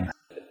same thing.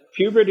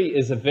 Puberty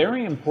is a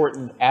very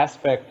important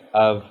aspect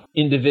of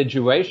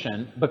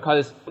individuation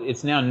because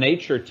it's now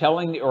nature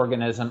telling the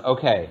organism,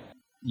 okay,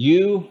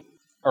 you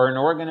are an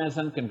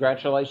organism,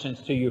 congratulations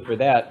to you for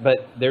that,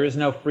 but there is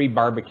no free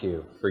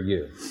barbecue for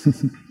you,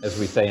 as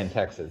we say in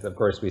Texas. Of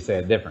course, we say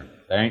it different.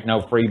 There ain't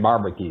no free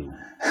barbecue.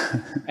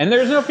 And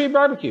there's no free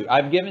barbecue.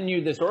 I've given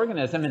you this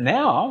organism, and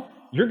now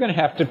you're going to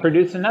have to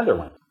produce another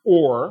one.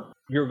 Or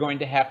you're going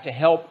to have to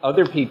help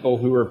other people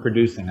who are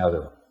producing other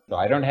ones. So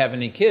I don't have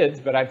any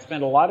kids, but I've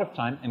spent a lot of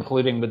time,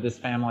 including with this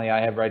family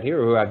I have right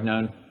here, who I've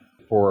known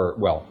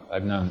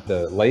I've known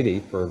the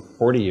lady for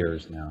 40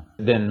 years now.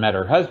 Then met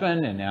her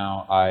husband, and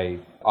now I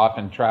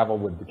often travel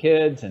with the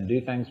kids and do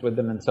things with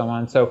them and so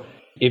on. So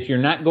if you're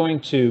not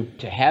going to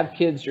have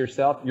kids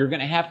yourself, you're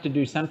going to have to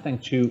do something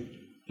to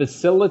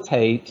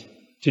facilitate,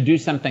 to do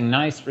something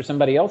nice for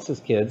somebody else's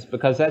kids,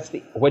 because that's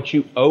what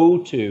you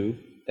owe to,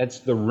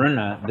 that's the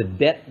runa, the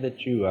debt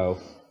that you owe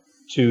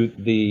to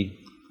the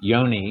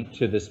yoni,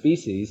 to the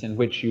species in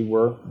which you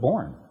were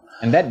born.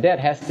 And that debt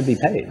has to be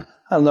paid.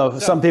 I don't know,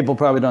 some people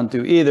probably don't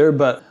do either,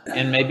 but...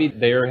 And maybe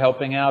they're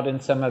helping out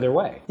in some other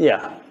way.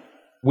 Yeah.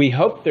 We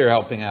hope they're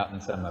helping out in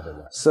some other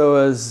way. So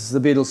as the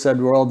Beatles said,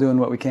 we're all doing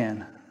what we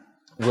can.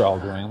 We're all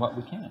doing what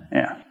we can.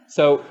 Yeah.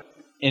 So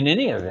in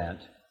any event,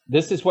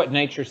 this is what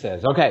nature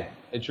says. Okay,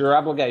 it's your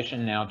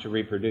obligation now to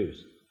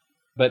reproduce.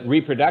 But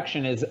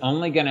reproduction is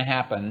only going to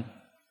happen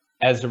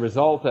as a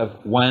result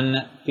of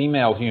one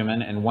female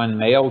human and one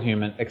male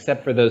human,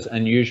 except for those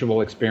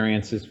unusual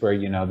experiences where,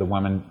 the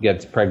woman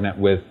gets pregnant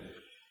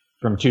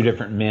from two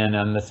different men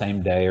on the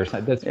same day or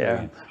something. That's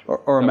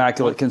or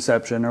immaculate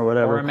conception or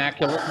whatever. Or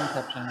immaculate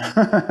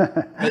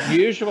conception. But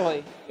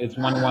usually it's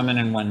one woman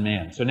and one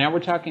man. So now we're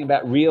talking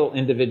about real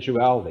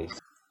individuality.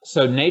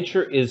 So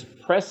nature is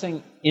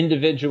pressing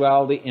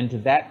individuality into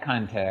that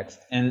context,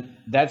 and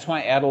that's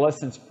why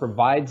adolescence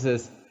provides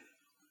us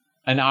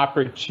an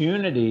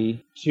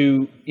opportunity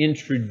to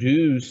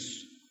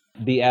introduce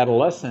the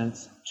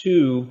adolescents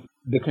to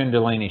the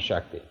Kundalini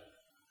Shakti.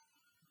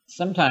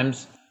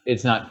 Sometimes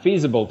it's not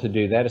feasible to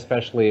do that,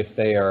 especially if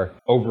they are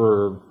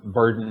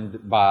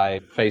overburdened by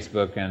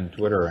Facebook and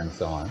Twitter and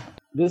so on.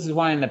 This is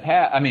why in the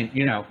past,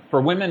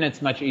 for women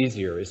it's much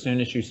easier. As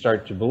soon as you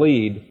start to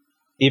bleed,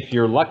 if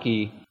you're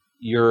lucky,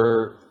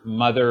 your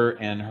mother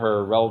and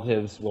her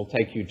relatives will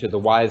take you to the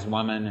wise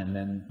woman, and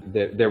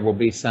then there will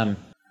be some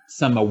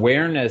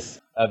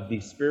awareness of the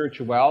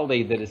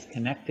spirituality that is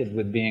connected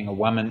with being a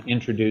woman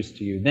introduced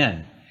to you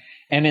then.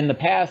 And in the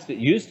past, it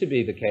used to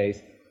be the case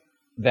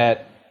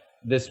that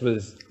this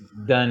was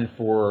done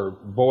for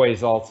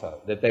boys also,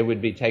 that they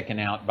would be taken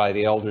out by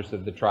the elders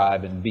of the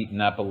tribe and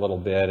beaten up a little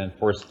bit and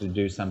forced to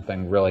do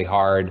something really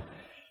hard,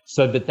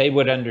 so that they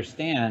would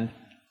understand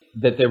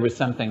that there was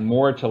something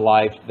more to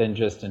life than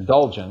just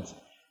indulgence.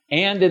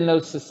 And in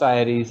those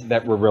societies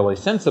that were really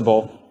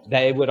sensible,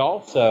 they would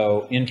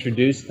also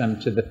introduce them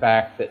to the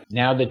fact that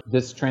now that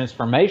this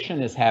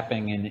transformation is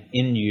happening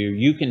in you,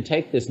 you can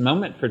take this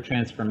moment for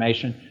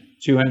transformation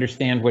to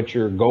understand what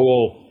your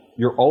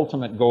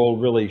ultimate goal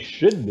really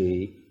should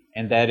be,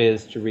 and that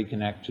is to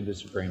reconnect to the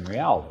supreme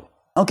reality.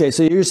 Okay,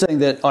 so you're saying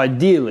that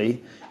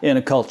ideally in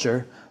a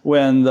culture,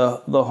 when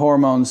the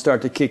hormones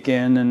start to kick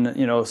in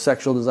and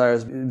sexual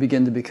desires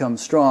begin to become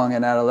strong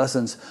in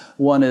adolescence,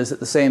 one is at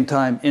the same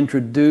time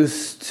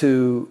introduced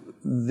to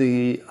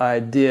the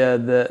idea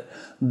that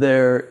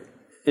there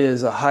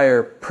is a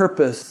higher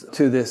purpose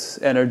to this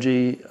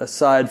energy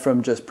aside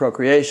from just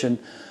procreation,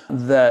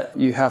 that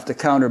you have to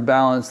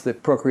counterbalance the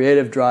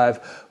procreative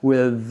drive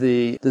with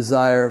the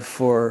desire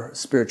for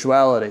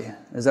spirituality.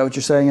 Is that what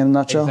you're saying in a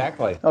nutshell?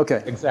 Exactly.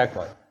 Okay.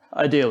 Exactly.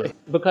 Ideally.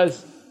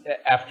 Because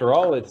after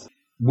all,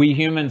 we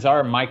humans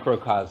are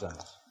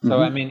microcosms.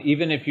 So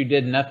even if you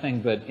did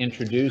nothing but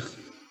introduce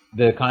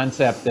the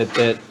concept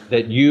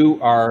that you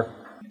are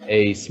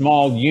a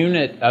small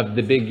unit of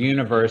the big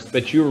universe,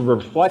 but you're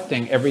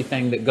reflecting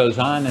everything that goes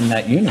on in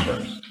that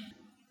universe.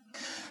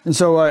 And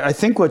so I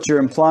think what you're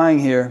implying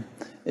here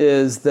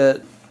is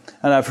that,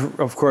 and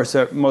of course,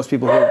 most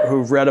people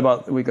who've read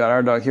about, we got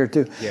our dog here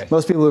too, yes.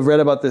 Most people who've read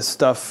about this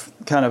stuff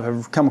kind of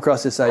have come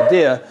across this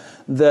idea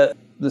that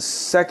the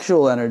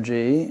sexual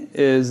energy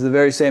is the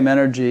very same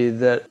energy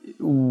that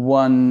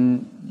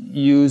one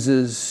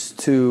uses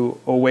to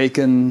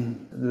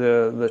awaken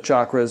the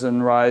chakras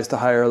and rise to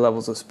higher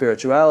levels of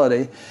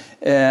spirituality,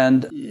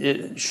 and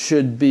it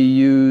should be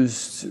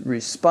used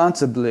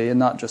responsibly and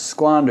not just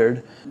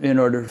squandered in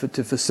order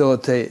to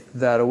facilitate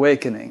that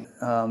awakening.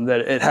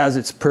 That it has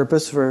its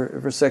purpose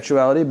for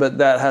sexuality, but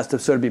that has to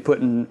sort of be put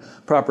in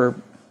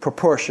proper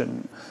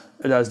proportion.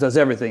 As does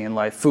everything in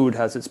life. Food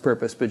has its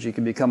purpose, but you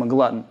can become a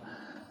glutton.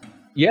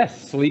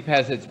 Yes, sleep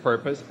has its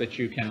purpose, but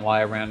you can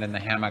lie around in the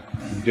hammock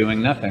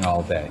doing nothing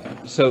all day.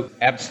 So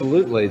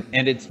absolutely,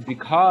 and it's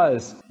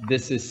because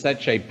this is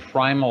such a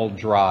primal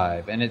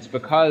drive, and it's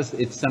because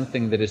it's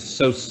something that is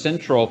so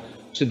central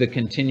to the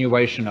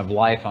continuation of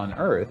life on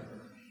Earth,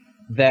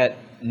 that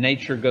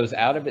nature goes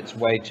out of its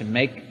way to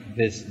make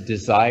this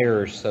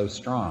desire so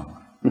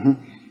strong. Mm-hmm.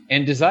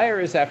 And desire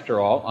is, after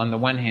all, on the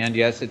one hand,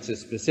 yes, it's a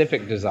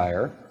specific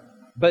desire,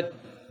 but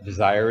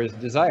desire is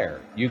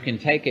desire. You can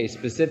take a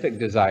specific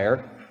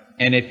desire,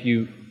 and if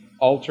you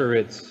alter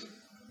its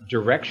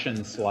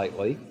direction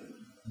slightly,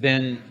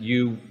 then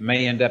you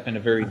may end up in a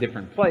very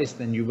different place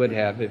than you would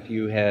have if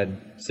you had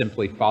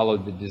simply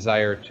followed the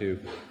desire to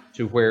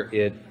where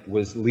it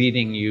was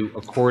leading you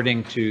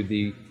according to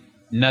the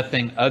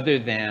nothing other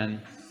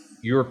than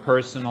your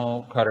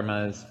personal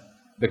karmas,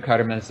 the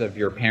karmas of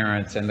your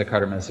parents, and the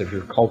karmas of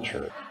your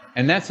culture.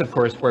 And that's, of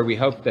course, where we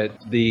hope that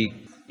the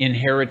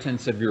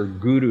inheritance of your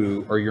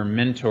guru or your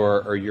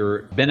mentor or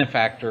your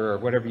benefactor or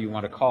whatever you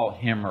want to call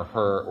him or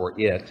her or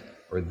it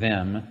or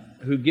them,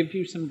 who give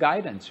you some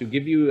guidance, who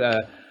give you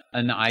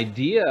an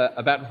idea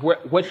about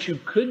what you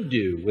could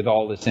do with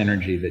all this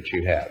energy that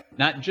you have.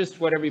 Not just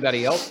what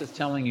everybody else is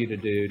telling you to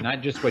do,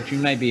 not just what you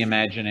may be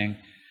imagining,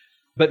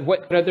 but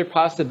what other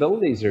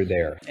possibilities are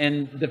there.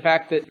 And the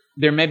fact that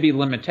there may be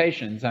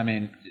limitations, I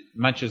mean,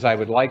 much as I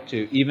would like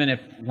to, even if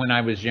when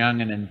I was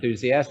young and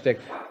enthusiastic,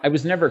 I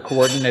was never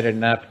coordinated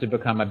enough to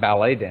become a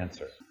ballet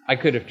dancer. I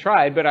could have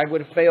tried, but I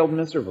would have failed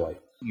miserably.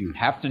 You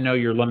have to know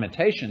your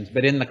limitations,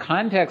 but in the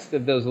context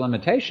of those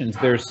limitations,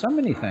 there's so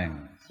many things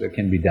that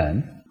can be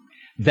done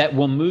that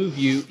will move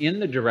you in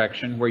the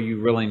direction where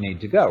you really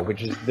need to go,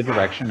 which is the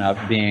direction of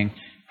being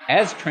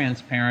as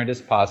transparent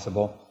as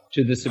possible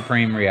to the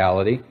supreme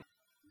reality,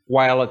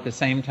 while at the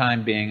same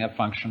time being a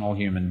functional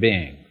human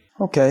being.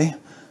 Okay.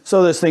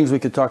 So there's things we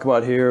could talk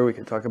about here. We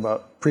could talk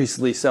about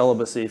priestly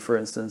celibacy, for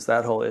instance,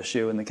 that whole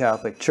issue in the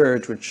Catholic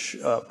Church, which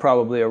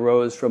probably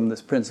arose from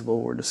this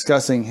principle we're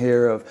discussing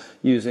here of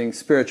using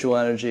spiritual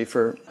energy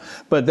for,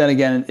 but then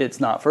again,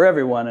 it's not for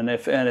everyone. And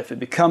if it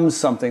becomes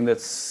something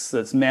that's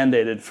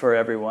mandated for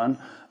everyone,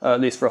 at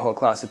least for a whole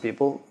class of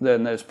people,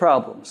 then there's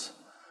problems.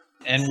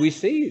 And we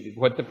see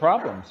what the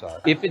problems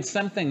are. If it's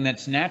something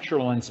that's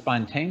natural and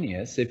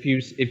spontaneous,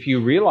 if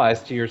you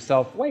realize to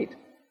yourself, wait,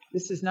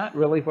 this is not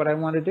really what I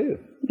want to do.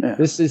 Yeah.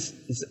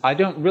 I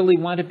don't really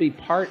want to be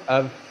part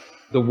of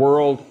the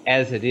world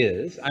as it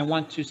is. I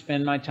want to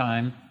spend my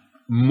time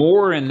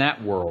more in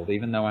that world,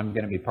 even though I'm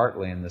going to be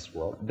partly in this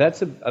world.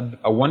 That's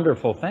a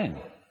wonderful thing.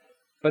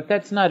 But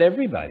that's not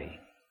everybody.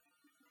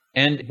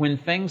 And when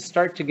things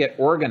start to get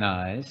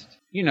organized,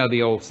 you know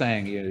the old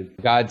saying,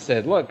 God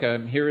said, look,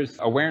 here's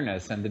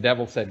awareness, and the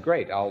devil said,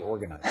 great, I'll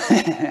organize.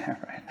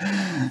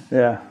 Right.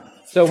 Yeah.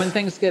 So when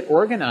things get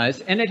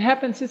organized, and it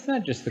happens, it's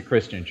not just the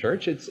Christian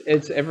church, it's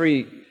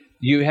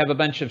you have a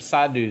bunch of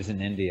sadhus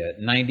in India,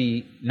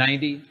 90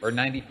 or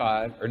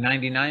 95 or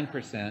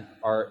 99%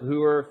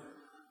 who are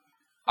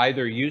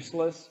either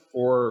useless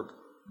or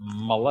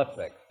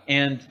malefic.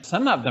 And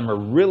some of them are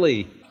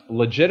really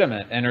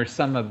legitimate and are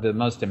some of the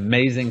most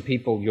amazing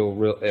people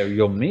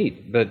you'll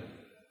meet, but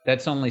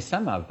that's only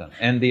some of them.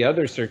 And the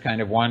others are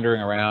kind of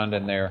wandering around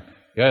and they're,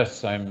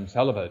 yes, I'm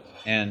celibate,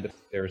 and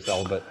they're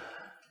celibate.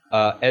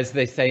 As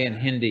they say in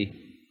Hindi,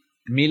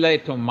 Mile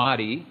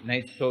tomari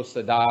naito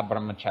sada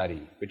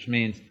brahmachari, which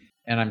means,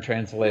 and I'm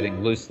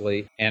translating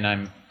loosely, and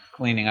I'm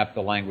cleaning up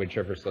the language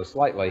ever so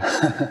slightly,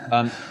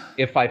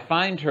 if I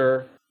find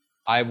her,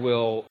 I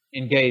will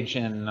engage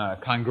in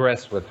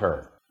congress with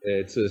her.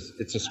 It's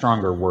a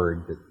stronger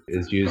word that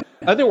is used.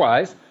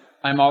 Otherwise,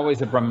 I'm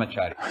always a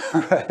brahmachari.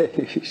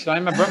 Right. So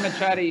I'm a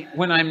brahmachari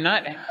when I'm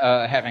not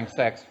having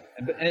sex.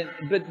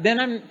 But then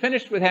I'm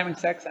finished with having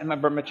sex. I'm a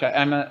brahmachari.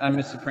 I'm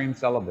a supreme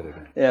celibate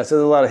again. Yeah, so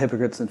there's a lot of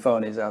hypocrites and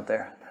phonies out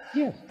there.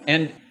 Yes.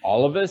 And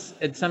all of us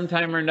at some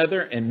time or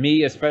another, and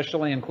me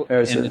especially in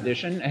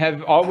addition,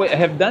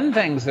 have done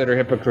things that are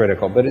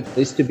hypocritical. But it's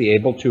nice to be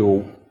able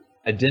to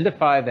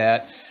identify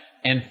that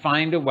and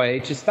find a way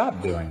to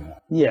stop doing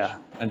that. Yeah.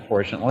 Which,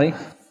 unfortunately,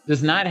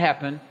 does not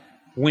happen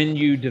when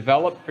you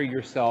develop for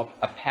yourself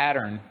a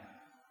pattern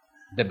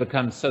that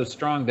becomes so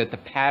strong that the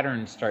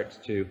pattern starts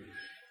to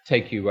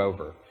take you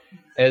over.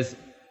 As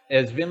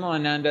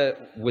Vimalananda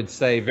would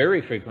say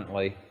very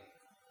frequently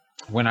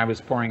when I was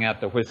pouring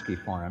out the whiskey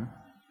for him,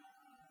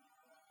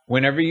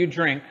 whenever you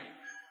drink,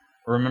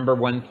 remember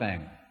one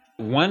thing.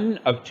 One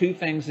of two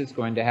things is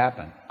going to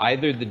happen.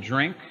 Either the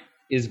drink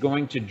is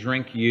going to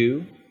drink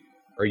you,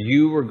 or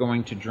you are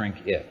going to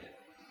drink it.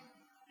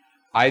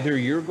 Either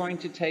you're going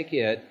to take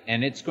it,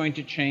 and it's going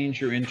to change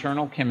your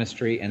internal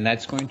chemistry, and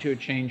that's going to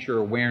change your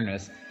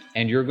awareness,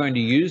 and you're going to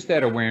use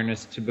that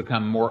awareness to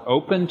become more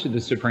open to the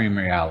supreme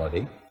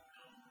reality,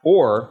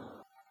 or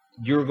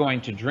you're going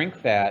to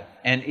drink that,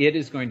 and it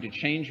is going to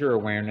change your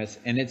awareness,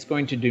 and it's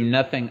going to do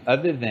nothing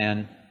other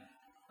than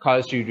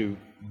cause you to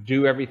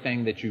do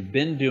everything that you've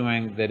been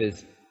doing that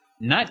is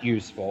not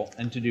useful,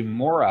 and to do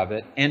more of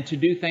it, and to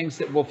do things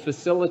that will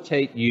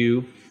facilitate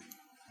you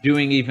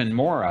doing even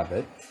more of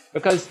it,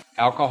 because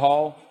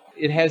alcohol,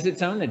 it has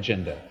its own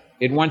agenda.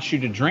 It wants you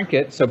to drink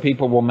it so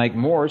people will make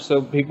more,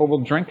 so people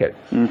will drink it.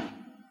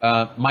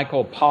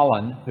 Michael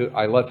Pollan, who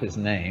I love his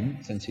name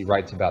since he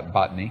writes about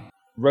botany,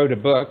 wrote a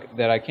book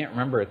that I can't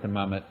remember at the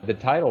moment the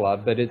title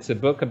of, but it's a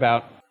book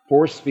about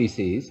 4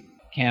 species,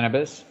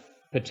 cannabis,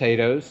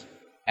 potatoes,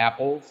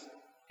 apples,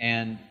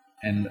 and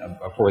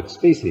a 4th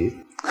species,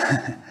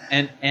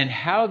 and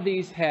how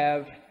these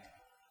have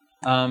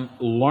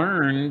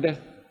learned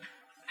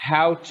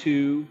how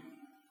to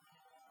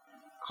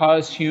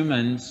cause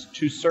humans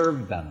to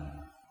serve them.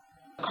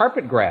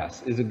 Carpet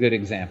grass is a good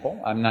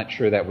example. I'm not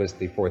sure that was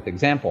the 4th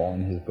example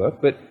in his book,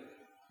 but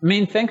I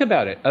mean, think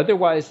about it.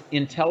 Otherwise,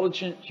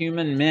 intelligent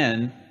human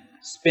men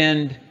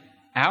spend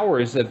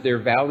hours of their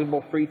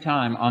valuable free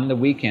time on the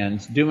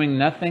weekends doing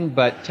nothing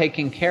but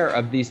taking care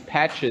of these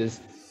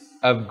patches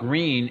of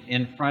green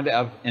in front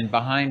of and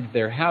behind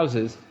their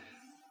houses,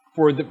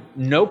 for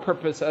no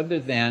purpose other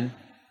than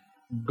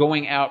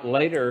going out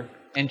later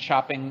and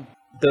chopping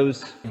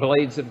those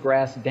blades of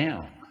grass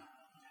down.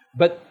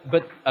 But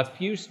a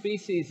few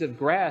species of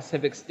grass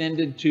have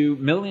extended to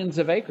millions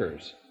of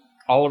acres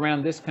all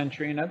around this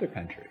country and other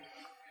countries.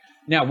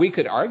 Now, we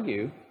could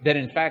argue that,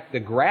 in fact, the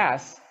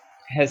grass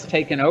has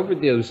taken over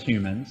those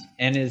humans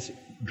and is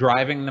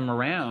driving them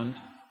around,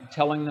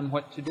 telling them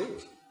what to do.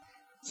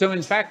 So,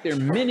 in fact, there are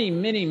many,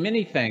 many,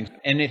 many things,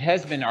 and it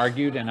has been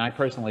argued, and I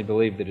personally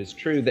believe that it's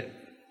true, that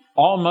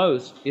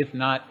almost, if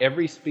not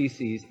every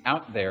species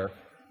out there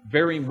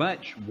very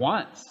much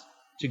wants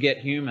to get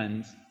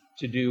humans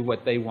to do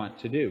what they want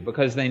to do,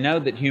 because they know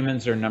that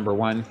humans are, number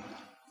one,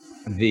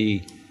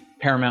 the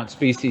paramount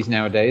species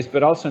nowadays,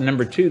 but also,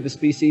 number two, the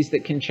species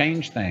that can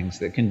change things,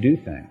 that can do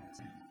things.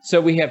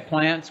 So we have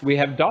plants, we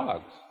have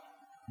dogs.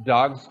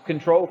 Dogs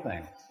control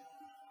things.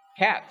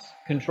 Cats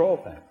control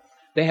things.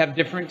 They have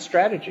different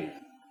strategies.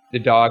 The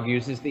dog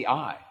uses the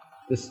eye.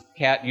 The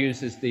cat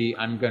uses the,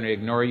 I'm going to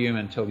ignore you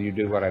until you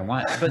do what I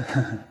want. But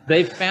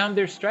they've found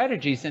their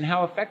strategies, and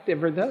how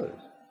effective are those?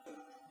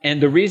 And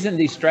the reason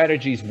these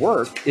strategies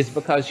work is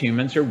because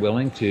humans are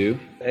willing to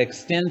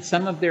extend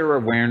some of their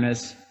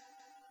awareness.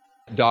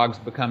 Dogs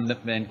become,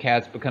 and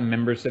cats become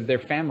members of their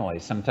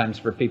families. Sometimes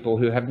for people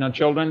who have no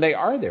children, they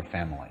are their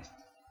families.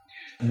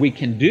 We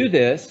can do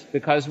this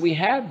because we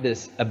have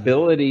this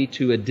ability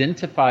to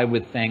identify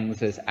with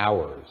things as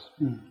ours,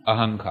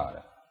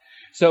 ahankara.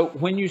 So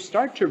when you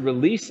start to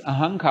release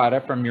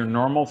ahankara from your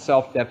normal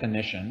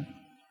self-definition,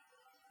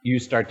 you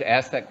start to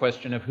ask that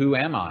question of who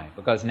am I?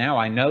 Because now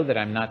I know that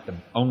I'm not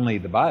only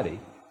the body.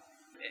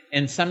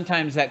 And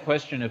sometimes that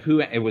question of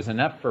who, it was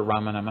enough for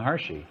Ramana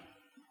Maharshi,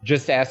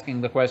 just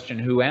asking the question,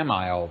 who am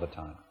I, all the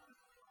time.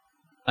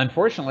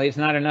 Unfortunately, it's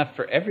not enough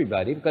for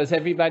everybody, because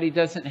everybody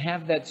doesn't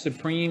have that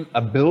supreme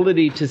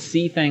ability to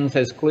see things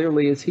as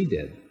clearly as he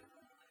did.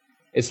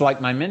 It's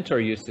like my mentor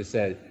used to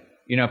say,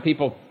 you know,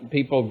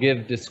 people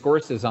give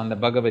discourses on the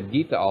Bhagavad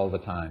Gita all the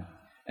time,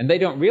 and they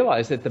don't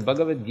realize that the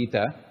Bhagavad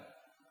Gita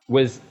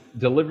was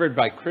delivered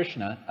by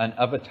Krishna, an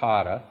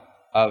avatara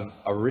of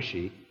a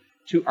rishi,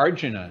 to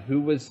Arjuna,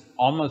 who was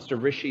almost a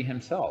rishi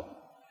himself.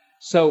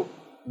 So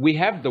we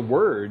have the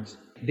words,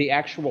 the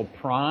actual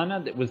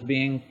prana that was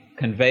being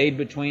conveyed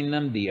between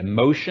them, the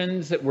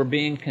emotions that were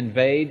being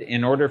conveyed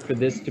in order for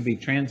this to be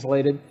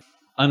translated.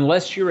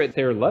 Unless you're at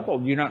their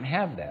level, you don't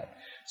have that.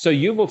 So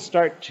you will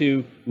start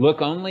to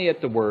look only at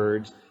the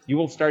words, you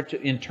will start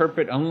to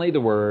interpret only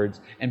the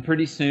words, and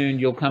pretty soon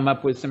you'll come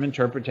up with some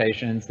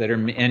interpretations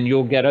and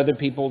you'll get other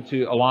people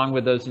to, along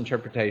with those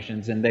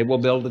interpretations, and they will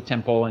build a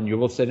temple, and you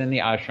will sit in the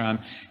ashram,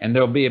 and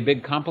there'll be a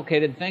big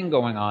complicated thing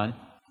going on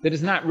that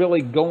is not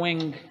really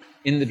going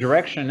in the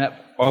direction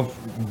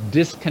of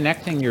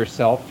disconnecting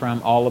yourself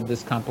from all of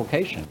this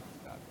complication.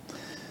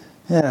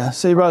 Yeah,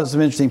 so you brought up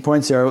some interesting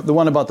points here. The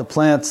one about the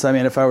plants, I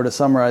mean, if I were to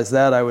summarize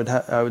that, I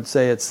would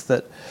say it's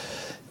that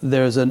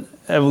there's an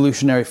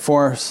evolutionary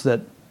force that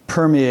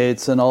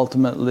permeates and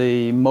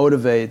ultimately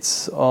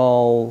motivates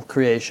all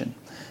creation,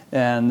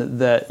 and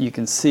that you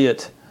can see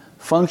it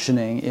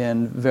functioning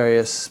in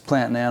various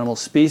plant and animal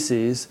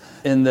species,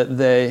 in that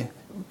they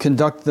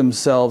conduct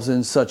themselves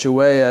in such a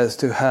way as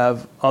to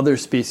have other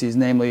species,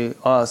 namely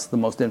us, the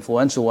most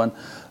influential one,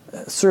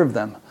 serve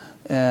them.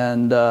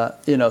 And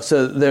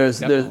so there's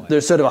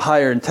sort of a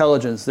higher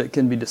intelligence that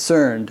can be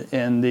discerned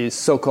in these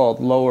so-called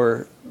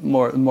lower,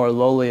 more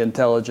lowly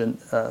intelligent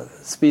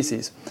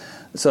species.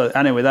 So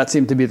anyway, that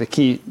seemed to be the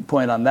key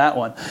point on that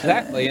one.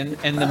 Exactly,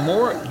 and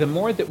the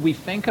more that we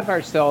think of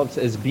ourselves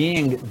as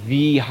being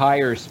the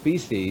higher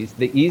species,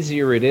 the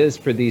easier it is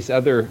for these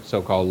other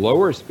so-called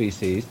lower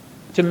species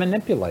to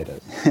manipulate us.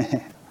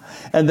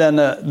 And then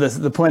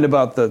the point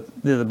about the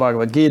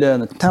Bhagavad Gita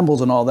and the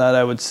temples and all that,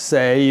 I would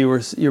say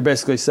you're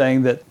basically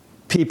saying that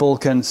people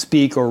can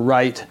speak or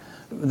write,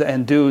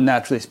 and do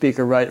naturally speak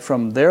or write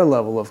from their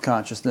level of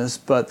consciousness,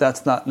 but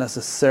that's not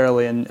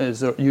necessarily, and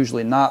is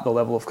usually not, the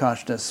level of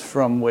consciousness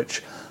from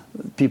which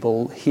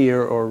people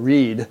hear or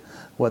read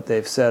what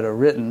they've said or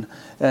written.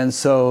 And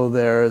so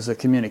there's a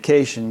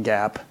communication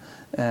gap,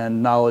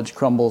 and knowledge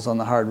crumbles on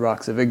the hard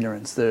rocks of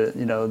ignorance.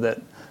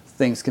 That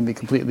things can be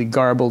completely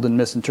garbled and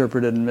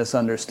misinterpreted and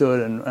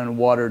misunderstood and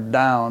watered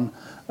down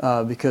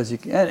because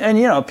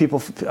people,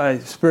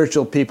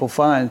 spiritual people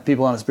find,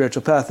 people on a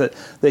spiritual path, that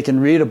they can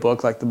read a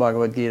book like the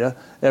Bhagavad Gita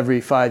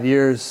every 5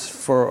 years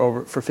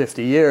for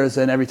 50 years,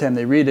 and every time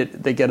they read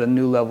it, they get a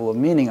new level of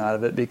meaning out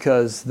of it,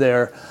 because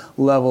their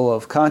level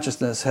of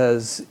consciousness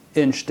has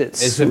inched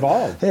It's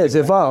evolved. It's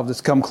evolved. It's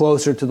come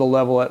closer to the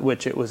level at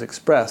which it was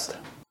expressed.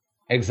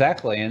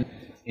 Exactly, and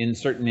in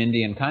certain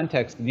Indian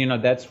contexts,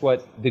 that's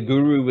what the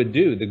guru would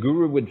do. The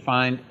guru would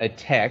find a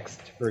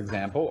text, for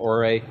example,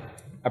 or a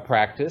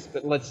practice,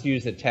 but let's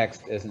use a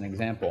text as an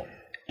example.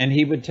 And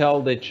he would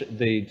tell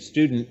the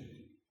student,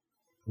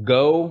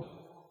 go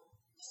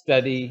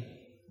study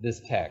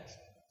this text.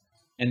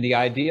 And the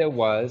idea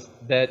was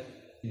that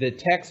the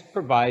text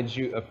provides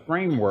you a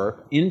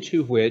framework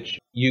into which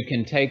you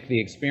can take the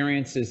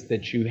experiences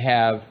that you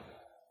have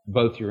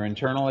both your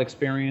internal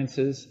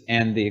experiences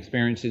and the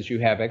experiences you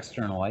have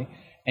externally,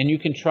 and you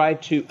can try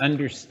to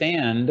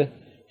understand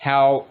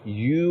how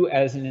you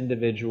as an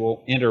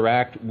individual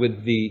interact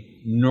with the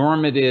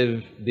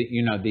normative,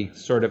 the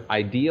sort of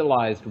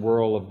idealized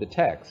world of the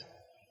text.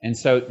 And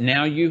so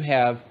now you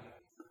have,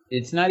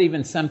 it's not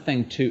even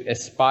something to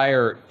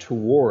aspire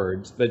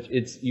towards, but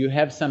you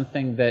have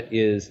something that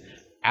is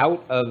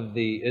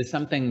is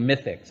something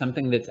mythic,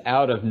 something that's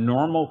out of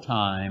normal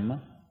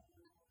time,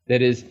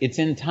 that is, it's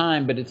in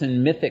time, but it's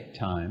in mythic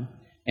time,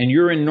 and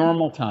you're in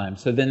normal time.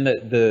 So then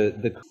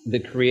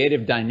the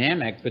creative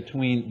dynamic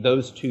between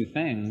those two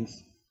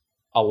things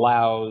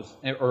allows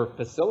or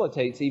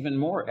facilitates even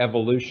more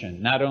evolution,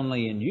 not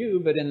only in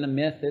you, but in the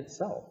myth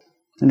itself.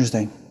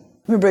 Interesting.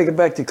 Let me break it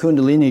back to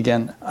Kundalini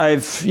again.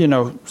 I've,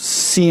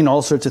 seen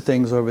all sorts of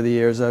things over the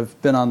years. I've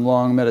been on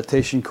long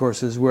meditation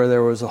courses where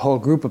there was a whole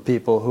group of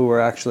people who were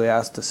actually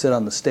asked to sit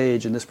on the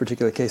stage, in this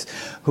particular case,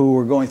 who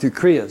were going through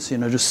kriyas,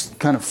 just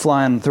kind of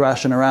flying,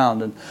 thrashing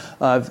around. And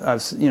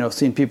I've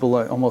seen people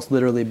almost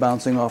literally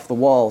bouncing off the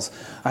walls.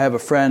 I have a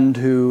friend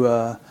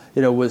who,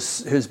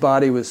 his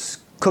body was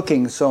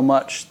cooking so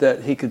much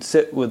that he could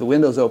sit with the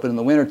windows open in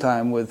the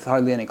wintertime with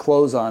hardly any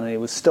clothes on, and he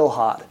was still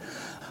hot.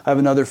 I have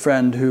another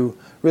friend who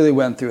really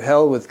went through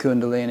hell with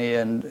Kundalini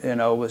and,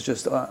 was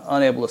just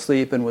unable to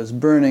sleep and was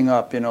burning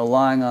up,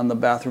 lying on the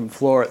bathroom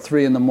floor at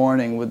 3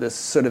 a.m. with this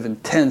sort of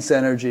intense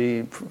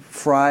energy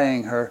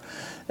frying her.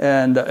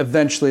 And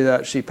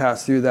eventually she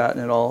passed through that,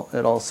 and it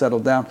all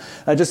settled down.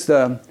 I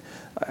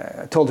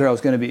told her I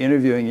was going to be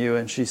interviewing you,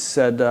 and she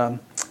said,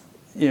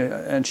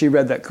 and she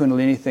read that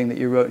Kundalini thing that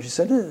you wrote. She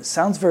said, it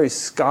sounds very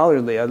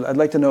scholarly. I'd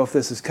like to know if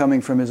this is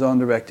coming from his own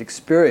direct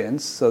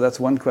experience. So that's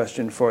one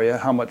question for you,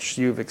 how much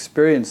you've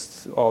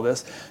experienced all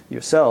this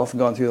yourself,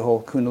 gone through the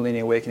whole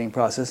Kundalini awakening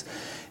process.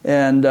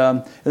 And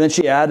then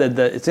she added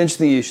that it's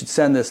interesting you should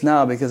send this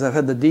now, because I've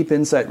had the deep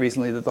insight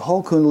recently that the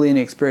whole Kundalini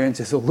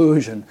experience is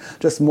illusion,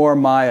 just more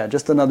Maya,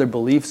 just another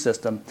belief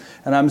system.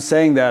 And I'm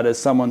saying that as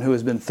someone who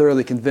has been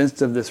thoroughly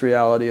convinced of this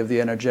reality of the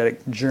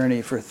energetic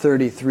journey for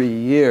 33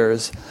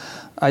 years.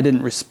 I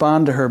didn't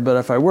respond to her, but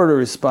if I were to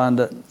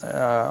respond,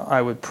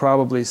 I would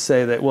probably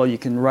say that, well, you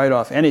can write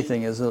off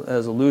anything as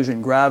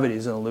illusion. Gravity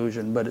is an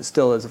illusion, but it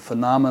still is a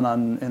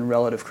phenomenon in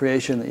relative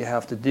creation that you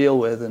have to deal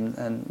with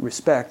and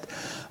respect.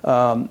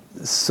 But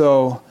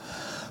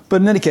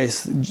in any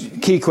case,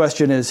 key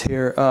question is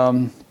here,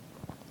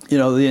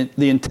 the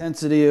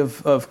intensity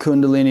of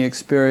Kundalini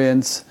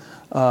experience,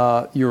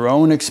 your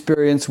own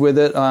experience with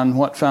it, on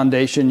what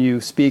foundation you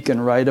speak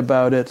and write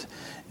about it,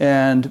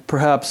 and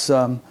perhaps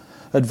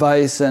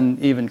advice and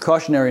even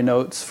cautionary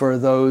notes for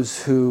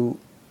those who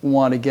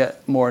want to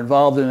get more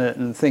involved in it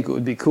and think it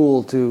would be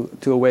cool to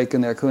awaken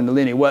their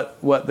Kundalini,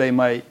 what they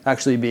might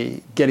actually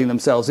be getting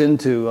themselves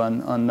into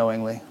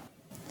unknowingly.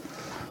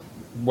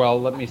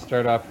 Well, let me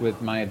start off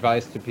with my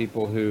advice to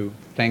people who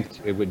think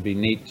it would be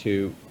neat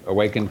to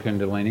awaken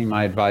Kundalini.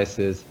 My advice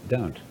is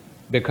don't,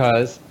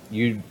 because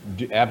you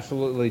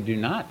absolutely do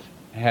not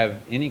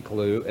have any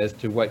clue as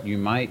to what you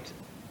might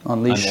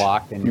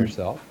unlock in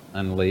yourself.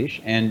 Unleash,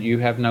 and you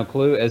have no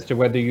clue as to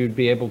whether you'd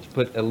be able to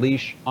put a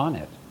leash on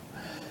it.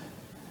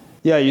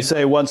 Yeah, you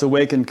say once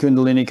awakened,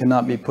 Kundalini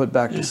cannot be put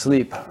back to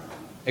sleep.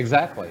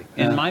 Exactly.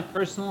 In my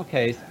personal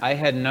case, I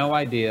had no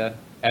idea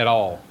at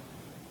all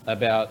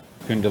about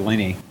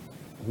Kundalini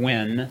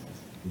when,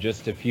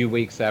 just a few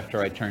weeks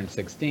after I turned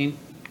 16,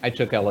 I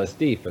took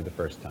LSD for the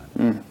first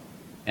time.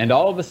 And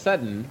all of a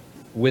sudden,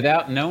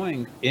 without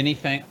knowing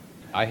anything,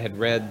 I had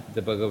read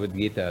the Bhagavad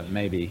Gita,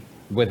 maybe,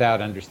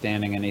 without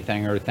understanding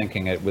anything or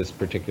thinking it was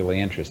particularly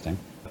interesting.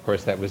 Of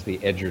course, that was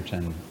the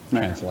Edgerton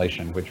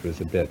translation, which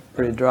was a bit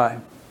pretty dry.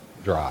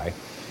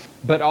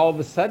 But all of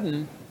a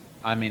sudden,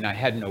 I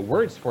had no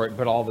words for it,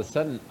 but all of a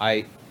sudden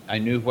I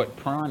knew what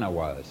prana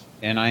was,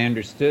 and I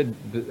understood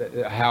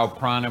how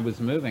prana was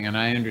moving, and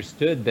I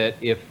understood that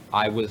if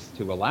I was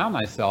to allow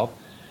myself,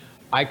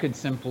 I could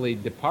simply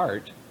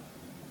depart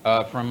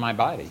from my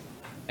body.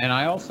 And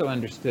I also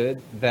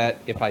understood that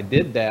if I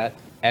did that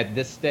at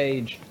this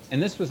stage,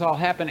 and this was all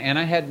happening, and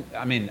I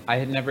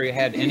had never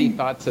had any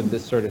thoughts of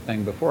this sort of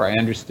thing before. I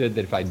understood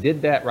that if I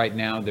did that right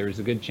now, there was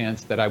a good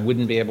chance that I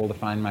wouldn't be able to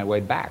find my way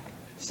back.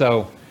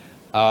 So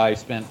I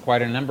spent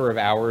quite a number of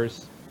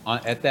hours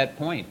at that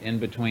point in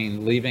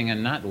between leaving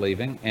and not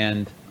leaving,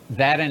 and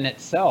that in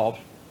itself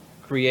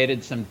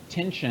created some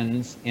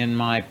tensions in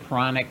my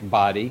pranic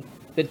body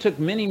that took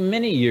many,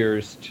 many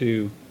years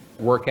to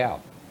work out.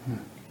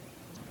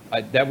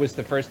 That was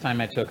the first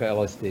time I took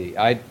LSD.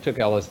 I took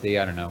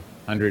LSD, I don't know,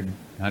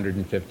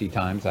 150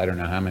 times, I don't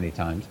know how many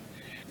times.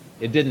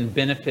 It didn't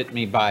benefit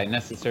me by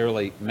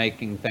necessarily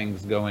making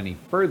things go any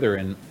further,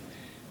 and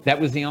that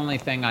was the only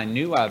thing I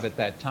knew of at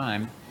that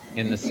time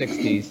in the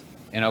 60s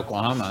in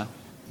Oklahoma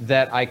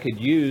that I could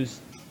use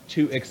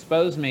to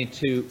expose me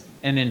to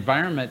an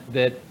environment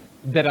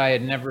that I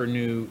had never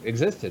knew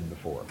existed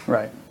before.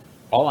 Right.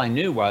 All I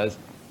knew was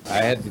I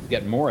had to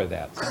get more of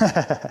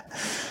that.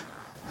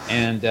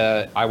 And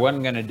I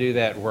wasn't going to do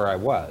that where I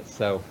was.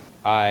 So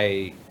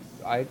I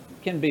I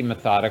can be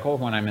methodical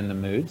when I'm in the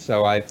mood.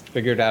 So I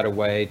figured out a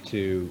way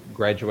to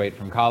graduate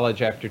from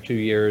college after 2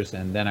 years,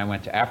 and then I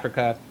went to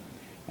Africa,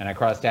 and I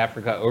crossed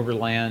Africa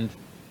overland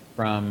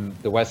from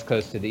the West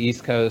Coast to the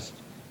East Coast,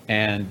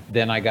 and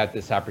then I got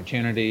this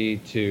opportunity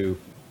to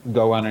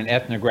go on an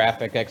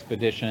ethnographic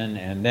expedition,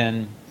 and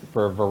then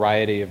for a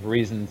variety of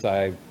reasons,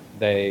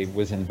 they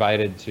was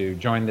invited to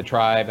join the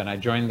tribe, and I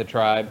joined the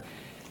tribe.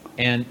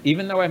 And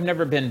even though I've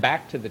never been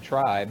back to the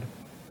tribe,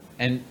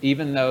 and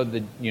even though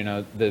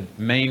the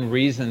main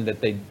reason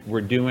that they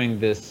were doing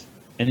this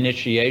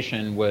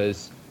initiation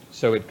was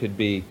so it could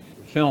be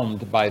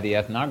filmed by the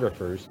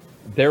ethnographers,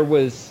 there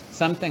was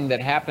something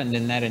that happened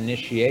in that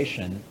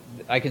initiation.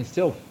 I can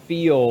still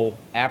feel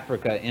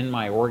Africa in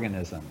my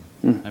organism.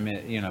 I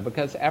mean,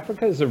 because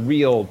Africa is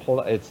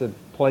it's a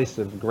place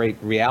of great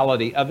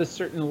reality of a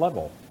certain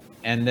level.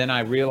 And then I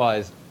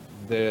realized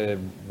there's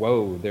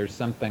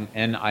something,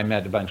 and I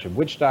met a bunch of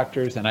witch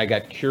doctors, and I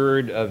got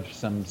cured of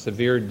some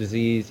severe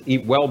disease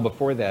well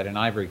before that in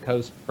Ivory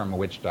Coast from a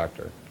witch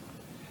doctor.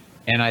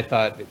 And I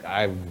thought,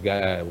 I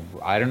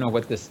don't know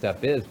what this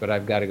stuff is, but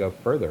I've got to go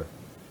further.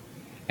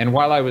 And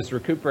while I was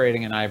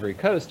recuperating in Ivory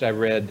Coast, I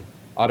read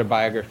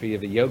Autobiography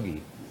of a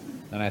Yogi.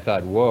 And I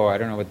thought, whoa, I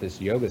don't know what this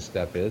yoga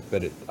stuff is,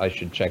 but I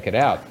should check it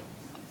out.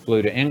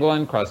 Flew to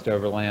England, crossed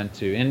overland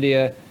to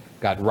India,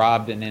 got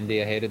robbed in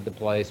India, hated the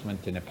place,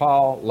 went to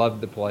Nepal,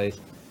 loved the place.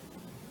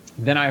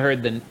 Then I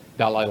heard the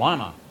Dalai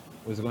Lama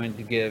was going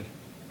to give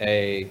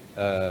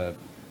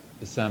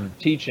some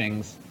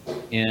teachings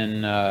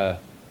in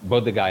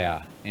Bodh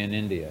Gaya in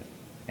India.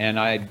 And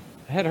I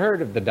had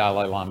heard of the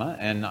Dalai Lama,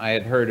 and I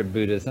had heard of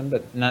Buddhism,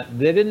 but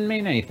they didn't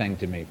mean anything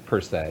to me per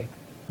se.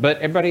 But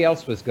everybody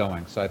else was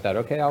going, so I thought,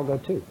 okay, I'll go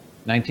too.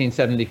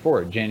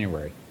 1974,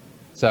 January.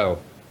 So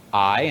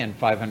I and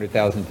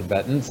 500,000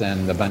 Tibetans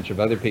and a bunch of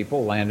other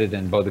people landed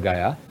in Bodh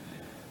Gaya,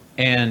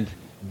 and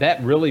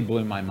that really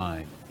blew my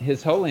mind.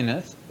 His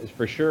Holiness is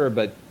for sure,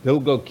 but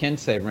Dilgo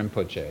Khyentse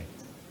Rinpoche,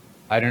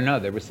 I don't know,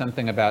 there was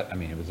something about,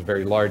 he was a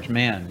very large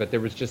man, but there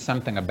was just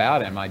something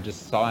about him. I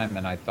just saw him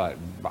and I thought,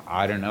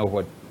 I don't know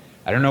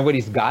what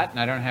he's got, and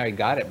I don't know how he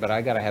got it, but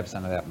I got to have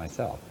some of that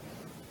myself.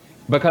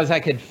 Because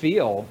I could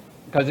feel,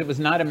 because it was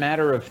not a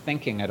matter of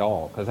thinking at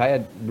all, because I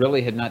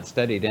had not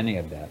studied any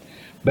of that.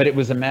 But it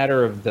was a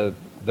matter of the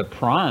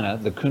prana,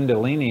 the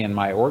kundalini in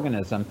my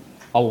organism,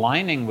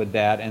 aligning with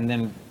that,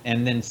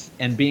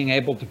 and being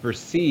able to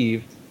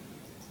perceive,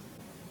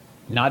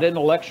 not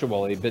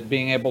intellectually, but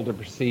being able to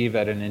perceive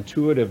at an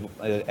intuitive,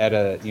 at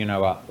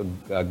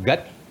a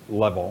gut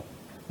level,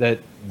 that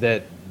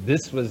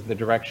this was the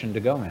direction to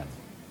go in.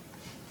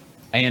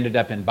 I ended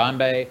up in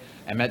Bombay.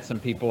 I met some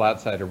people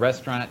outside a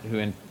restaurant who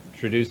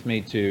introduced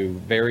me to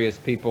various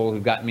people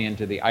who got me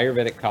into the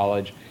Ayurvedic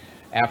college.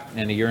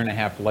 And a year and a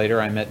half later,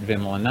 I met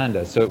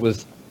Vimalananda. So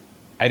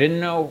I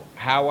didn't know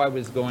how I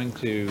was going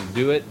to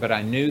do it, but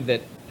I knew that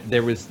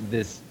there was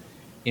this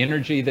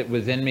energy that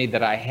was in me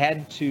that I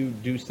had to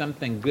do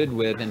something good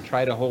with and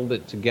try to hold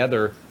it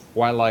together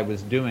while I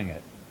was doing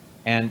it.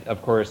 And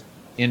of course,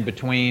 in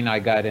between, I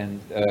got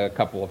in a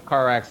couple of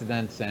car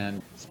accidents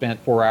and spent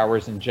 4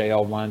 hours in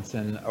jail once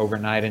and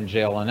overnight in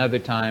jail another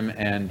time,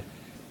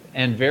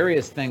 and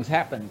various things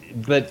happened,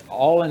 but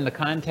all in the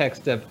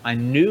context of I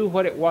knew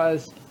what it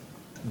was.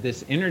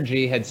 This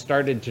energy had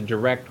started to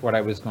direct what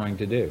I was going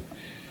to do.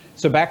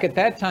 So back at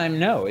that time,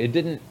 no, it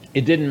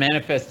didn't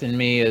manifest in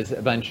me as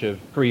a bunch of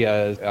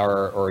kriyas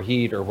or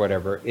heat or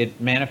whatever. It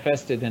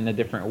manifested in a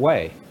different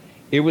way.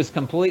 It was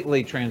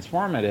completely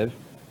transformative,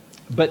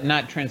 but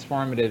not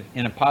transformative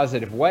in a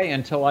positive way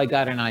until I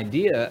got an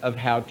idea of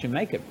how to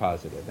make it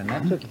positive. And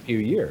that took a few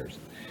years.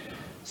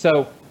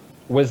 So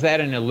was that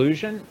an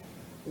illusion?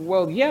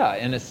 Well, yeah,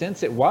 in a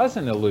sense it was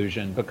an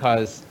illusion,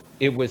 because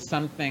it was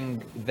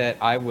something that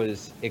I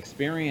was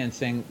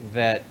experiencing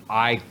that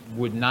I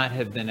would not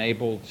have been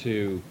able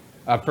to,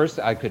 first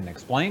I couldn't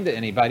explain to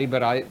anybody,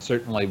 but I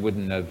certainly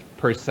wouldn't have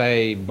per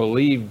se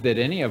believed that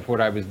any of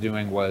what I was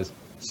doing was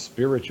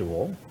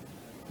spiritual.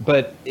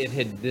 But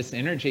this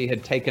energy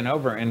had taken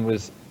over and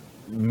was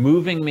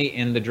moving me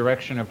in the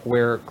direction of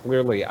where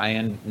clearly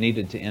I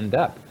needed to end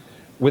up,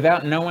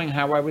 without knowing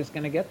how I was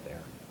going to get there.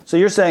 So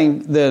you're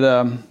saying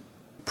that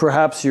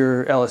perhaps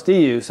your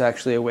LSD use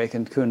actually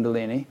awakened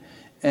Kundalini,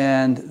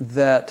 and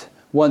that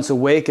once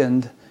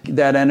awakened,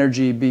 that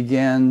energy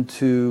began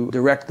to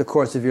direct the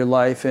course of your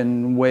life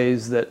in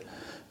ways that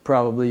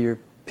probably your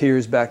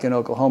peers back in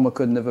Oklahoma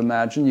couldn't have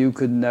imagined. You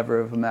could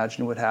never have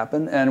imagined would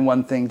happen, and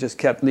one thing just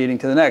kept leading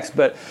to the next.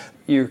 But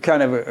you're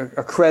kind of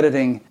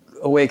accrediting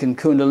awakened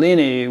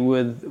Kundalini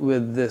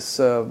with this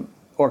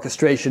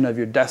orchestration of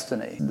your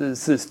destiny.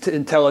 This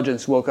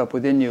intelligence woke up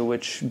within you,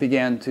 which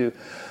began to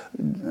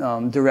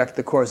direct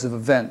the course of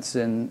events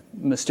in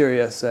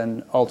mysterious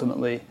and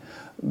ultimately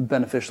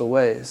beneficial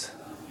ways.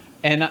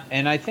 And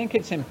I think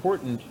it's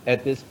important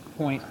at this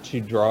point to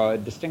draw a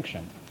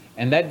distinction.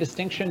 And that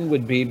distinction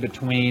would be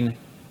between,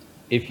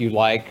 if you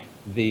like,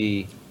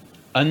 the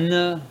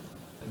anna,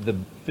 the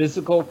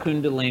physical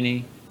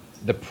Kundalini,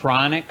 the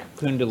pranic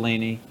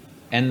Kundalini,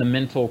 and the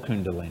mental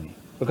Kundalini.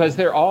 because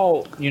they're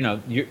all,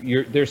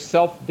 there's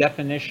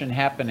self-definition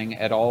happening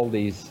at all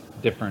these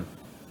different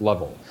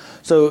levels.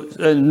 So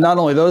not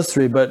only those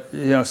three, but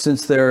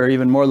since there are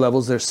even more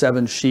levels, there's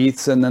 7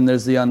 sheaths, and then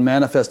there's the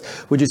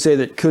unmanifest. Would you say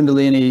that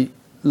Kundalini,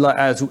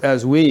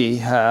 as we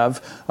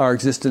have our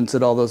existence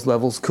at all those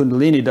levels,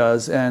 Kundalini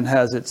does, and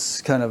has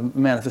its kind of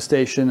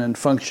manifestation and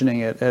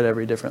functioning at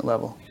every different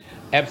level?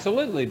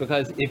 Absolutely,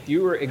 because if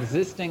you are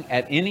existing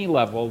at any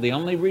level, the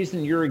only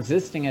reason you're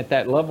existing at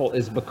that level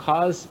is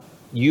because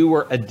you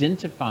are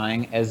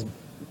identifying as,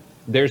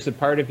 there's a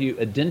part of you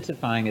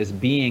identifying as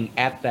being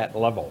at that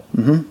level,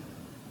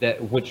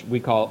 which we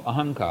call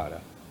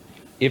ahankara.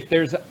 If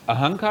there's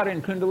ahankara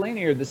and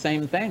Kundalini are the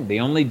same thing.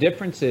 The only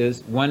difference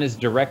is one is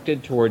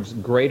directed towards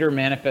greater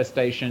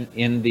manifestation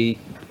in the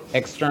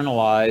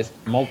externalized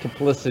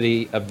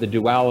multiplicity of the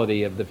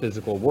duality of the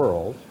physical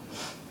world.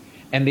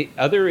 And the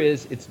other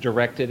is it's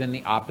directed in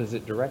the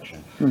opposite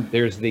direction.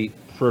 There's the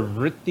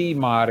pravritti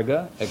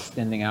marga,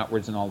 extending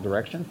outwards in all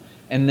directions,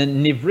 and the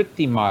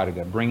nivritti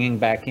marga, bringing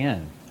back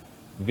in.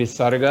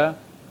 Visarga,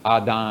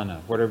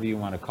 adana, whatever you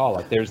want to call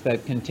it. There's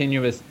that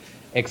continuous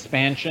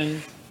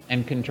expansion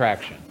and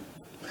contraction,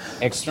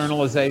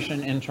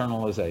 externalization,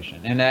 internalization,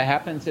 and that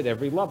happens at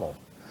every level.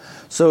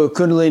 So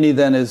Kundalini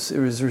then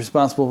is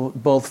responsible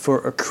both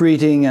for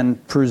accreting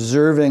and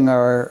preserving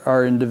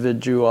our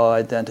individual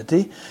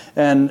identity,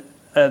 and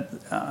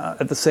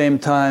at the same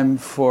time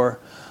for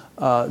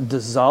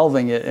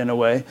dissolving it in a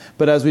way.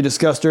 But as we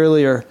discussed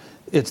earlier,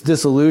 its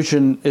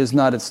dissolution is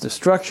not its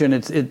destruction.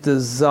 It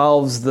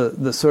dissolves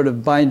the sort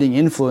of binding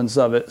influence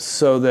of it,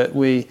 so that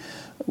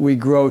we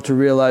grow to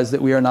realize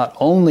that we are not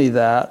only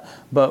that,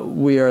 but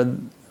we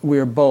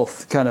are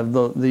both kind of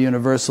the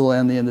universal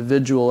and the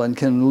individual, and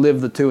can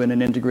live the two in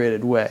an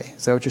integrated way.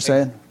 Is that what you're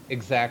saying?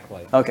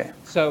 Exactly. Okay.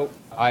 So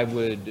I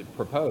would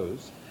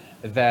propose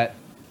that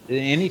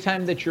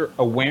anytime that your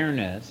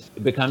awareness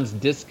becomes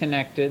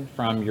disconnected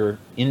from your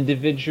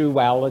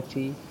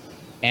individuality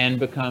and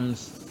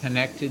becomes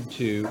connected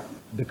to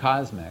the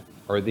cosmic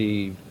or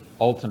the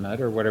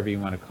ultimate or whatever you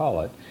want to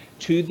call it,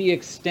 to the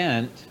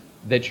extent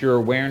that your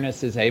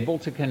awareness is able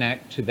to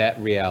connect to that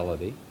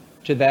reality,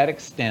 to that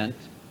extent,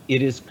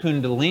 it is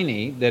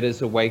Kundalini that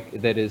is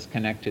awake, that is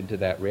connected to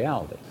that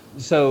reality.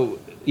 So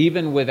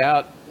even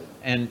without,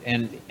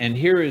 and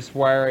here is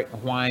why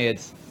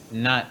it's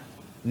not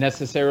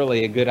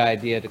necessarily a good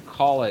idea to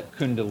call it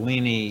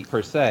Kundalini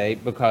per se,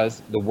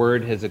 because the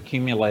word has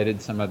accumulated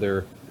some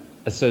other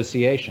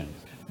associations.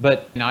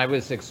 But I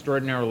was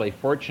extraordinarily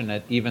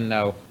fortunate, even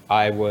though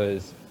I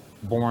was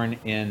born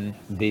in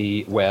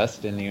the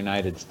West, in the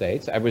United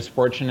States. I was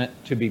fortunate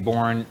to be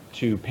born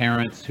to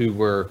parents who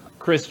were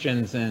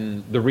Christians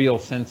in the real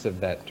sense of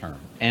that term.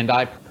 And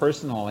I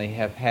personally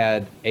have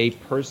had a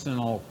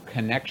personal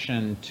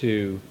connection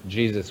to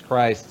Jesus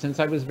Christ since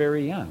I was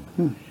very young.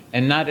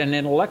 And not an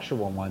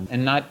intellectual one,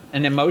 and not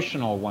an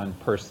emotional one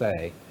per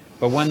se,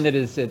 but one that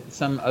is at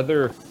some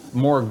other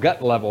more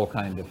gut level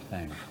kind of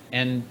thing.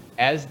 And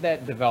as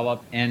that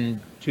developed, and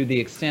to the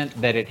extent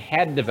that it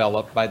had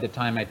developed by the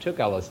time I took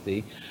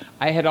LSD,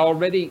 I had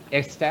already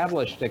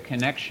established a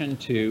connection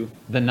to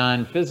the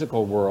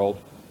non-physical world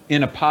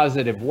in a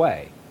positive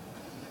way.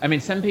 I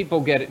mean, some people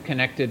get it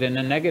connected in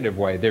a negative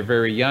way. They're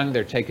very young,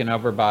 they're taken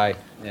over by,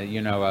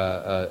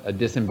 a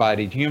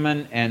disembodied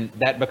human, and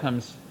that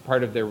becomes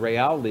part of their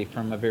reality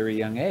from a very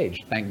young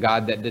age. Thank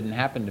God that didn't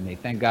happen to me.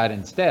 Thank God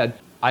instead,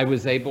 I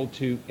was able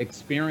to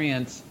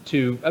experience,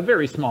 to a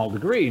very small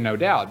degree, no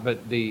doubt,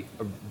 but the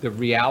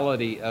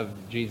reality of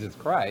Jesus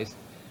Christ.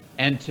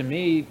 And to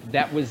me,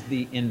 that was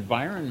the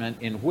environment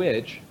in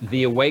which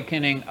the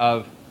awakening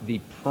of the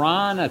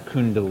prana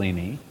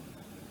kundalini,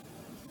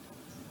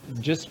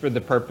 just for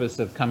the purpose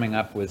of coming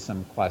up with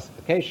some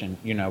classification,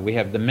 we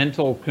have the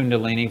mental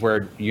kundalini,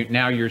 where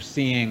now you're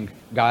seeing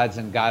gods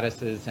and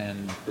goddesses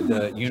and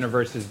the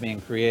universe is being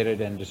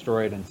created and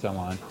destroyed and so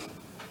on.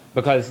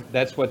 Because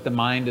that's what the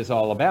mind is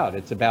all about.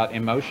 It's about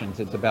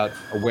emotions. It's about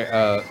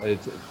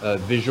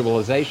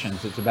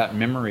visualizations. It's about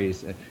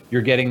memories.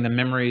 You're getting the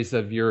memories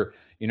of your,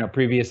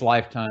 previous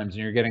lifetimes,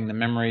 and you're getting the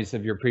memories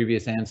of your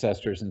previous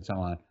ancestors and so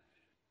on.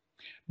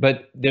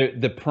 But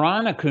the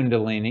prana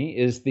kundalini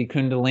is the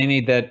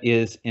kundalini that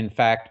is, in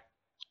fact,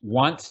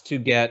 wants to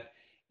get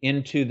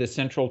into the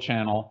central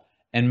channel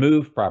and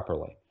move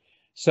properly.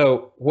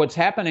 So what's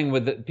happening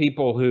with the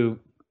people who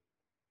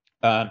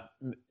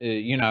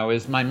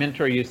as my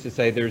mentor used to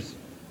say, there's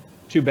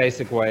 2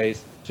 basic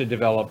ways to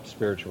develop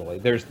spiritually.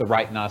 There's the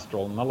right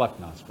nostril and the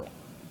left nostril.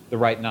 The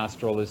right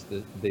nostril is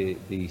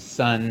the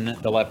sun,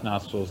 the left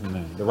nostril is the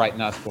moon. The right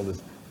nostril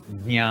is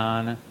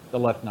jnana, the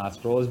left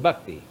nostril is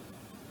bhakti.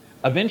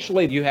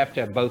 Eventually, you have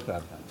to have both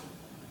of them,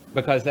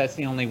 because that's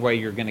the only way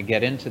you're going to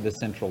get into the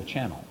central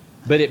channel.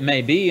 But it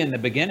may be in the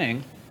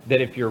beginning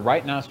that if your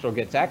right nostril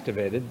gets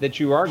activated, that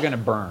you are going to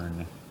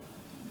burn.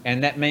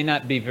 And that may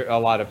not be a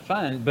lot of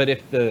fun, but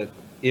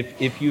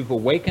if you've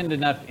awakened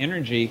enough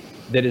energy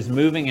that is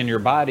moving in your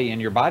body,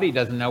 and your body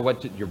doesn't know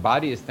your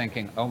body is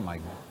thinking, oh my,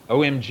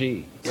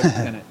 OMG, what's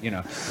gonna,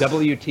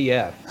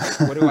 WTF,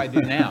 what do I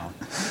do now?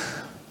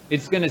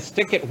 It's going to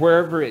stick it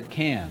wherever it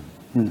can.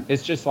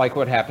 It's just like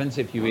what happens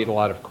if you eat a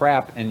lot of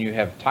crap and you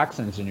have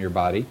toxins in your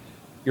body.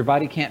 Your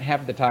body can't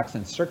have the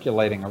toxins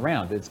circulating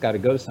around. It's got to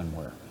go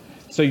somewhere.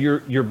 So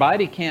your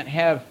body can't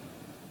have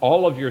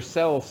all of your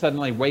cells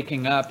suddenly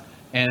waking up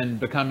and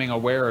becoming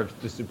aware of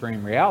the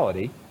supreme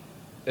reality,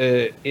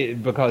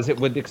 because it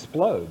would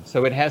explode.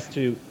 So it has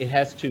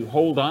to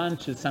hold on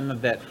to some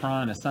of that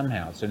prana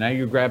somehow. So now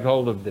you grabbed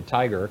hold of the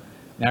tiger.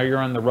 Now you're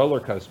on the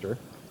roller coaster.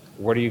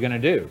 What are you going to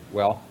do?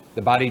 Well,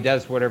 the body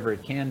does whatever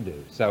it can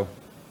do. So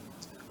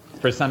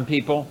for some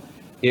people,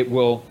 it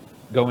will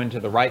go into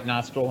the right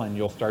nostril and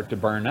you'll start to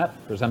burn up.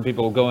 For some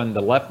people, it'll go in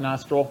the left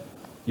nostril.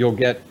 You'll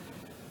get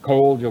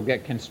cold, you'll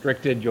get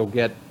constricted, you'll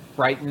get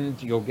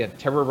frightened, you'll get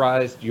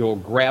terrorized, you'll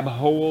grab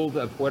hold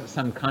of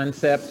some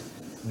concept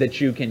that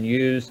you can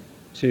use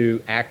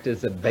to act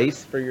as a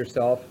base for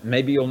yourself.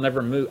 Maybe you'll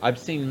never move. I've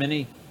seen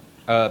many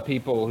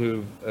people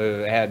who've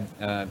had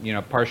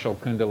partial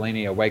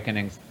Kundalini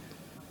awakenings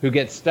who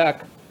get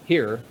stuck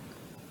here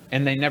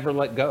and they never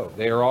let go.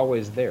 They are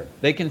always there.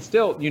 They can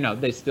still,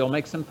 they still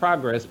make some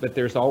progress, but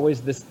there's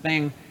always this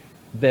thing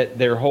that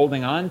they're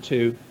holding on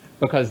to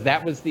because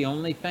that was the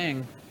only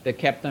thing that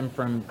kept them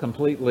from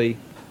completely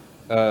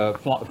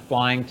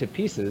flying to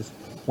pieces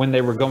when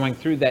they were going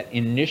through that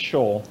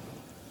initial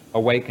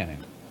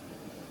awakening.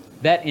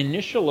 That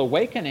initial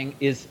awakening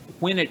is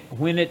when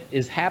it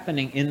is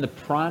happening in the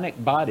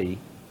pranic body.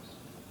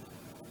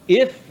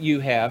 If you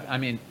have,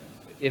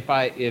 if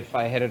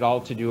I had it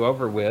all to do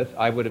over with,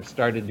 I would have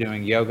started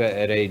doing yoga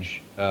at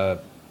age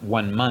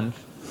 1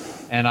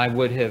 month, and I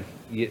would have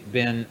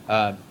been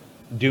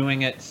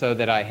doing it so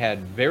that I had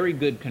very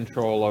good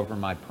control over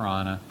my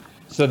prana,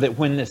 so that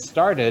when this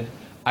started,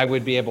 I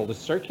would be able to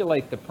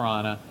circulate the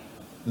prana,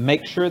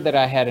 make sure that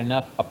I had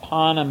enough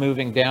apana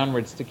moving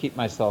downwards to keep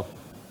myself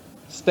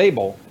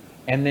stable,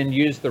 and then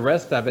use the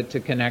rest of it to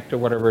connect to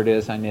whatever it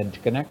is I need to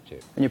connect to.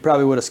 And you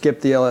probably would have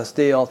skipped the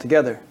LSD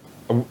altogether.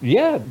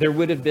 Yeah, there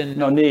would have been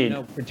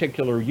no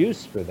particular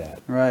use for that.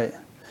 Right.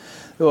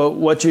 Well,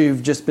 what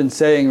you've just been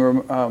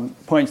saying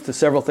points to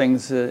several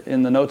things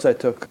in the notes I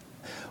took.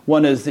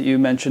 One is that you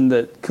mentioned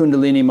that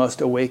Kundalini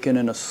must awaken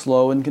in a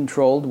slow and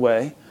controlled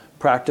way.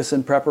 Practice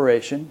and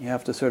preparation. You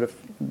have to sort of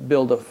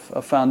build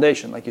a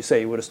foundation. Like you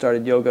say, you would have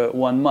started yoga at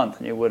 1 month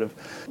and you would have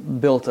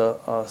built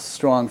a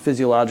strong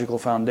physiological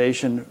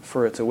foundation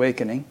for its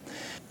awakening.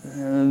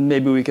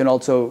 Maybe we can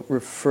also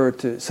refer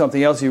to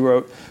something else you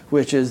wrote,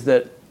 which is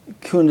that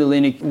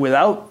Kundalini,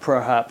 without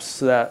perhaps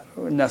that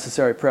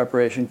necessary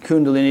preparation,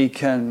 Kundalini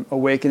can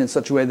awaken in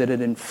such a way that it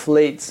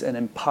inflates and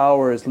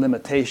empowers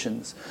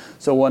limitations.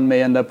 So one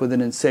may end up with an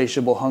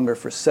insatiable hunger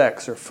for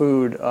sex or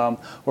food,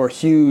 or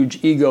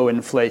huge ego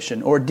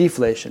inflation or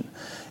deflation.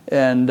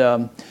 And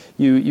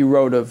you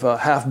wrote of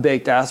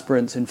half-baked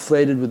aspirants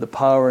inflated with the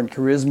power and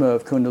charisma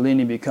of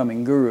Kundalini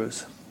becoming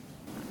gurus.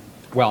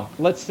 Well,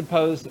 let's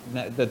suppose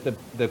that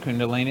the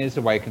Kundalini is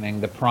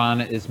awakening, the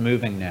prana is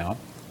moving now.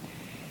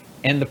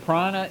 And the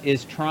prana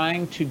is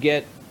trying to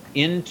get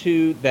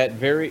into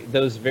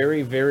those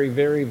very, very,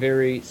 very,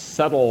 very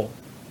subtle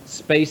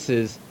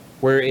spaces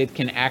where it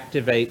can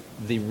activate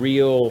the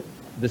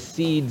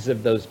seeds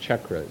of those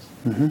chakras.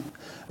 Mm-hmm.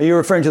 Are you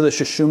referring to the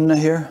Sushumna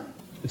here?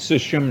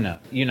 Sushumna.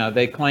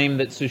 They claim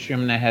that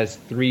Sushumna has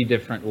 3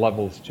 different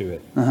levels to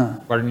it.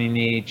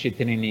 Varnini,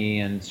 Chitrini,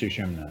 and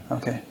Sushumna.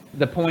 Okay.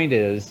 The point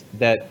is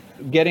that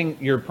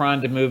getting your prana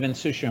to move in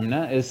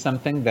Sushumna is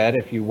something that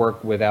if you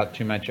work without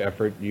too much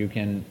effort, you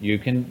can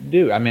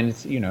do.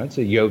 It's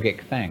a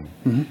yogic thing.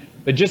 Mm-hmm.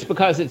 But just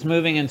because it's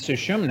moving in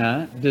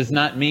Sushumna does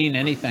not mean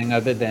anything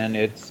other than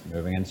it's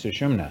moving in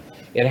Sushumna.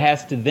 It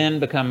has to then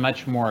become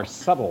much more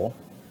subtle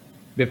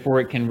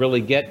before it can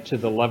really get to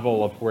the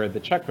level of where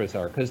the chakras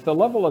are. Because the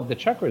level of the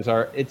chakras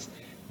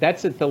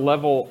that's at the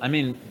level,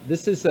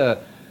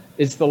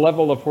 it's the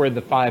level of where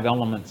the 5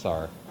 elements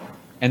are.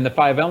 And the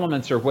 5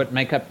 elements are what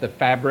make up the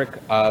fabric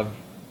of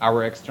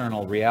our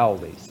external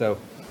reality. So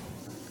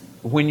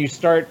when you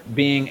start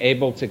being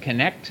able to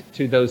connect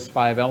to those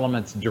 5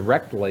 elements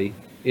directly,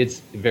 it's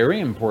very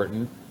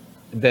important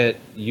that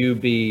you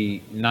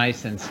be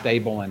nice and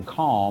stable and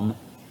calm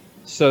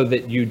so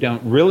that you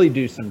don't really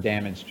do some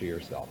damage to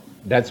yourself.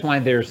 That's why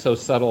they're so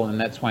subtle,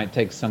 and that's why it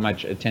takes so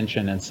much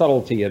attention and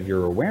subtlety of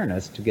your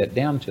awareness to get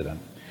down to them.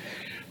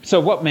 So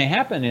what may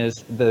happen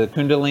is the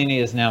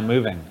Kundalini is now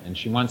moving, and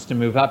she wants to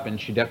move up, and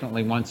she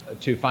definitely wants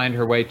to find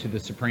her way to the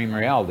supreme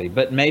reality.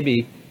 But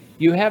maybe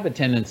you have a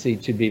tendency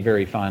to be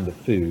very fond of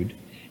food,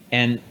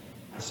 and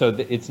so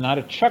it's not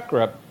a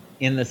chakra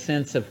in the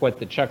sense of what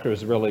the chakra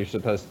is really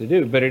supposed to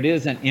do, but it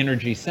is an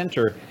energy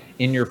center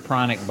in your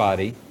pranic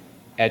body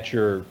at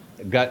your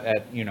gut,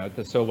 at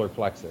the solar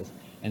plexus.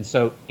 And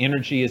so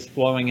energy is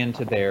flowing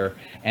into there,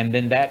 and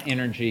then that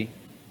energy,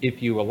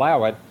 if you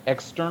allow it,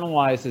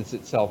 externalizes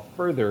itself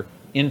further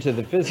into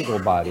the physical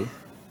body.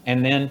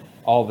 And then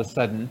all of a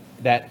sudden,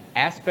 that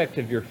aspect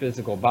of your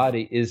physical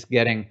body is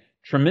getting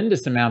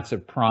tremendous amounts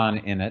of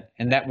prana in it,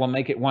 and that will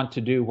make it want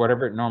to do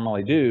whatever it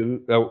normally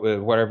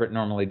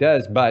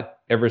does, but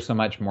ever so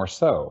much more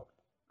so.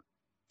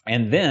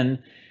 And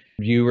then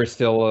you are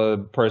still a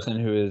person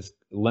who is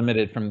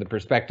limited from the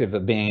perspective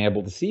of being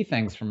able to see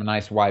things from a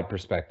nice wide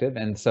perspective.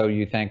 And so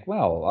you think,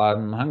 well,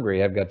 I'm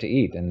hungry, I've got to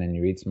eat. And then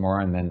you eat some more.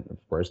 And then, of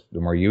course,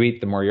 the more you eat,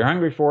 the more you're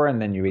hungry for.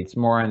 And then you eat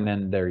some more. And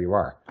then there you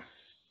are.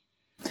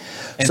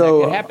 And so,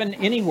 that could happen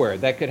anywhere.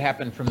 That could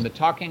happen from the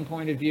talking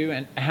point of view.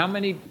 And how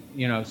many,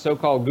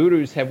 so-called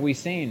gurus have we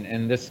seen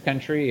in this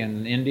country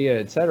and India,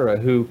 et cetera,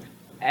 who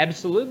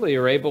absolutely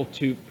are able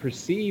to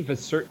perceive a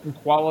certain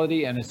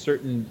quality and a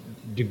certain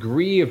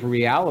degree of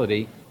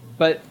reality,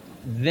 but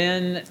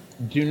then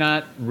do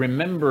not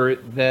remember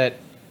that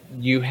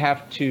you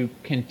have to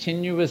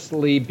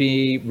continuously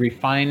be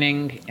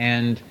refining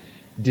and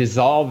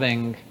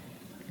dissolving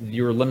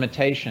your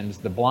limitations,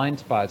 the blind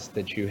spots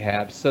that you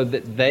have, so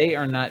that they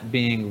are not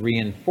being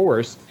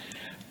reinforced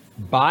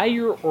by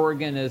your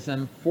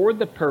organism for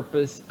the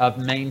purpose of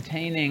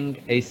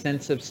maintaining a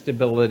sense of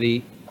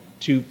stability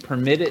to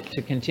permit it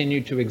to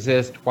continue to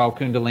exist while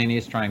Kundalini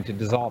is trying to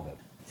dissolve it.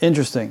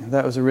 Interesting.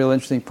 That was a real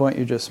interesting point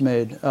you just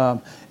made.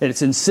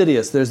 It's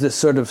insidious. There's this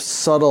sort of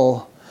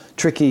subtle,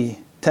 tricky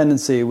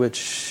tendency,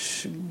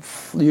 which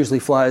usually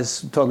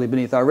flies totally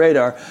beneath our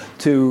radar,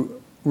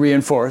 to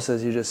reinforce,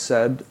 as you just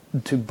said,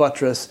 to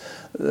buttress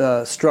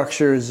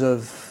structures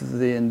of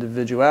the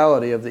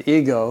individuality, of the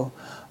ego,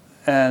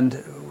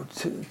 and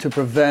to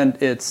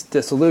prevent its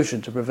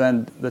dissolution, to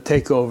prevent the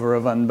takeover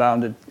of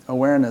unbounded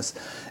awareness.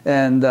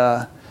 And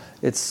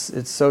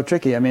it's so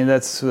tricky. I mean,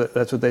 that's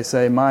what they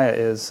say Maya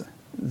is.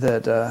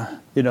 That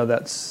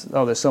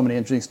there's so many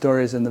interesting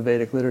stories in the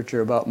Vedic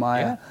literature about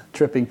Maya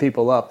tripping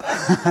people up.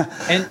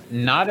 And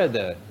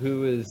Narada,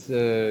 who is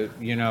a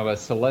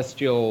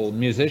celestial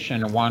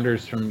musician and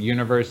wanders from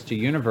universe to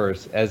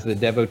universe as the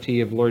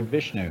devotee of Lord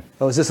Vishnu.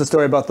 Oh, is this a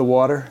story about the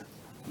water?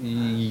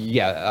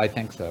 Yeah, I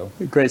think so.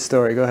 Great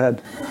story. Go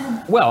ahead.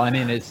 Well, I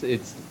mean, it's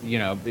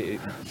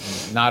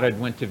Narada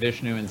went to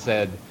Vishnu and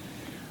said,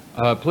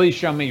 please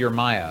show me your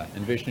Maya.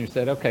 And Vishnu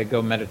said, okay,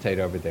 go meditate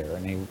over there.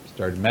 And he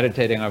started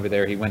meditating over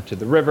there. He went to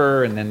the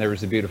river, and then there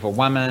was a beautiful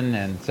woman,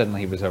 and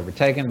suddenly he was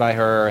overtaken by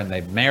her, and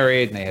they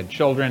married, and they had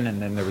children,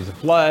 and then there was a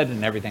flood,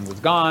 and everything was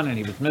gone, and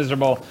he was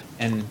miserable.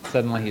 And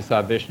suddenly he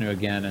saw Vishnu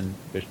again, and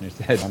Vishnu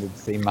said, I wanted to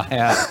see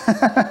Maya.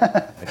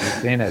 Have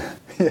you seen it?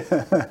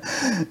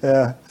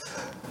 Yeah.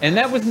 And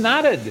that was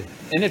Narada.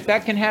 And if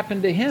that can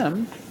happen to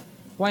him,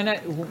 why not?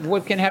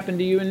 What can happen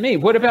to you and me?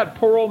 What about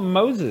poor old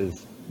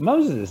Moses?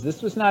 Moses,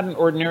 this was not an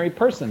ordinary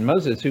person.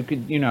 Moses, who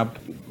could,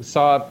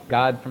 saw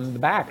God from the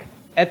back.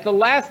 At the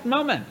last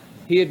moment,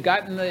 he had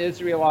gotten the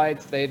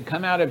Israelites. They had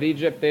come out of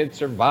Egypt. They had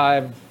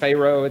survived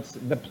Pharaoh,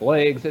 the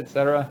plagues,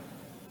 etc.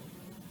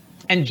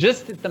 And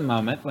just at the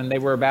moment when they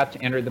were about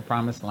to enter the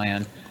promised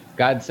land,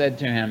 God said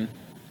to him,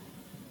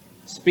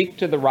 speak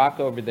to the rock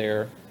over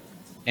there,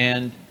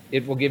 and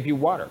it will give you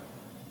water.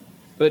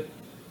 But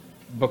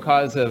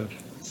because of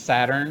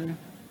Saturn,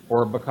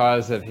 or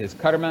because of his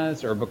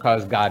karmas, or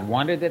because God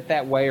wanted it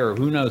that way, or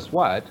who knows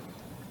what,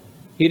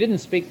 he didn't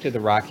speak to the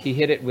rock, he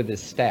hit it with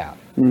his staff.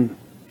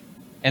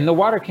 And the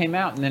water came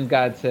out, and then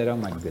God said, oh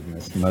my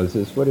goodness,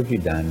 Moses, what have you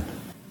done?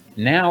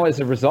 Now, as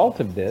a result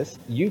of this,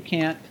 you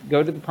can't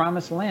go to the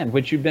promised land,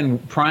 which you've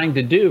been trying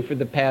to do for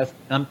the past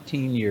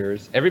umpteen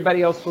years.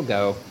 Everybody else will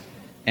go,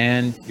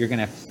 and you're going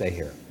to have to stay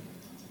here.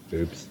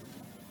 Oops.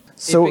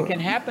 So, if it can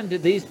happen to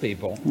these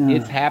people,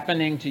 it's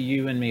happening to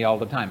you and me all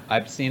the time.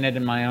 I've seen it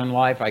in my own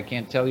life. I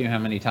can't tell you how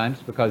many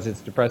times because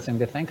it's depressing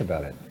to think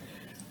about it.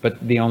 But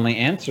the only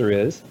answer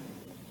is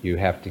you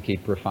have to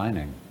keep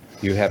refining.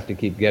 You have to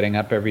keep getting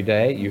up every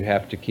day. You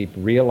have to keep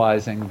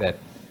realizing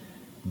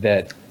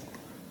that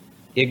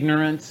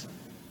ignorance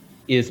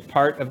is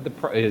part of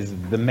is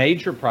the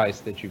major price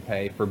that you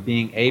pay for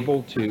being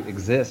able to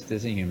exist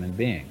as a human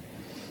being.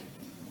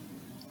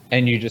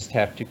 And you just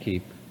have to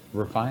keep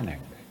refining.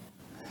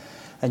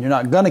 And you're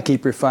not going to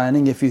keep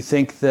refining if you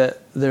think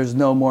that there's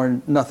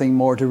nothing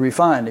more to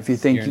refine. If you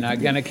think you're not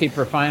going to keep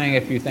refining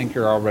if you think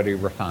you're already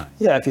refined.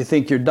 Yeah, if you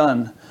think you're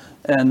done.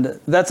 And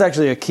that's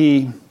actually a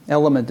key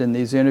element in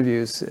these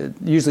interviews.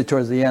 Usually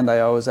towards the end,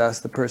 I always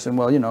ask the person,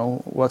 well,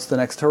 what's the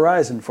next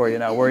horizon for you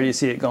now? Where do you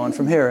see it going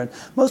from here? And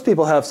most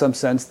people have some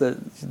sense that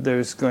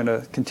there's going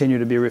to continue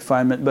to be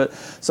refinement, but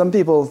some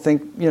people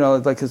think,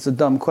 like it's a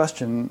dumb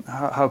question.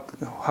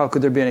 How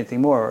could there be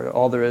anything more?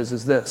 All there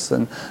is this.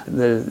 And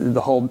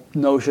the whole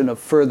notion of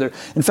further.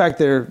 In fact,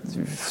 there are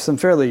some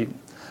fairly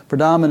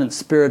predominant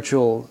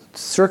spiritual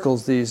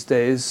circles these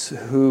days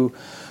who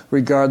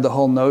regard the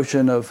whole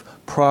notion of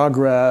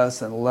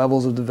progress and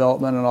levels of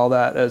development and all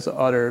that as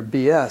utter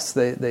BS.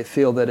 They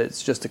feel that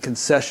it's just a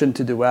concession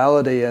to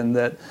duality and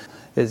that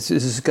it's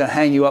just going to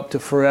hang you up to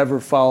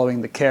forever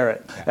following the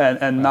carrot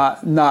and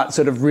not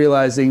sort of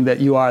realizing that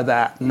you are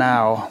that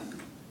now.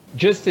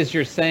 Just as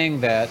you're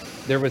saying that,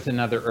 there was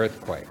another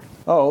earthquake.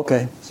 Oh,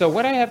 okay. So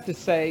what I have to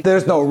say...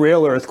 There's no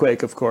real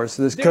earthquake, of course.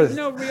 There's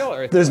no real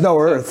earthquake. There's no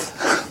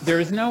earth.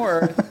 There's no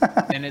earth,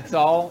 and it's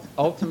all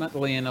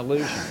ultimately an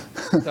illusion.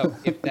 So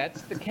if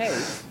that's the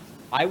case,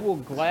 I will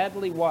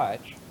gladly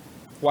watch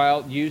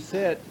while you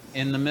sit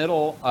in the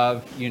middle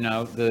of,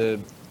 the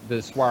the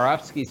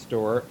Swarovski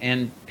store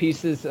and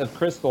pieces of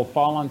crystal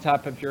fall on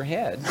top of your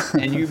head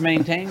and you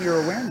maintain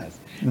your awareness.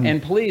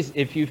 And please,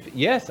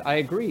 yes, I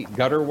agree.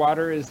 Gutter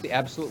water is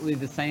absolutely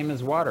the same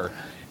as water.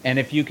 And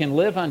if you can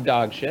live on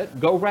dog shit,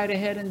 go right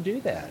ahead and do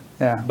that.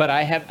 Yeah. But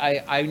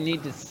I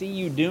need to see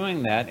you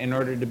doing that in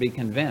order to be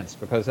convinced,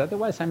 because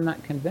otherwise I'm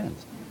not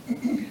convinced.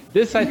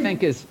 This, I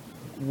think, is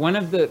one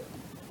of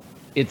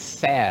it's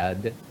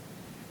sad,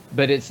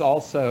 but it's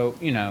also,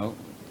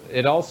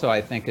 it also,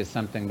 I think, is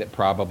something that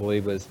probably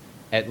was,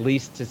 at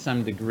least to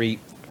some degree,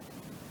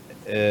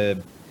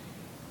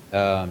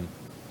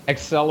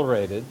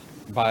 accelerated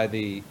by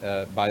the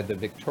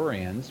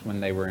Victorians when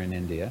they were in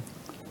India.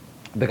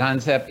 The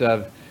concept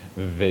of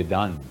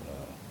Vedanta.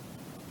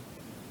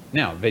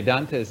 Now,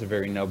 Vedanta is a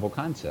very noble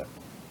concept,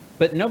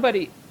 but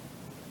nobody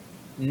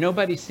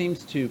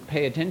seems to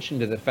pay attention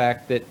to the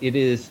fact that it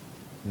is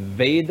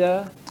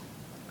Veda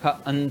ka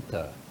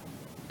Anta.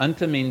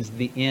 Anta means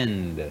the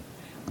end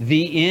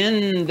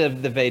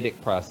of the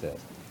Vedic process.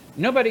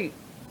 Nobody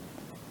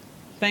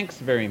thinks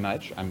very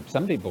much.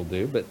 Some people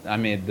do, but I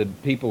mean, the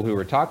people who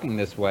are talking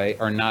this way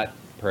are not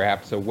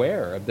perhaps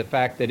aware of the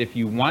fact that if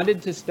you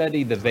wanted to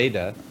study the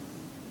Veda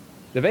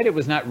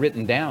was not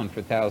written down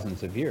for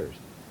thousands of years.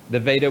 The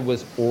Veda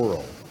was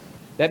oral.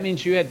 That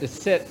means you had to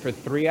sit for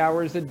 3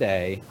 hours a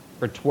day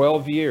for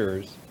 12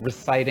 years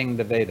reciting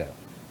the Veda.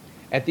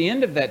 At the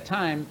end of that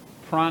time,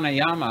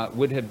 pranayama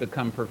would have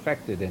become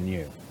perfected in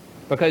you.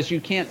 Because you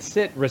can't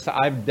sit,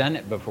 I've done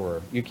it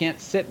before, you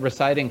can't sit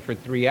reciting for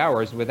 3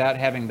 hours without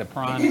having the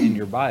prana in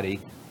your body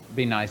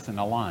be nice and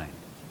aligned.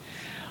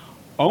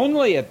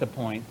 Only at the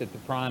point that the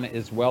prana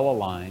is well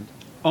aligned,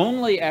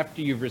 only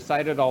after you've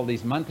recited all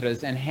these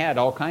mantras and had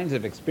all kinds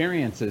of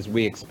experiences,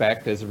 we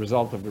expect, as a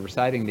result of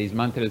reciting these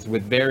mantras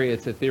with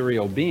various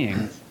ethereal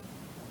beings,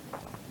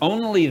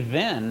 only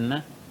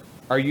then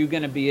are you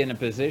going to be in a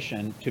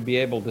position to be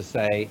able to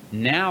say,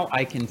 now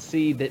I can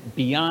see that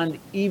beyond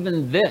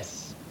even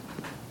this,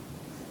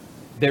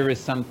 there is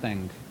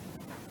something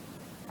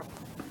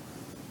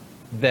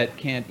that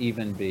can't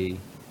even be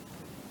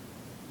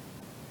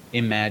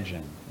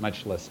imagined,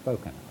 much less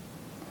spoken.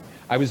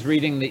 I was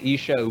reading the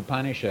Isha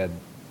Upanishad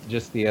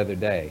just the other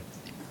day,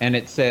 and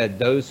it said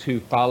those who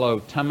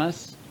follow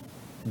tamas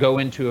go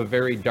into a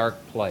very dark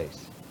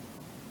place.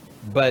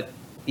 But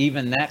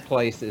even that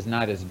place is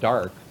not as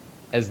dark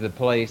as the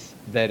place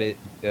that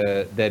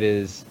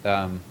is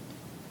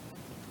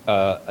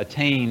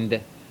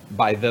attained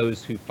by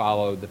those who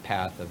follow the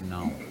path of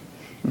knowledge.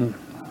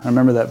 I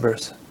remember that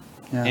verse.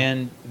 Yeah.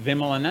 And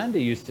Vimalananda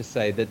used to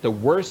say that the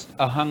worst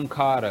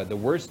ahankara, the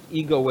worst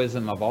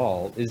egoism of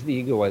all, is the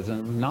egoism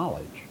of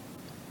knowledge.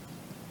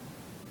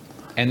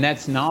 And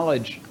that's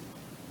knowledge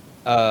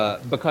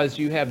because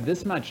you have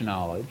this much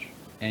knowledge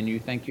and you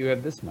think you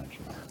have this much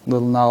knowledge.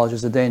 Little knowledge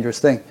is a dangerous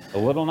thing. A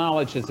little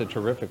knowledge is a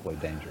terrifically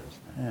dangerous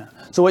thing. Yeah.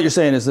 So what you're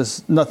saying is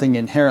there's nothing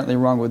inherently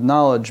wrong with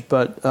knowledge,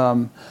 but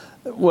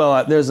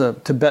there's a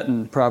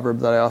Tibetan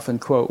proverb that I often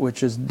quote,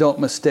 which is, don't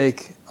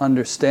mistake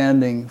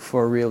understanding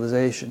for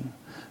realization.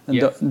 And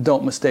Yes.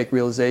 don't mistake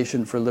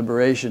realization for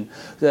liberation.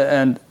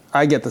 And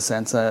I get the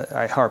sense,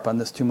 I harp on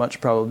this too much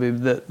probably,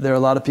 that there are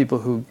a lot of people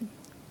who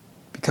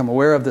become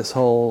aware of this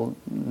whole,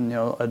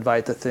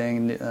 Advaita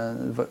thing,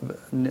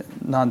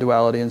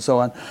 non-duality and so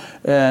on,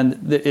 and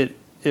it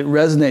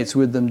resonates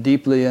with them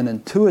deeply and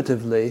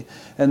intuitively,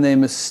 and they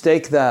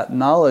mistake that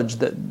knowledge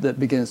that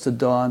begins to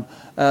dawn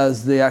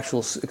as the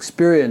actual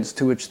experience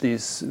to which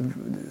these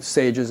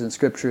sages and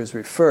scriptures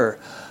refer.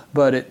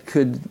 But it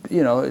could,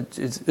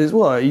 it's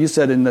well, you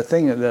said in the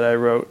thing that I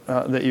wrote,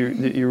 that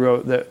you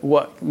wrote, that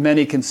what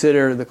many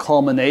consider the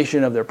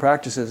culmination of their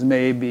practices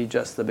may be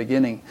just the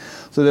beginning.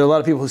 So there are a lot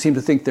of people who seem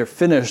to think they're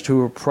finished, who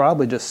are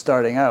probably just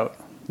starting out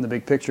in the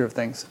big picture of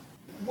things.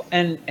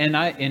 And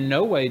I, in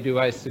no way do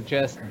I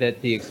suggest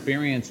that the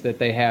experience that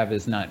they have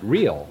is not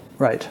real.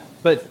 Right.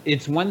 But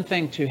it's one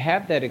thing to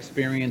have that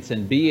experience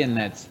and be in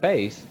that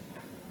space,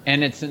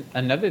 and it's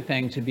another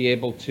thing to be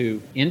able to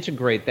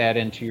integrate that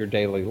into your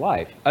daily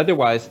life.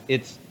 Otherwise,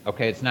 it's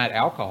not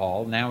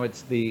alcohol, now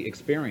it's the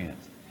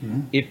experience.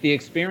 Mm-hmm.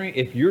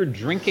 If you're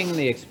drinking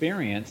the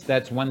experience,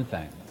 that's one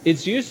thing.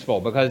 It's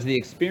useful because the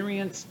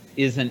experience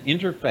is an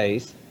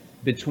interface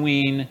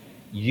between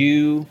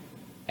you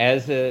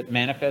as a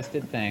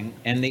manifested thing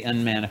and the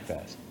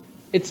unmanifest.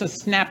 It's a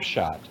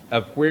snapshot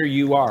of where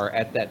you are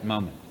at that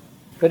moment,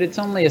 but it's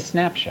only a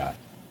snapshot.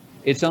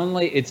 It's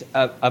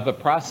of a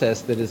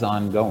process that is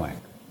ongoing.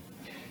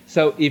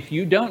 So if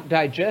you don't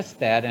digest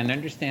that and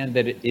understand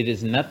that it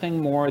is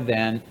nothing more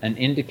than an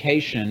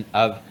indication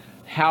of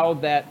how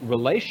that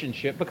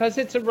relationship, because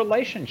it's a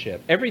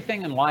relationship.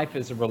 Everything in life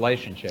is a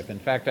relationship. In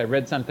fact, I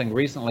read something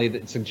recently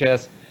that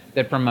suggests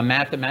that from a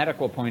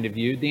mathematical point of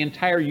view, the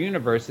entire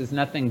universe is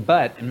nothing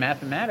but in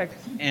mathematics,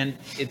 and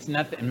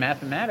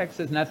mathematics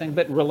is nothing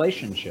but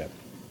relationship.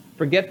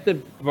 Forget the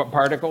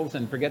particles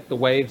and forget the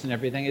waves and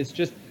everything. It's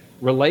just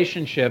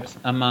relationships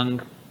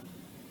among,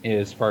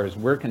 as far as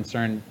we're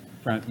concerned,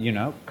 from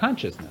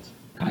consciousness.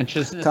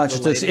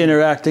 Consciousness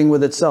interacting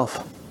with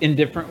itself in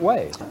different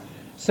ways.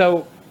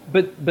 So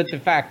But the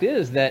fact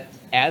is that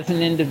as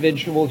an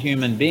individual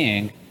human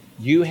being,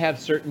 you have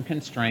certain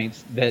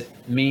constraints that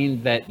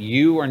mean that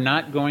you are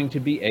not going to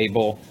be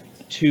able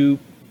to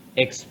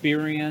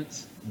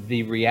experience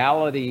the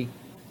reality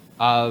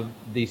of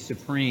the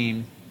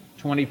Supreme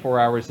 24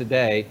 hours a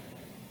day,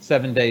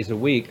 7 days a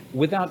week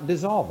without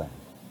dissolving.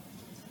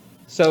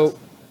 So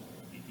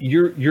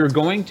you're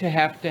going to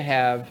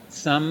have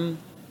some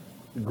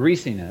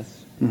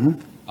greasiness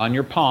on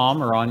your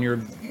palm or on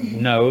your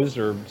nose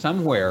or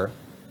somewhere.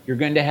 You're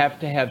going to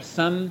have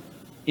some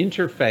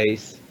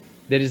interface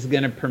that is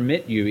going to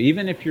permit you,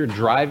 even if you're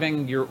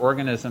driving your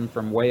organism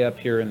from way up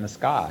here in the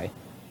sky,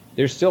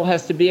 there still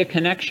has to be a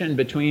connection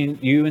between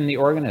you and the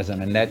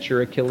organism, and that's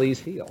your Achilles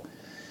heel.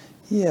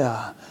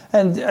 Yeah,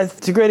 and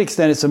to a great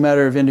extent, it's a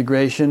matter of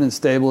integration and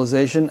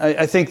stabilization.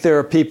 I think there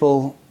are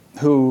people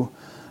who,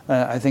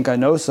 I think I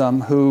know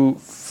some,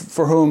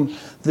 for whom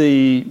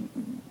the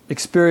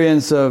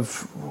experience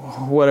of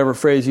whatever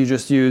phrase you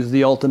just used,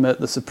 the ultimate,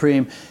 the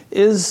supreme,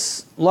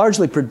 is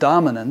largely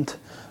predominant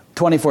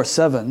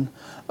 24/7.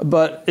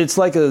 But it's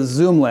like a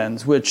zoom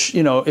lens, which,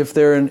 if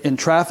they're in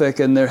traffic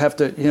and they have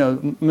to,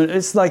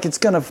 it's like it's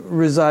going to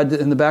reside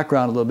in the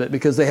background a little bit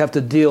because they have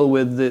to deal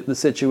with the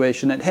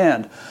situation at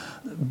hand.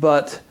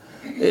 But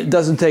it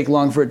doesn't take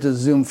long for it to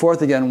zoom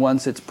forth again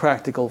once it's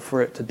practical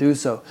for it to do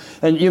so.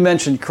 And you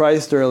mentioned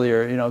Christ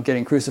earlier,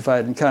 getting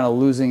crucified and kind of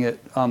losing it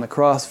on the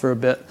cross for a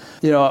bit.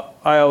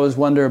 I always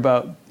wonder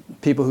about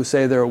people who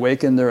say they're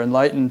awakened, they're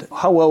enlightened.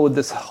 How well would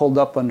this hold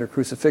up under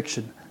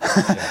crucifixion?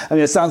 I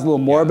mean, it sounds a little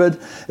morbid.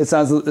 It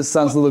sounds a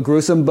little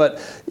gruesome. But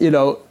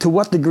to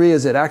what degree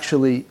is it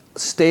actually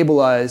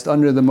stabilized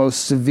under the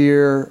most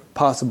severe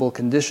possible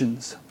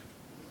conditions?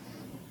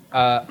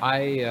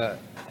 I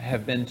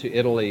have been to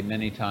Italy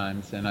many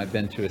times, and I've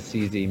been to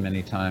Assisi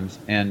many times,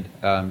 and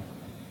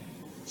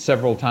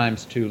several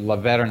times to La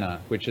Verna,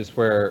 which is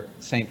where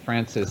St.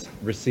 Francis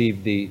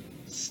received the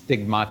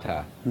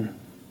stigmata.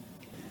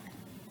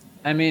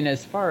 I mean,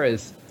 as far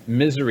as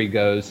misery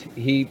goes,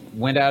 he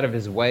went out of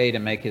his way to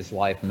make his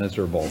life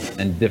miserable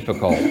and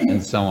difficult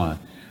and so on.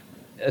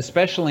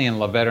 Especially in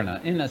La Verna,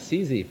 in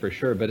Assisi for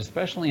sure, but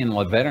especially in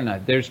La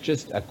Verna, there's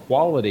just a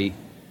quality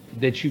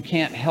that you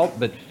can't help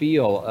but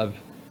feel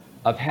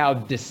of how,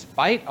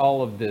 despite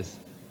all of this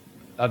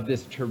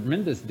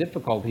tremendous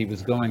difficulty he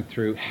was going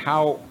through,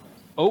 how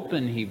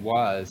open he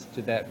was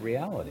to that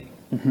reality.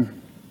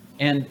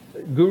 And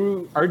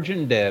Guru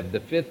Arjan Dev,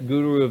 the fifth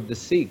guru of the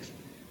Sikhs,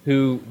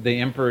 who the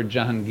Emperor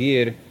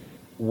Jahangir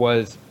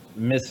was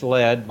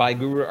misled by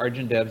Guru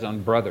Arjan Dev's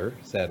own brother,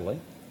 sadly,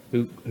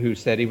 who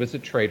said he was a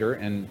traitor,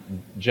 and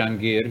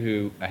Jahangir,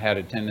 who had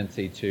a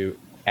tendency to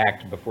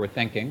act before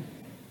thinking,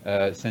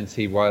 since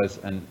he was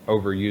an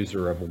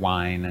overuser of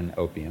wine and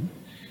opium,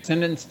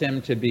 sentenced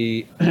him to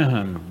be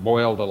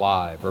boiled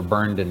alive or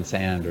burned in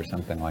sand or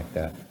something like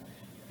that.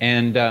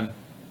 And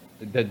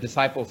the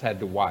disciples had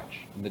to watch.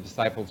 And the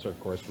disciples, of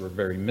course, were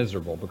very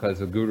miserable because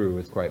the guru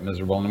was quite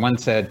miserable. And one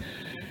said,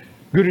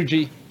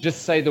 "Guruji,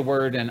 just say the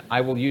word and I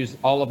will use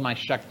all of my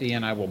Shakti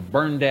and I will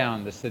burn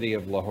down the city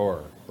of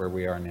Lahore, where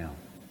we are now."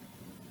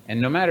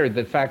 And no matter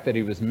the fact that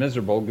he was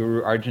miserable,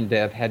 Guru Arjan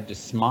Dev had to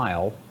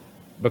smile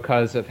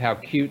because of how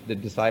cute the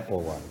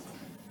disciple was.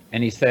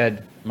 And he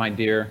said, "My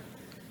dear,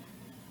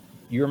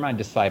 you're my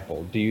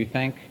disciple. Do you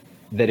think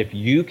that if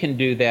you can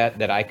do that,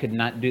 that I could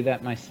not do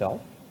that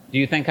myself? Do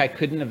you think I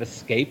couldn't have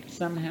escaped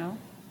somehow?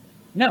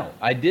 No,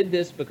 I did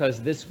this because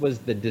this was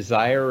the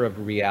desire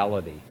of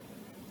reality.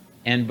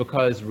 And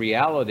because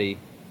reality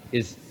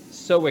is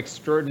so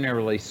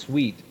extraordinarily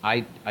sweet,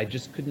 I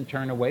just couldn't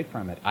turn away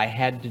from it. I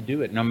had to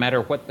do it, no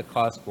matter what the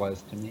cost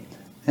was to me."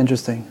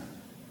 Interesting.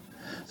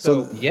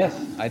 So yes,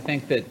 I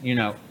think that,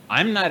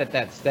 I'm not at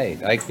that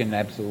state. I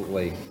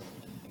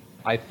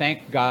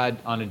thank God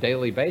on a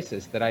daily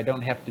basis that I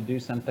don't have to do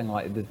something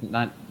like this.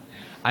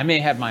 I may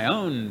have my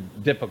own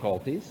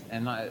difficulties,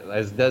 and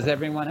as does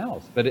everyone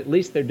else, but at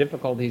least they're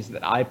difficulties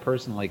that I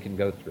personally can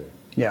go through.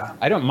 Yeah.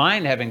 I don't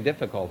mind having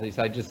difficulties.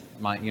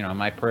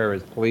 My prayer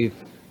is, please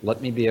let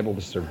me be able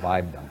to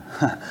survive them.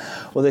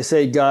 Well, they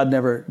say God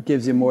never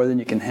gives you more than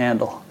you can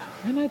handle.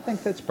 And I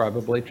think that's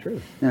probably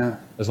true. Yeah.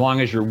 As long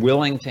as you're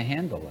willing to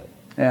handle it.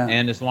 Yeah.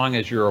 And as long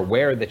as you're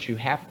aware that you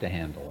have to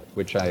handle it,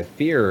 which I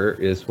fear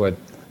is what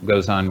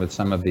goes on with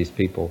some of these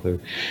people who,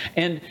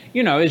 and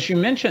as you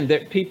mentioned,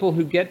 that people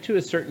who get to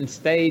a certain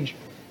stage,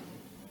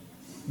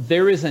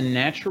 there is a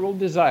natural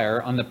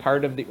desire on the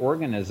part of the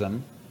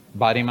organism,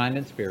 body, mind,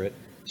 and spirit,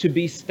 to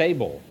be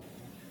stable.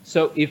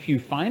 So if you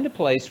find a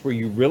place where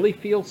you really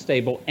feel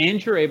stable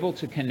and you're able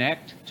to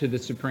connect to the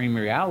supreme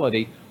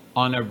reality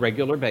on a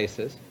regular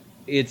basis,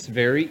 it's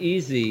very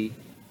easy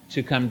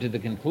to come to the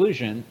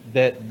conclusion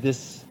that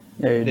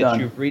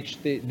you've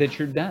reached that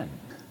you're done.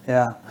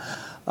 Yeah.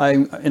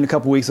 In a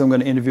couple of weeks, I'm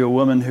going to interview a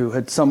woman who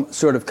had some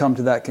sort of come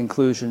to that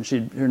conclusion.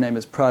 Her name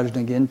is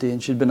Prajna Ginti,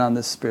 and she'd been on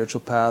this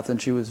spiritual path,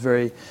 and she was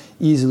very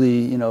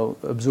easily,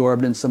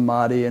 absorbed in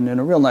samadhi and in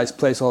a real nice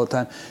place all the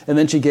time. And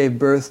then she gave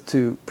birth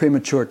to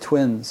premature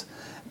twins.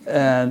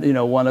 and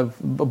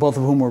both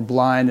of whim were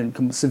blind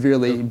and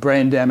severely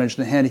brain damaged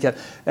and handicapped,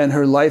 and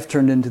her life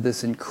turned into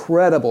this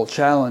incredible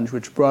challenge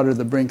which brought her to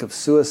the brink of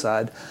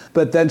suicide.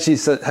 But then she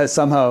has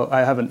somehow,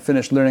 I haven't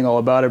finished learning all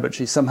about her, but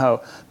she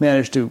somehow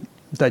managed to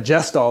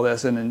digest all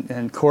this and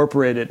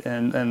incorporate it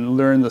and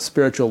learn the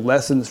spiritual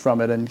lessons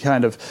from it and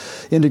kind of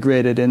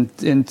integrate it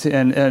into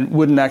and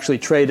wouldn't actually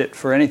trade it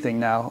for anything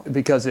now,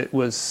 because it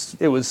was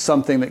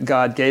something that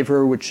God gave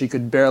her which she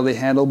could barely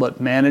handle but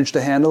managed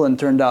to handle, and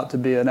turned out to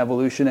be an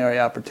evolutionary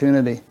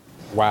opportunity.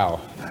 Wow.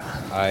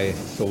 I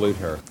salute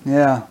her.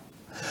 Yeah.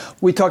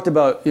 We talked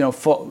about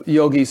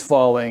yogis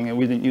falling, and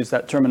we didn't use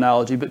that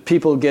terminology, but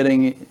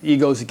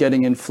egos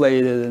getting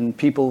inflated, and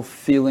people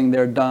feeling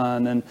they're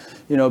done, and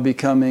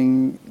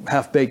becoming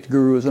half-baked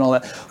gurus and all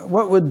that.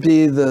 What would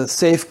be the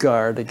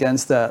safeguard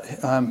against that?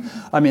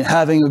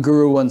 Having a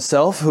guru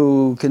oneself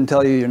who can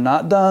tell you you're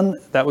not done,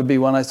 that would be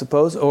one, I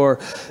suppose. Or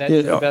that's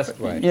the best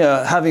way.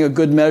 Yeah, having a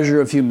good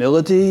measure of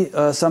humility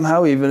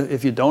somehow, even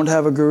if you don't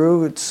have a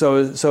guru, so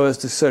as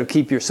to sort of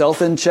keep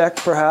yourself in check,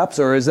 perhaps.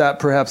 Or is that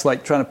perhaps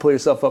like trying to pull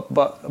yourself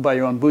up by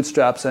your own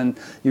bootstraps, and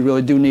you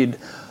really do need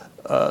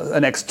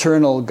an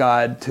external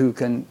guide who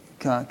can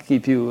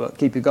keep you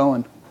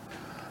going?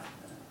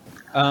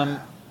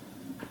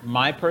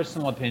 My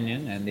personal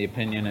opinion, and the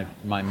opinion of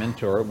my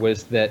mentor,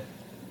 was that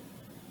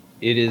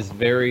it is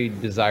very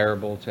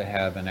desirable to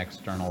have an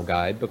external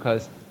guide,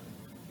 because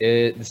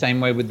the same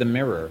way with the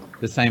mirror,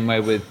 the same way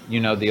with,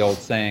 the old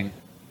saying,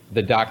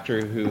 the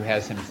doctor who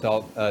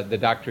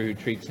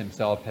treats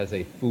himself has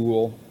a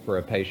fool for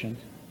a patient,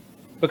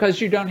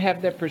 because you don't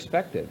have that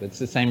perspective. It's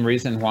the same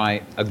reason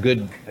why a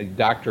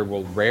doctor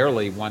will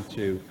rarely want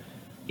to,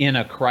 in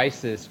a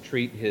crisis,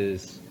 treat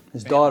his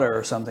daughter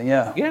or something.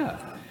 Yeah. Yeah.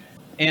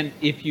 And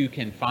if you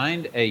can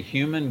find a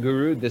human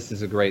guru, this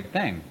is a great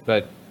thing,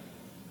 but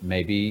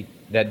maybe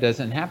that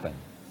doesn't happen.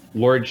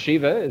 Lord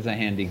Shiva is a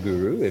handy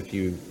guru. If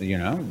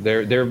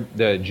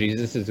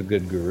Jesus is a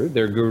good guru.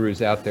 There are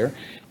gurus out there.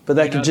 But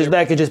that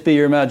could just be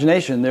your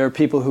imagination. There are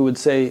people who would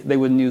say, they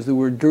wouldn't use the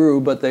word guru,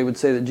 but they would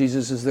say that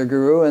Jesus is their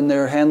guru, and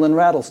they're handling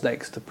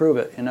rattlesnakes to prove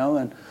it,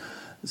 and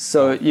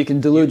so you can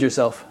delude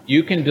yourself.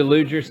 You can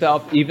delude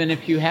yourself even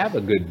if you have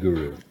a good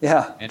guru.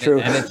 Yeah, true.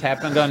 And it's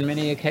happened on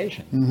many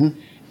occasions. Mm-hmm.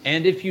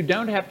 And if you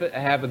don't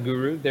have a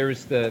guru,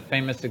 there's the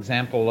famous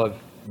example of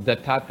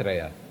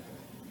Dattatreya,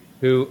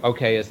 who,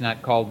 is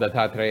not called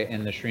Dattatreya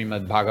in the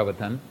Srimad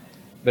Bhagavatam,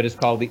 but is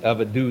called the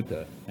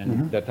Avaduta,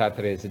 and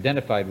Dattatreya is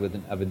identified with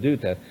an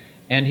Avaduta.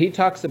 And he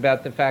talks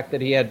about the fact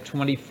that he had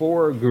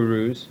 24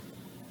 gurus,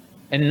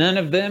 and none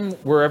of them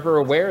were ever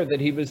aware that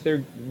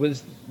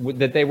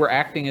that they were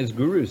acting as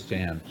gurus to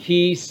him.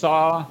 He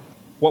saw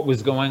what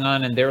was going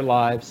on in their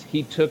lives.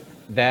 He took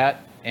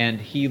that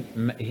and he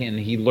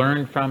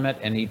learned from it,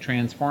 and he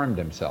transformed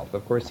himself.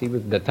 Of course, he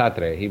was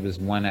Dattatreya. He was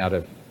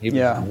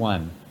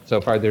one. So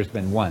far, there's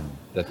been one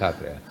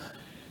Dattatreya.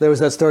 There was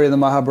that story in the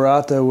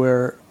Mahabharata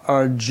where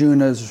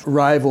Arjuna's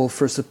rival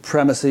for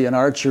supremacy in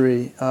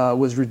archery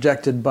was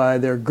rejected by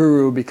their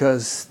guru,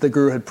 because the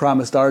guru had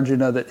promised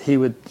Arjuna that he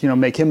would,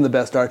 make him the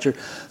best archer.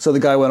 So the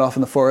guy went off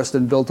in the forest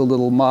and built a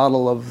little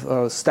model of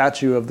a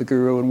statue of the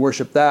guru and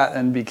worshipped that,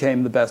 and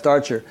became the best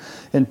archer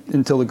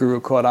until the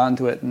guru caught on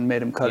to it and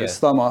made him cut his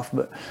thumb off.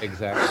 But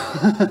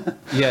exactly.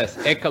 Yes,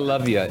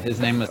 Ekalavya. His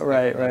name was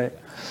right, Ekalavya. Right.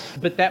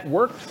 But that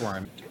worked for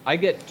him. I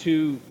get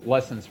two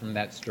lessons from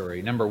that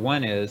story. Number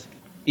one is,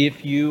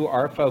 if you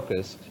are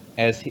focused,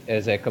 as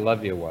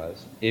Ekalavya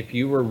was, if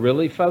you were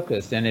really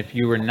focused, and if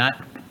you were not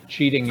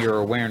cheating your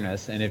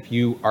awareness, and if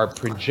you are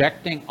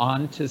projecting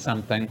onto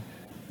something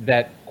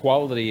that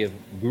quality of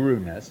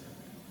guru-ness,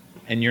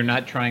 and you're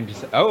not trying to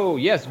say, oh,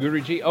 yes,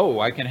 Guruji,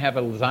 I can have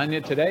a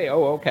lasagna today,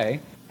 okay.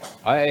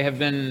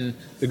 The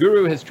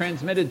guru has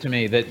transmitted to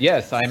me that,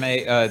 yes, I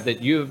may,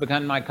 that you have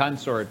become my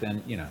consort,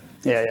 and,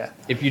 Yeah.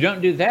 If you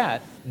don't do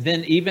that,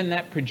 then even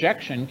that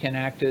projection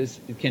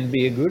can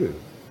be a guru.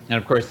 And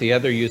of course, the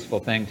other useful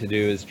thing to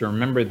do is to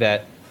remember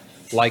that,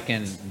 like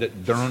in the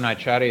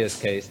Dronacharya's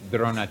case,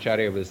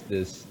 Dronacharya was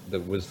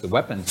the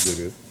weapons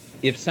guru.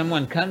 If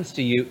someone comes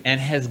to you and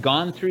has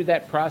gone through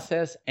that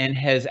process and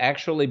has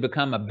actually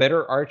become a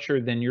better archer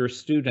than your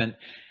student,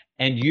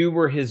 and you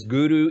were his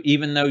guru,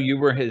 even though you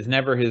were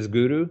never his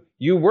guru,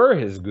 you were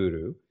his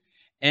guru,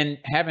 and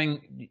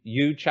having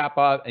you chop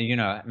off,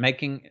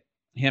 making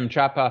him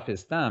chop off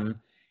his thumb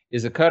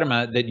is a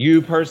karma that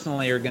you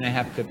personally are going to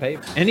have to pay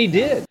for. And he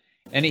did.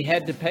 And he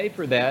had to pay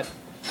for that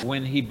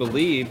when he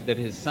believed that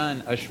his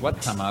son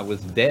Ashwatthama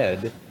was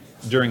dead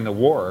during the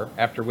war,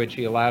 after which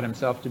he allowed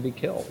himself to be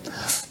killed.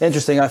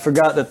 Interesting. I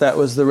forgot that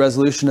was the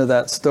resolution of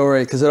that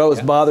story, because it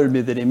always bothered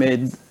me that he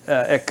made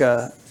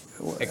Ekalavya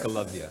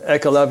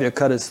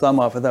cut his thumb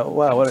off. I thought,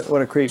 wow,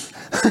 what a creep.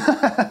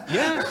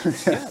 Yeah.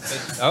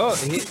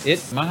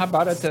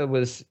 Mahabharata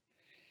was,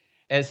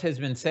 as has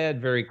been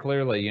said very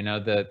clearly,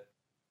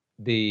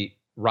 the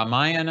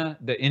Ramayana,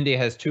 India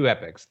has two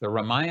epics. The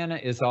Ramayana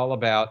is all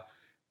about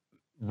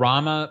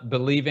Rama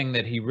believing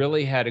that he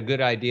really had a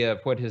good idea of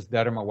what his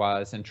dharma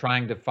was and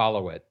trying to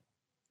follow it.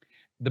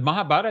 The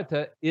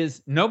Mahabharata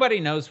is, nobody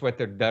knows what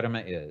their dharma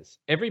is.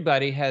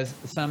 Everybody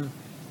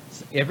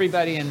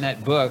in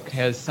that book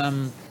has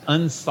some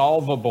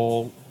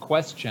unsolvable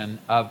question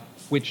of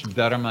which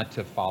dharma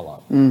to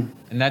follow.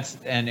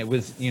 And it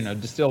was,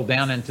 distilled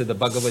down into the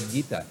Bhagavad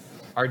Gita.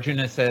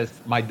 Arjuna says,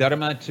 my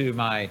dharma to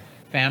my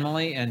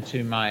family and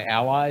to my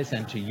allies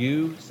and to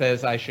you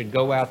says I should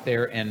go out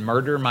there and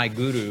murder my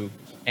guru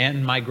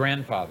and my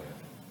grandfather.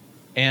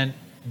 And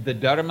the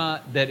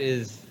dharma that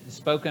is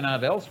spoken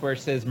of elsewhere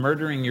says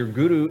murdering your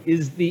guru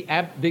is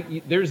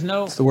there's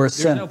no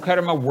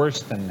karma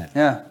worse than that.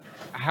 Yeah.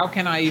 How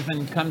can I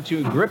even come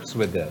to grips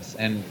with this?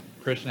 And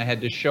Krishna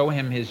had to show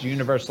him his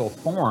universal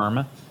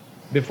form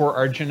before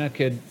Arjuna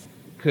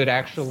could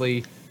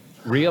actually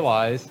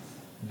realize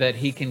that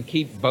he can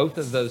keep both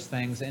of those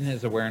things in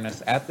his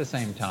awareness at the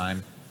same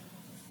time,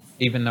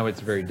 even though it's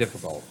very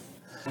difficult,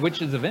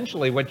 which is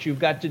eventually what you've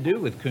got to do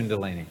with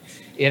Kundalini.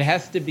 It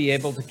has to be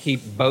able to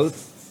keep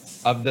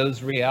both of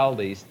those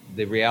realities,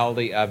 the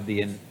reality of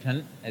the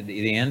infinite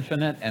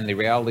and the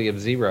reality of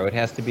zero. It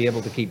has to be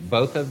able to keep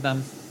both of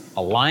them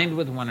aligned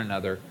with one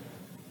another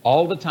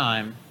all the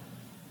time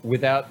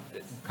without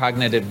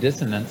cognitive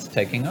dissonance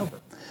taking over.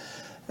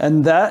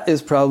 And that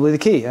is probably the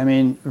key. I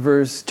mean,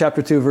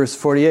 chapter 2, verse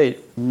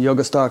 48,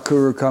 Yogastha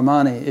Kuru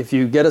Karmani. If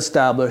you get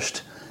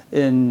established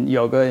in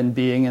yoga, in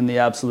being, in the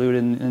absolute,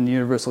 in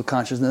universal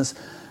consciousness,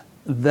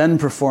 then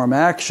perform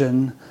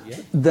action,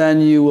 then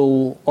you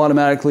will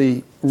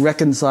automatically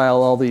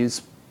reconcile all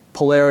these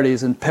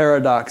polarities and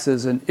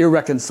paradoxes and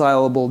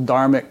irreconcilable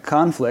dharmic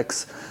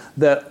conflicts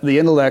that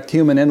the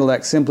human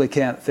intellect simply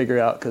can't figure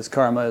out because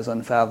karma is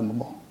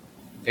unfathomable.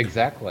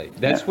 Exactly.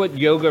 That's what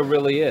yoga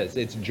really is.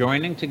 It's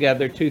joining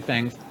together two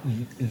things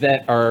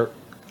that are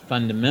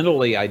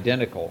fundamentally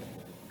identical,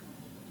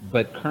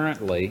 but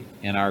currently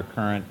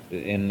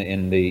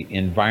in the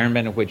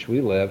environment in which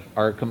we live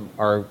are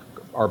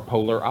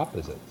polar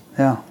opposites.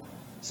 Yeah.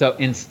 So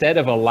instead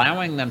of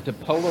allowing them to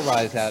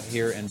polarize out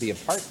here and be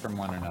apart from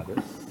one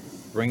another,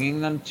 bringing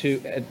them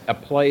to a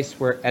place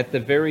where at the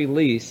very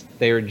least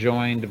they are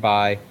joined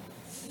by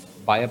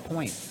a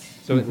point.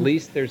 So at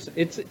least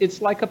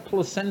it's like a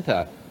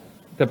placenta.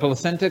 The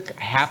placenta,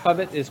 half of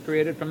it is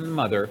created from the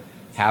mother,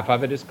 half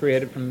of it is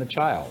created from the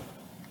child.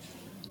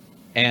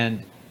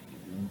 And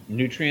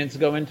nutrients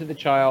go into the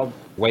child,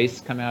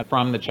 wastes come out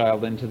from the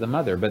child into the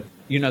mother. But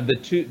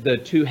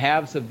the two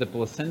halves of the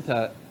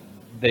placenta,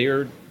 they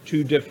are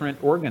two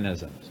different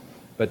organisms.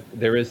 But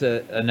there is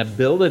an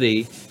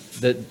ability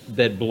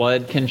that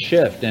blood can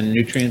shift and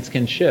nutrients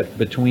can shift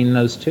between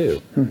those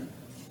two.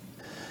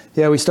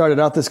 Yeah, we started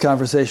out this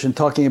conversation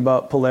talking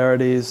about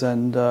polarities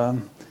and,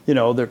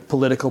 there are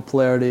political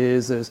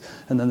polarities,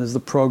 and then there's the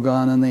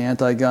pro-gun and the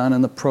anti-gun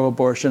and the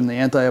pro-abortion and the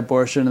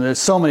anti-abortion, and there's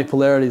so many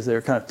polarities that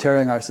are kind of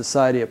tearing our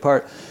society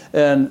apart,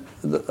 and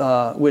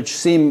which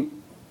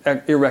seem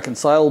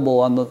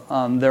irreconcilable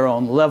on their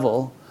own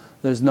level.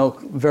 There's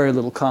very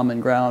little common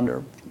ground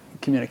or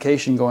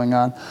communication going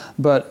on.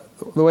 But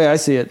the way I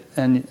see it,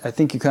 and I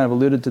think you kind of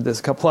alluded to this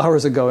a couple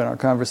hours ago in our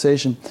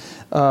conversation,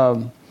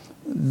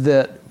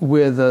 that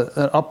with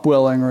an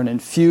upwelling or an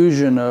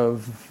infusion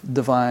of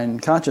divine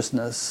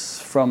consciousness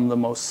from the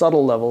most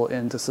subtle level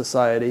into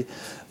society,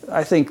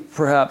 I think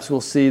perhaps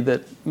we'll see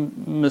that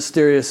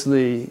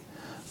mysteriously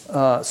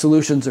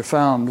solutions are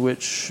found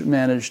which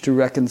manage to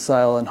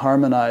reconcile and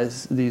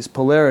harmonize these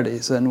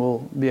polarities, and we'll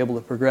be able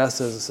to progress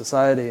as a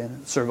society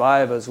and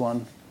survive as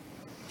one.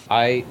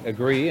 I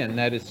agree, and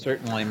that is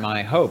certainly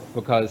my hope,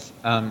 because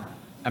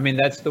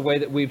that's the way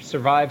that we've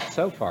survived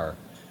so far.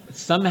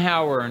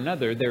 Somehow or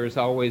another, there has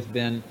always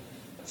been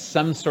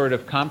some sort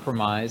of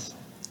compromise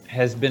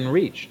has been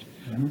reached.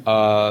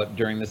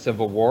 During the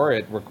Civil War,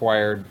 it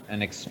required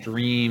an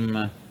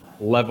extreme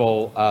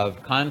level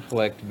of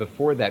conflict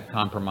before that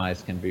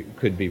compromise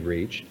could be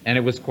reached. And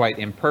it was quite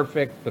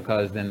imperfect,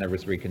 because then there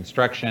was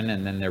Reconstruction,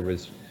 and then there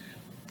was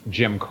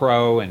Jim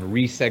Crow and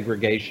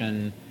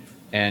resegregation.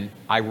 And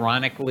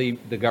ironically,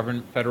 the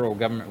federal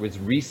government was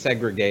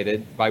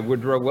resegregated by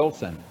Woodrow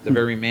Wilson, the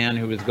very man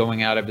who was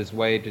going out of his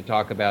way to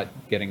talk about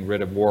getting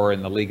rid of war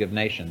in the League of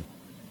Nations.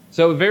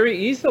 So very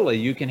easily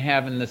you can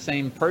have in the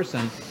same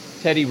person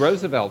Teddy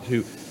Roosevelt,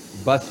 who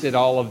busted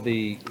all of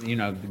the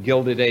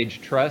Gilded Age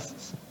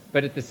trusts,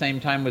 but at the same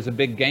time was a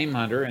big game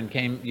hunter and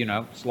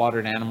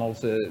slaughtered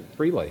animals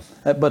freely.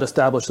 But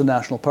established the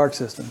national park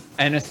system.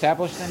 And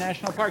established the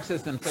national park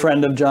system. So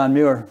friend of John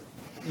Muir.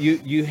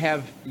 You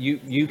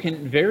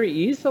can very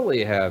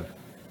easily have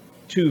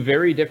two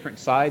very different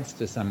sides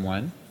to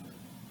someone,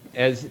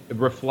 as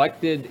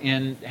reflected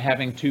in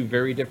having two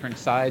very different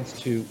sides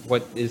to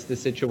what is the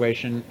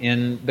situation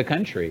in the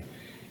country.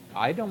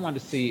 I don't want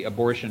to see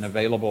abortion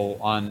available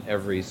on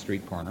every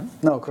street corner.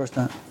 No, of course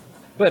not.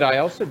 But I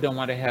also don't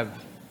want to have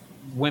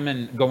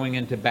women going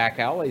into back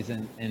alleys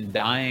and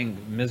dying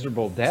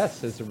miserable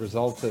deaths as a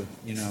result of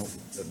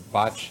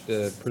botched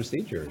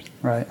procedures.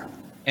 Right.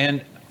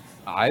 And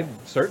I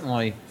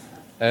certainly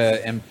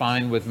am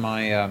fine with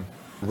my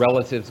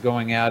relatives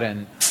going out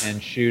and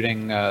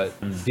shooting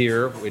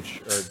deer,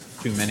 which are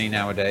too many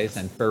nowadays,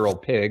 and feral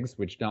pigs,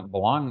 which don't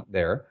belong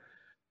there.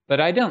 But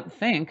I don't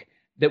think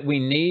that we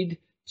need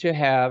to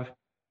have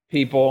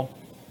people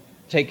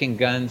taking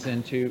guns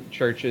into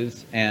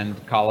churches and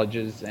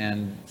colleges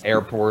and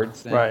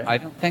airports. And Right. I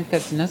don't think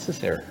that's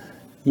necessary.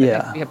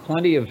 Yeah. We have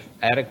plenty of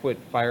adequate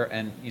fire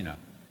and,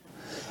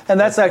 And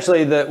that's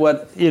actually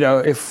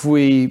if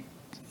we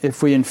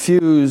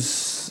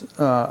infuse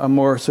a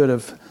more sort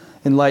of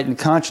enlightened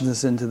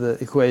consciousness into the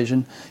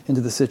equation, into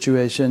the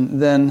situation,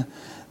 then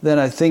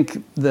I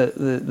think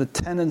the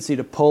tendency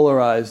to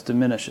polarize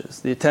diminishes.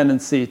 The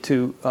tendency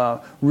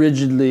to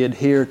rigidly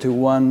adhere to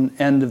one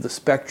end of the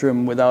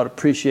spectrum without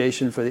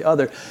appreciation for the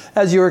other,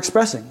 as you're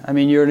expressing. I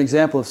mean, you're an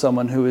example of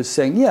someone who is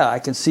saying, yeah, I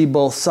can see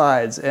both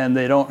sides, and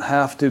they don't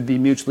have to be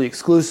mutually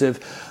exclusive.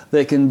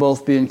 They can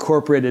both be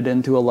incorporated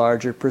into a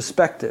larger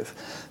perspective.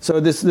 So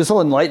this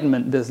whole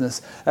enlightenment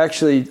business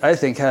actually, I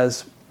think,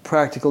 has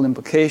practical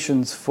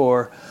implications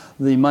for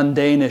the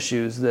mundane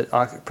issues that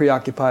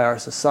preoccupy our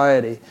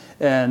society,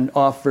 and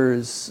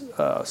offers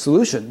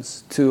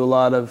solutions to a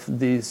lot of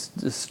these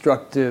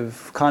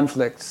destructive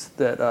conflicts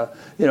that,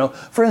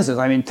 for instance,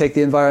 I mean, take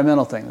the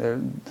environmental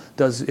thing.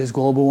 Is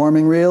global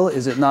warming real?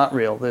 Is it not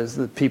real? There's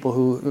the people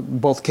who,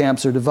 both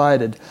camps are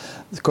divided.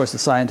 Of course, the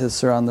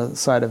scientists are on the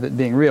side of it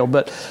being real,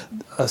 but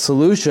a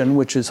solution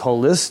which is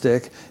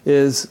holistic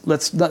is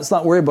let's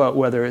not worry about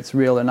whether it's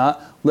real or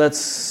not.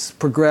 Let's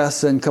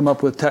progress and come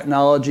up with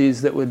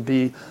technologies that would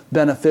be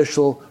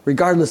beneficial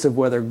regardless of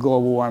whether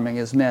global warming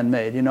is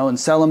man-made, and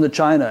sell them to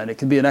China, and it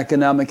can be an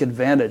economic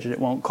advantage, and it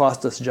won't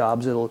cost us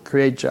jobs, it'll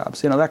create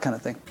jobs, that kind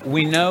of thing.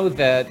 We know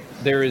that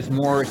there is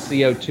more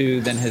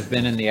CO2 than has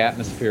been in the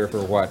atmosphere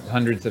for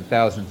hundreds of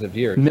thousands of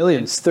years.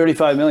 Millions,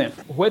 35 million.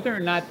 Whether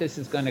or not this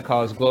is going to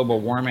cause global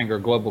warming or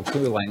global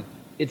cooling,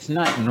 it's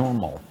not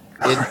normal.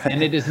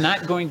 And it is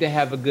not going to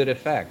have a good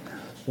effect.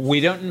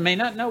 We may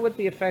not know what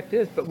the effect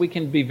is, but we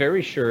can be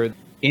very sure.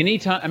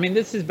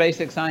 This is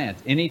basic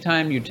science.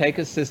 Anytime you take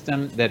a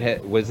system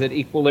that was at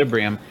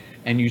equilibrium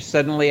and you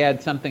suddenly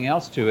add something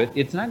else to it,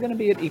 it's not going to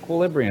be at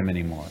equilibrium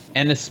anymore.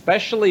 And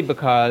especially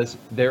because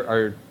there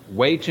are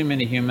way too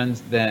many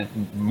humans,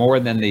 more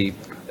than the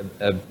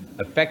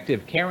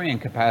effective carrying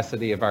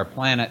capacity of our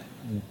planet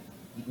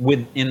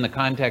within the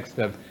context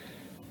of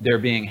there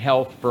being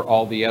health for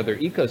all the other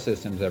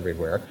ecosystems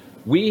everywhere.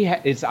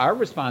 It's our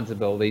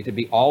responsibility to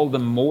be all the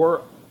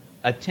more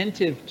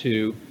attentive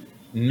to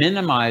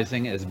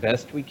minimizing as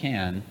best we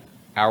can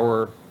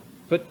our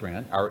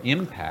footprint, our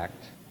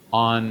impact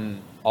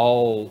on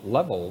all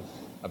levels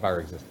of our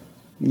existence.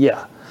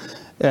 Yeah,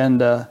 and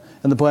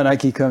the point I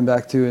keep coming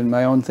back to in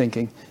my own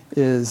thinking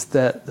is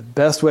that the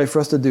best way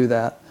for us to do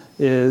that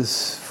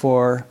is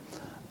for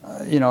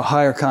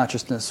higher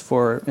consciousness,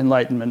 for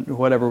enlightenment,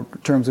 whatever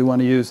terms we want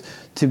to use,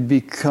 to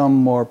become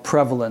more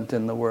prevalent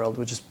in the world,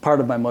 which is part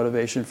of my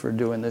motivation for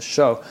doing this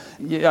show.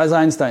 As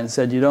Einstein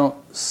said, you don't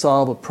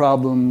solve a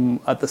problem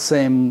at the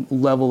same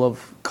level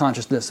of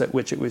consciousness at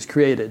which it was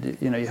created.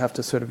 You have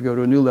to sort of go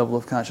to a new level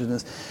of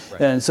consciousness.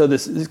 Right. And so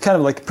this is kind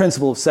of like the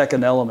principle of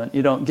second element.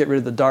 You don't get rid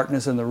of the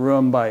darkness in the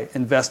room by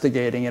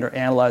investigating it or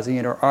analyzing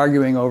it or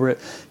arguing over it.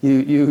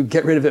 You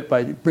get rid of it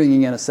by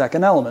bringing in a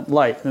second element,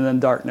 light, and then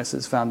darkness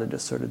is found to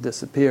just sort of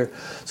disappear.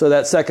 So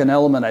that second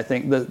element, I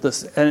think,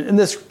 and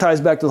this ties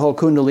back to the whole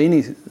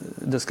Kundalini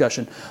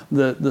discussion,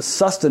 the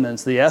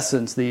sustenance, the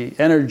essence, the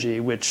energy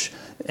which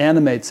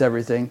animates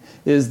everything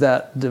is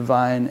that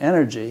divine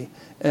energy.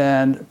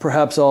 And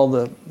perhaps all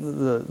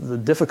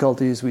the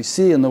difficulties we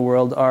see in the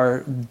world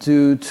are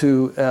due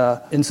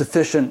to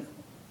insufficient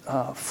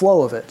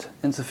flow of it,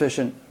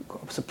 insufficient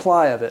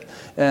supply of it,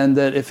 and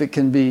that if it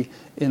can be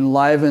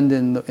enlivened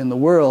in the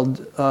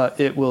world,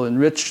 it will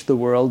enrich the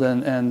world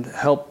and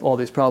help all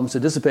these problems to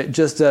dissipate,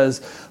 just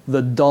as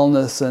the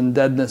dullness and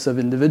deadness of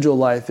individual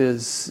life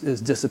is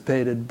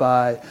dissipated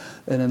by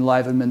an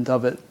enlivenment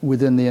of it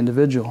within the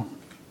individual.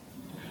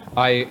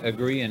 I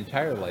agree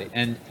entirely.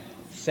 And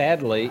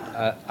sadly,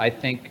 I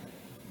think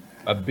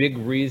a big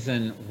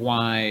reason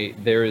why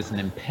there is an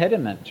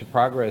impediment to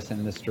progress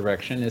in this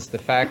direction is the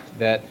fact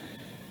that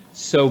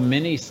so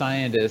many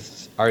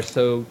scientists are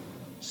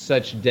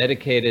such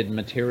dedicated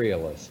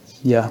materialists.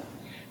 Yeah.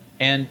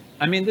 And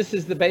this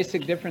is the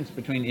basic difference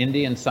between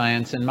Indian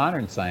science and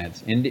modern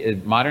science.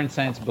 Modern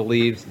science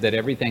believes that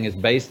everything is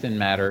based in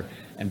matter,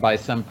 and by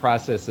some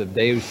process of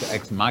deus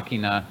ex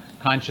machina,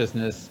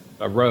 consciousness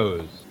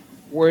arose.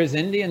 Whereas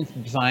Indian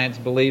science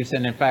believes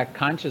that, in fact,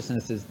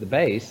 consciousness is the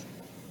base,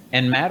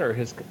 and matter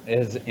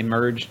has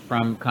emerged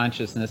from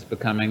consciousness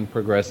becoming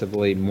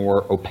progressively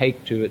more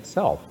opaque to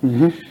itself.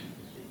 Mm-hmm.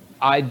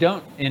 I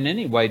don't in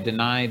any way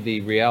deny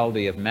the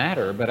reality of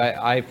matter, but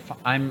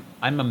I'm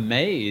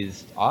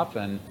amazed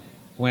often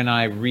when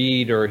I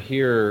read or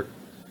hear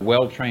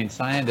well-trained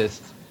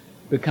scientists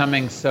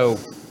becoming so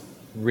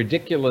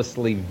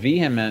ridiculously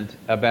vehement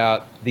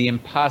about the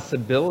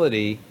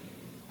impossibility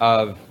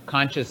of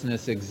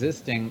consciousness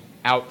existing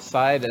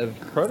outside of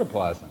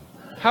protoplasm.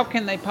 How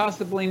can they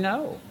possibly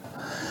know?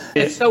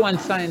 It's so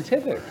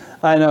unscientific.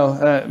 I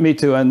know, me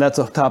too, and that's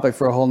a topic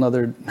for a whole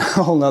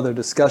nother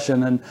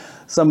discussion. And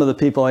some of the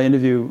people I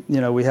interview,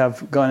 we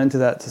have gone into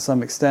that to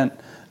some extent.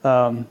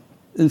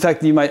 In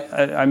fact,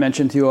 I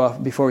mentioned to you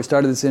before we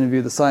started this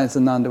interview, the Science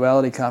and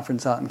Non-Duality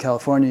Conference out in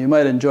California. You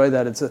might enjoy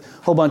that. It's a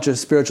whole bunch of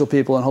spiritual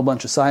people and a whole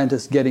bunch of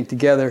scientists getting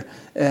together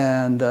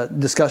and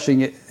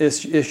discussing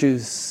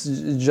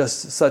issues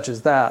just such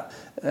as that.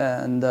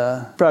 And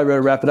probably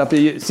better wrap it up.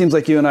 It seems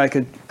like you and I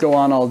could go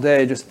on all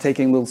day just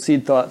taking little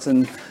seed thoughts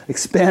and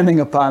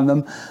expanding upon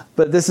them.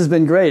 But this has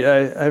been great.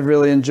 I've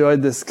really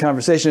enjoyed this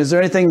conversation. Is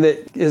there anything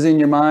that is in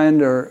your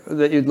mind or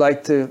that you'd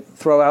like to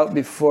throw out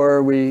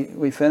before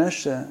we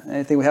finish?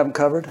 Anything we haven't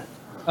covered?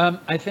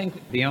 I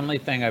think the only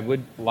thing I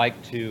would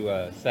like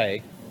to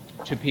say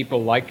to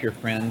people like your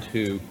friend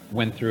who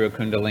went through a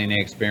Kundalini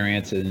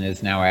experience and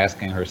is now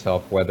asking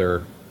herself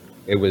whether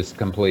it was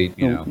complete,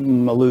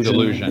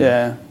 delusion.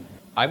 Yeah.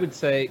 I would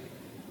say,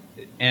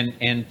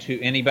 and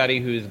to anybody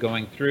who's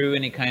going through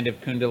any kind of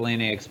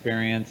Kundalini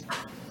experience,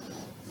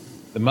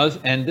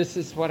 and this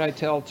is what I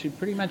tell to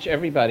pretty much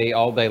everybody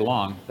all day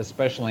long,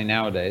 especially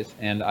nowadays,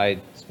 and I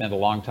spent a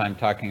long time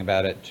talking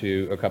about it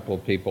to a couple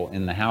of people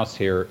in the house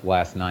here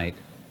last night.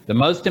 The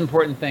most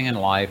important thing in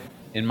life,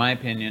 in my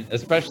opinion,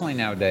 especially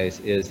nowadays,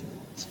 is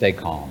stay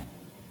calm.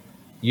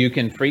 You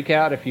can freak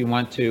out if you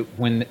want to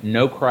when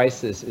no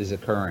crisis is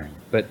occurring,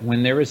 but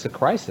when there is a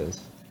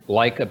crisis,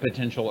 like a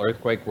potential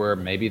earthquake where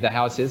maybe the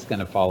house is going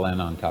to fall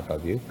in on top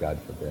of you, God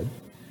forbid.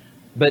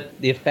 But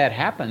if that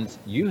happens,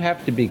 you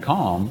have to be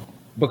calm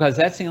because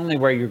that's the only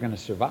way you're going to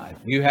survive.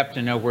 You have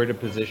to know where to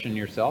position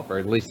yourself, or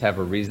at least have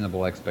a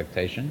reasonable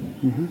expectation.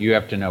 Mm-hmm. You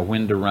have to know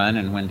when to run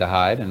and when to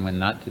hide and when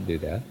not to do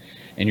that.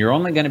 And you're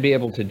only going to be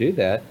able to do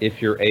that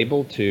if you're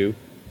able to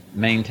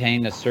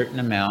maintain a certain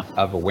amount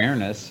of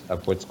awareness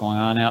of what's going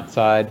on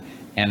outside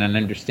and an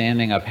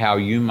understanding of how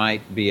you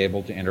might be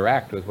able to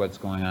interact with what's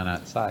going on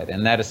outside.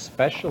 And that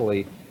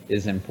especially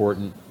is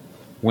important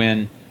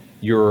when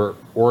your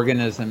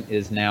organism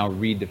is now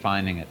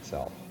redefining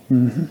itself.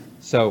 Mm-hmm.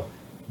 So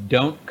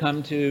don't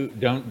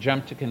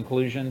jump to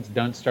conclusions,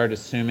 don't start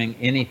assuming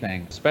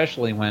anything,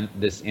 especially when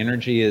this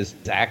energy is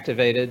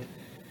activated.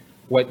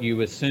 What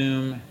you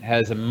assume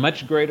has a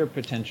much greater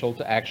potential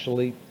to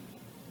actually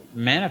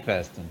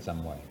manifest in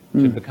some way,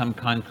 to become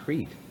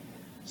concrete.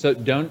 So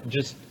don't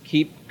just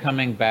keep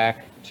coming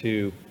back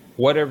to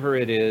whatever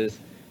it is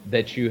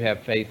that you have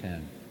faith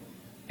in.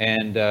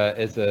 And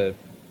as a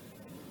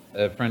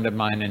friend of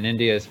mine in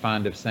India is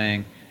fond of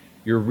saying,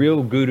 your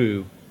real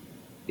guru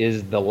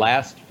is the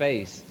last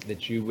face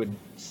that you would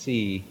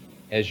see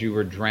as you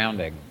were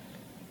drowning.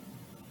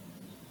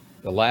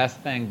 The last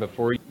thing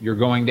before you're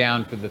going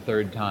down for the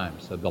third time.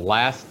 So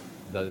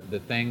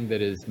the thing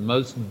that is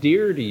most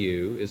dear to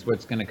you is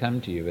what's going to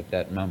come to you at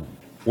that moment.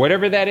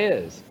 Whatever that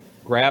is,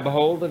 grab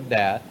hold of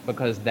that,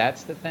 because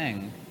that's the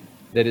thing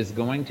that is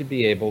going to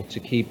be able to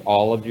keep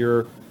all of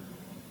your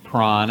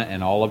prana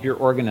and all of your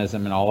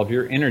organism and all of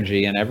your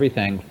energy and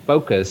everything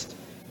focused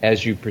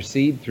as you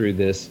proceed through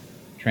this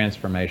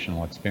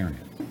transformational experience.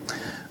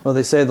 Well,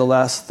 they say the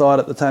last thought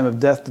at the time of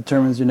death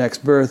determines your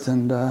next birth,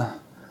 and I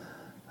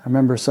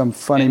remember some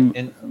funny...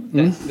 And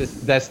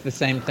that's the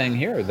same thing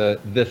here,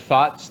 the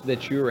thoughts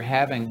that you're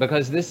having,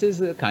 because this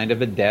is a kind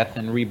of a death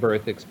and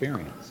rebirth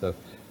experience. So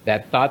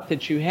that thought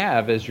that you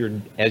have as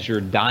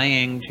you're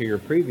dying to your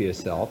previous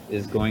self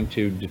is going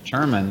to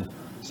determine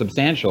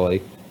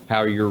substantially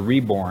how you're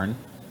reborn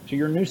to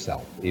your new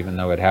self, even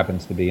though it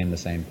happens to be in the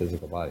same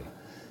physical body.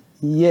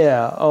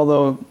 Yeah,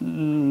 although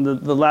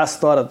the last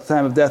thought at the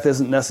time of death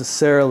isn't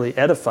necessarily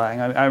edifying.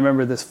 I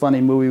remember this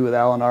funny movie with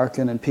Alan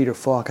Arkin and Peter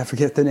Falk. I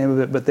forget the name of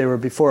it, but they were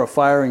before a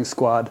firing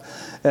squad.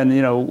 And,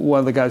 one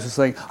of the guys was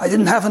saying, I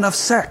didn't have enough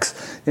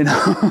sex,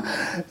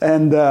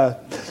 And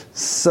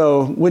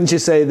so wouldn't you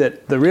say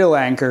that the real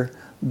anchor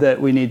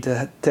that we need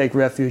to take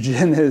refuge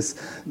in is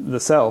the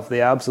self, the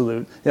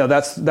absolute.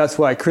 That's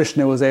why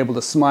Krishna was able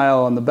to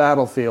smile on the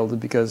battlefield,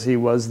 because he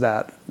was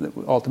that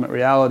ultimate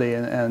reality,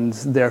 and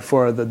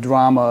therefore the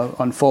drama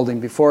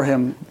unfolding before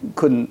him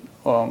couldn't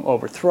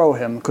overthrow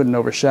him, couldn't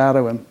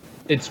overshadow him.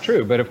 It's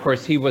true, but of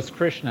course he was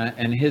Krishna,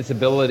 and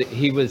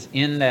he was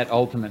in that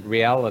ultimate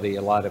reality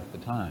a lot of the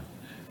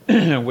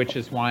time, which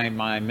is why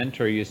my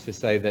mentor used to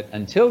say that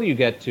until you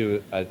get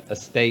to a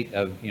state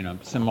of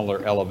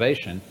similar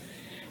elevation,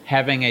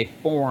 having a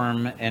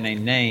form and a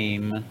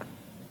name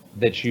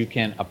that you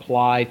can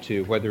apply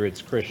to, whether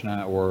it's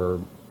Krishna or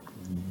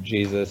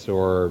Jesus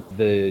or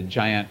the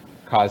giant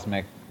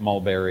cosmic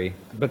mulberry,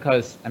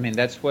 because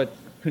that's what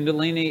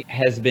Kundalini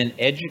has been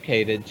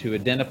educated to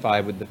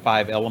identify with, the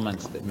 5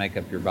 elements that make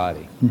up your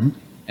body. Mm-hmm.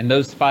 And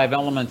those 5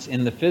 elements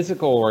in the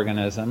physical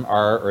organism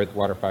are earth,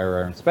 water, fire,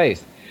 air, and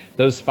space.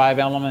 Those 5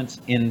 elements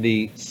in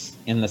the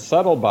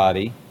subtle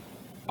body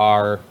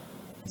are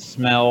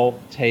smell,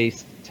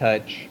 taste,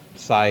 touch,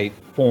 sight,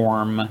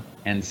 form,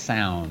 and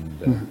sound.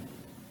 Mm-hmm.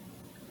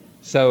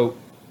 So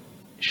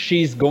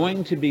she's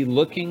going to be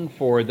looking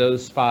for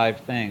those 5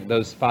 things,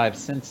 those 5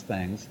 sense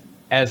things,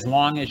 as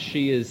long as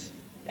she is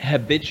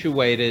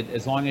habituated,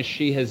 as long as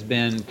she has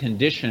been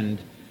conditioned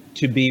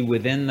to be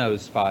within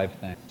those 5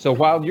 things. So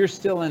while you're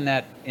still in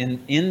that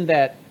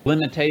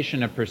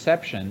limitation of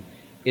perception,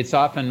 it's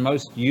often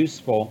most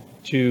useful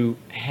to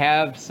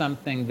have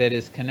something that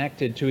is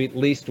connected to at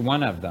least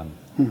one of them,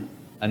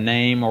 a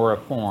name or a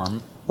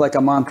form. Like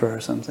a mantra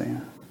or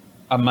something.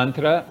 A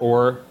mantra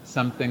or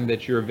something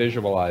that you're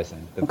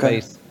visualizing, the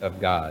face of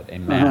God, a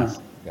mask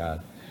of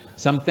God.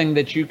 Something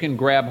that you can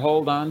grab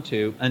hold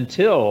onto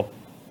until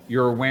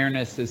your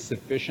awareness is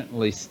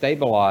sufficiently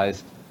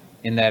stabilized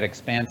in that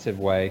expansive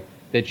way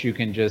that you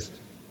can just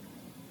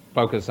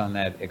focus on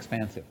that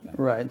expansive thing.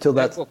 Right, till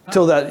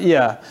that,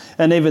 yeah.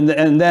 And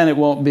then it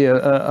won't be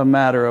a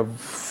matter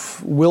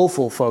of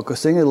willful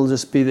focusing. It'll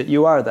just be that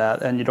you are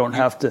that, and you don't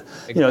have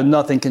to,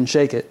 nothing can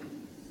shake it.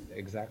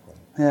 Exactly.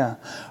 Yeah.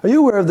 Are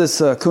you aware of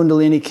this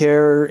Kundalini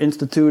Care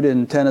Institute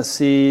in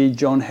Tennessee,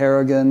 Joan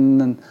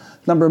Harrigan? And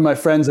a number of my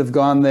friends have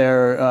gone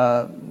there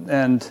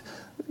and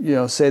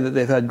say that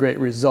they've had great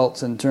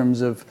results in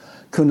terms of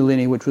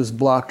Kundalini, which was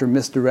blocked or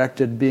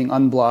misdirected, being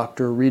unblocked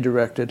or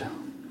redirected.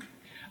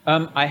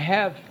 I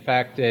have, in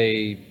fact,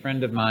 a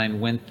friend of mine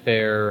went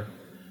there,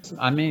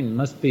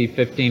 must be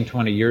 15,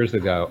 20 years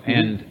ago,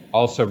 and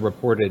also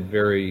reported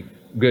very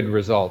good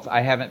results.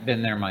 I haven't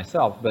been there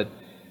myself, but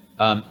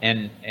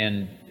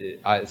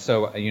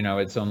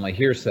it's only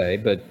hearsay,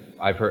 but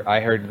I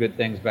heard good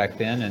things back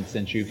then, and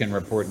since you can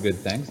report good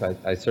things,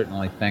 I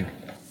certainly think.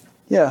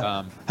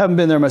 Yeah, haven't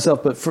been there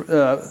myself, but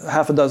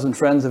half a dozen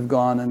friends have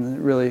gone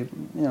and really,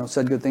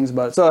 said good things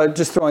about it. So I'm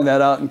just throwing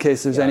that out in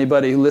case there's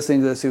anybody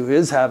listening to this who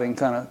is having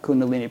kind of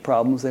Kundalini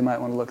problems. They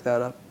might want to look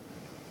that up.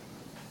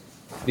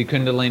 The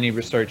Kundalini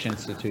Research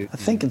Institute. I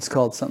think it's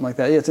called something like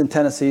that. Yeah, it's in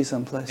Tennessee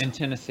someplace. In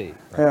Tennessee.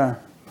 Right. Yeah.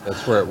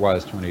 That's where it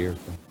was 20 years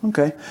ago.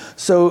 Okay.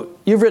 So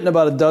you've written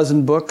about a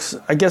dozen books.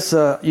 I guess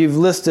you've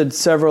listed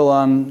several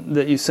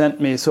that you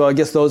sent me. So I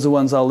guess those are the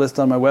ones I'll list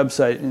on my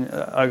website.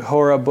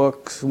 Aghora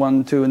books,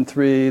 1, 2, and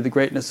 3, The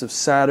Greatness of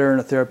Saturn,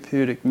 A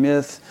Therapeutic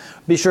Myth.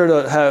 Be sure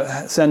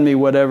to send me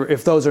whatever,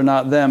 if those are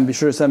not them, be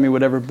sure to send me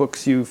whatever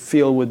books you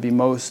feel would be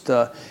most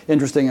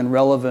interesting and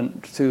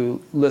relevant to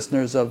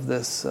listeners of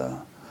this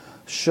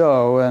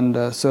show,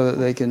 and so that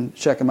they can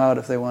check them out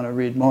if they want to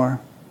read more.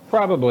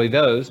 Probably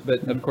those,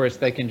 but of course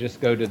they can just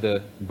go to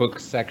the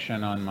books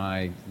section on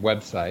my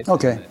website.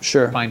 Okay,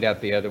 sure. Find out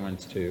the other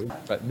ones too.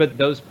 But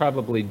those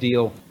probably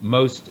deal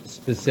most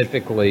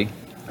specifically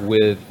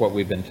with what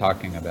we've been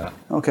talking about.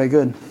 Okay,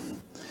 good.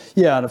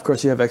 Yeah, and of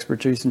course you have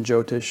expertise in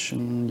Jyotish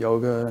and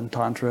yoga and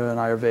Tantra and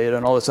Ayurveda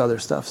and all this other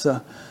stuff.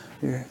 So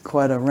you're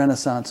quite a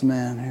Renaissance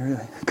man. You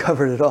really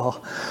covered it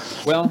all.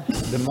 Well,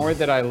 the more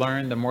that I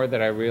learn, the more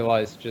that I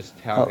realize just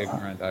how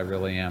ignorant I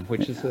really am,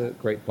 which is a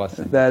great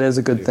blessing. That is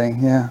a good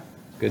thing, yeah.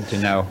 Good to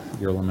know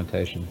your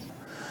limitations.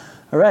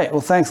 All right,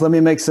 well, thanks. Let me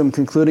make some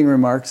concluding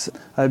remarks.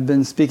 I've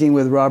been speaking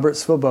with Robert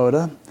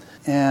Svoboda,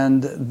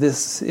 and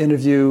this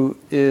interview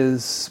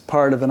is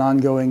part of an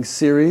ongoing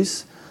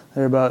series.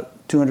 There are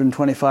about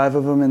 225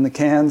 of them in the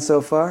can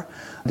so far.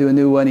 I do a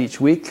new one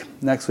each week.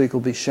 Next week will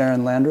be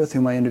Sharon Landreth,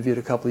 whom I interviewed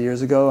a couple of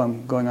years ago.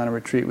 I'm going on a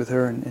retreat with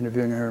her and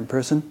interviewing her in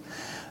person.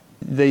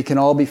 They can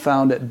all be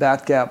found at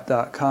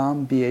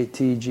batgap.com,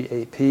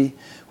 BATGAP,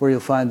 where you'll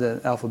find an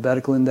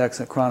alphabetical index,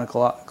 a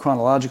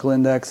chronological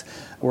index.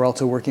 We're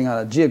also working on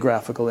a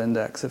geographical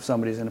index if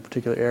somebody's in a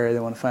particular area,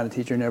 they want to find a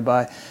teacher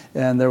nearby.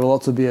 And there will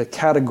also be a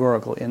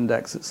categorical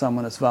index that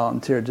someone has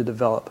volunteered to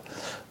develop.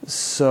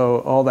 So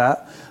all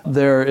that.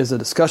 There is a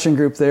discussion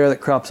group there that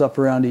crops up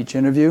around each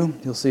interview.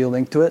 You'll see a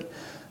link to it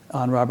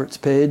on Robert's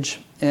page.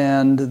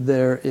 And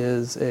there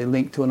is a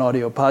link to an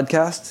audio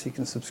podcast. You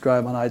can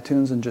subscribe on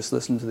iTunes and just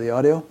listen to the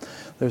audio.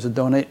 There's a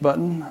donate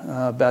button.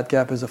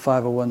 Batgap is a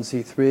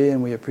 501c3,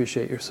 and we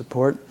appreciate your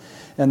support.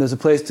 And there's a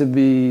place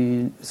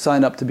to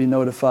sign up to be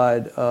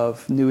notified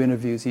of new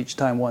interviews each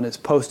time one is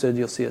posted.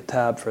 You'll see a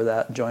tab for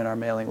that, join our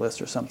mailing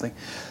list or something.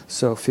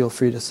 So feel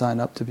free to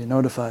sign up to be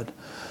notified.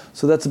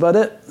 So that's about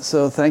it.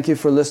 So thank you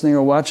for listening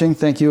or watching.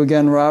 Thank you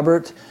again,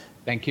 Robert.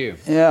 Thank you.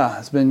 Yeah,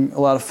 it's been a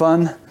lot of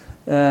fun.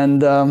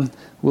 And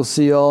we'll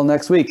see you all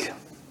next week.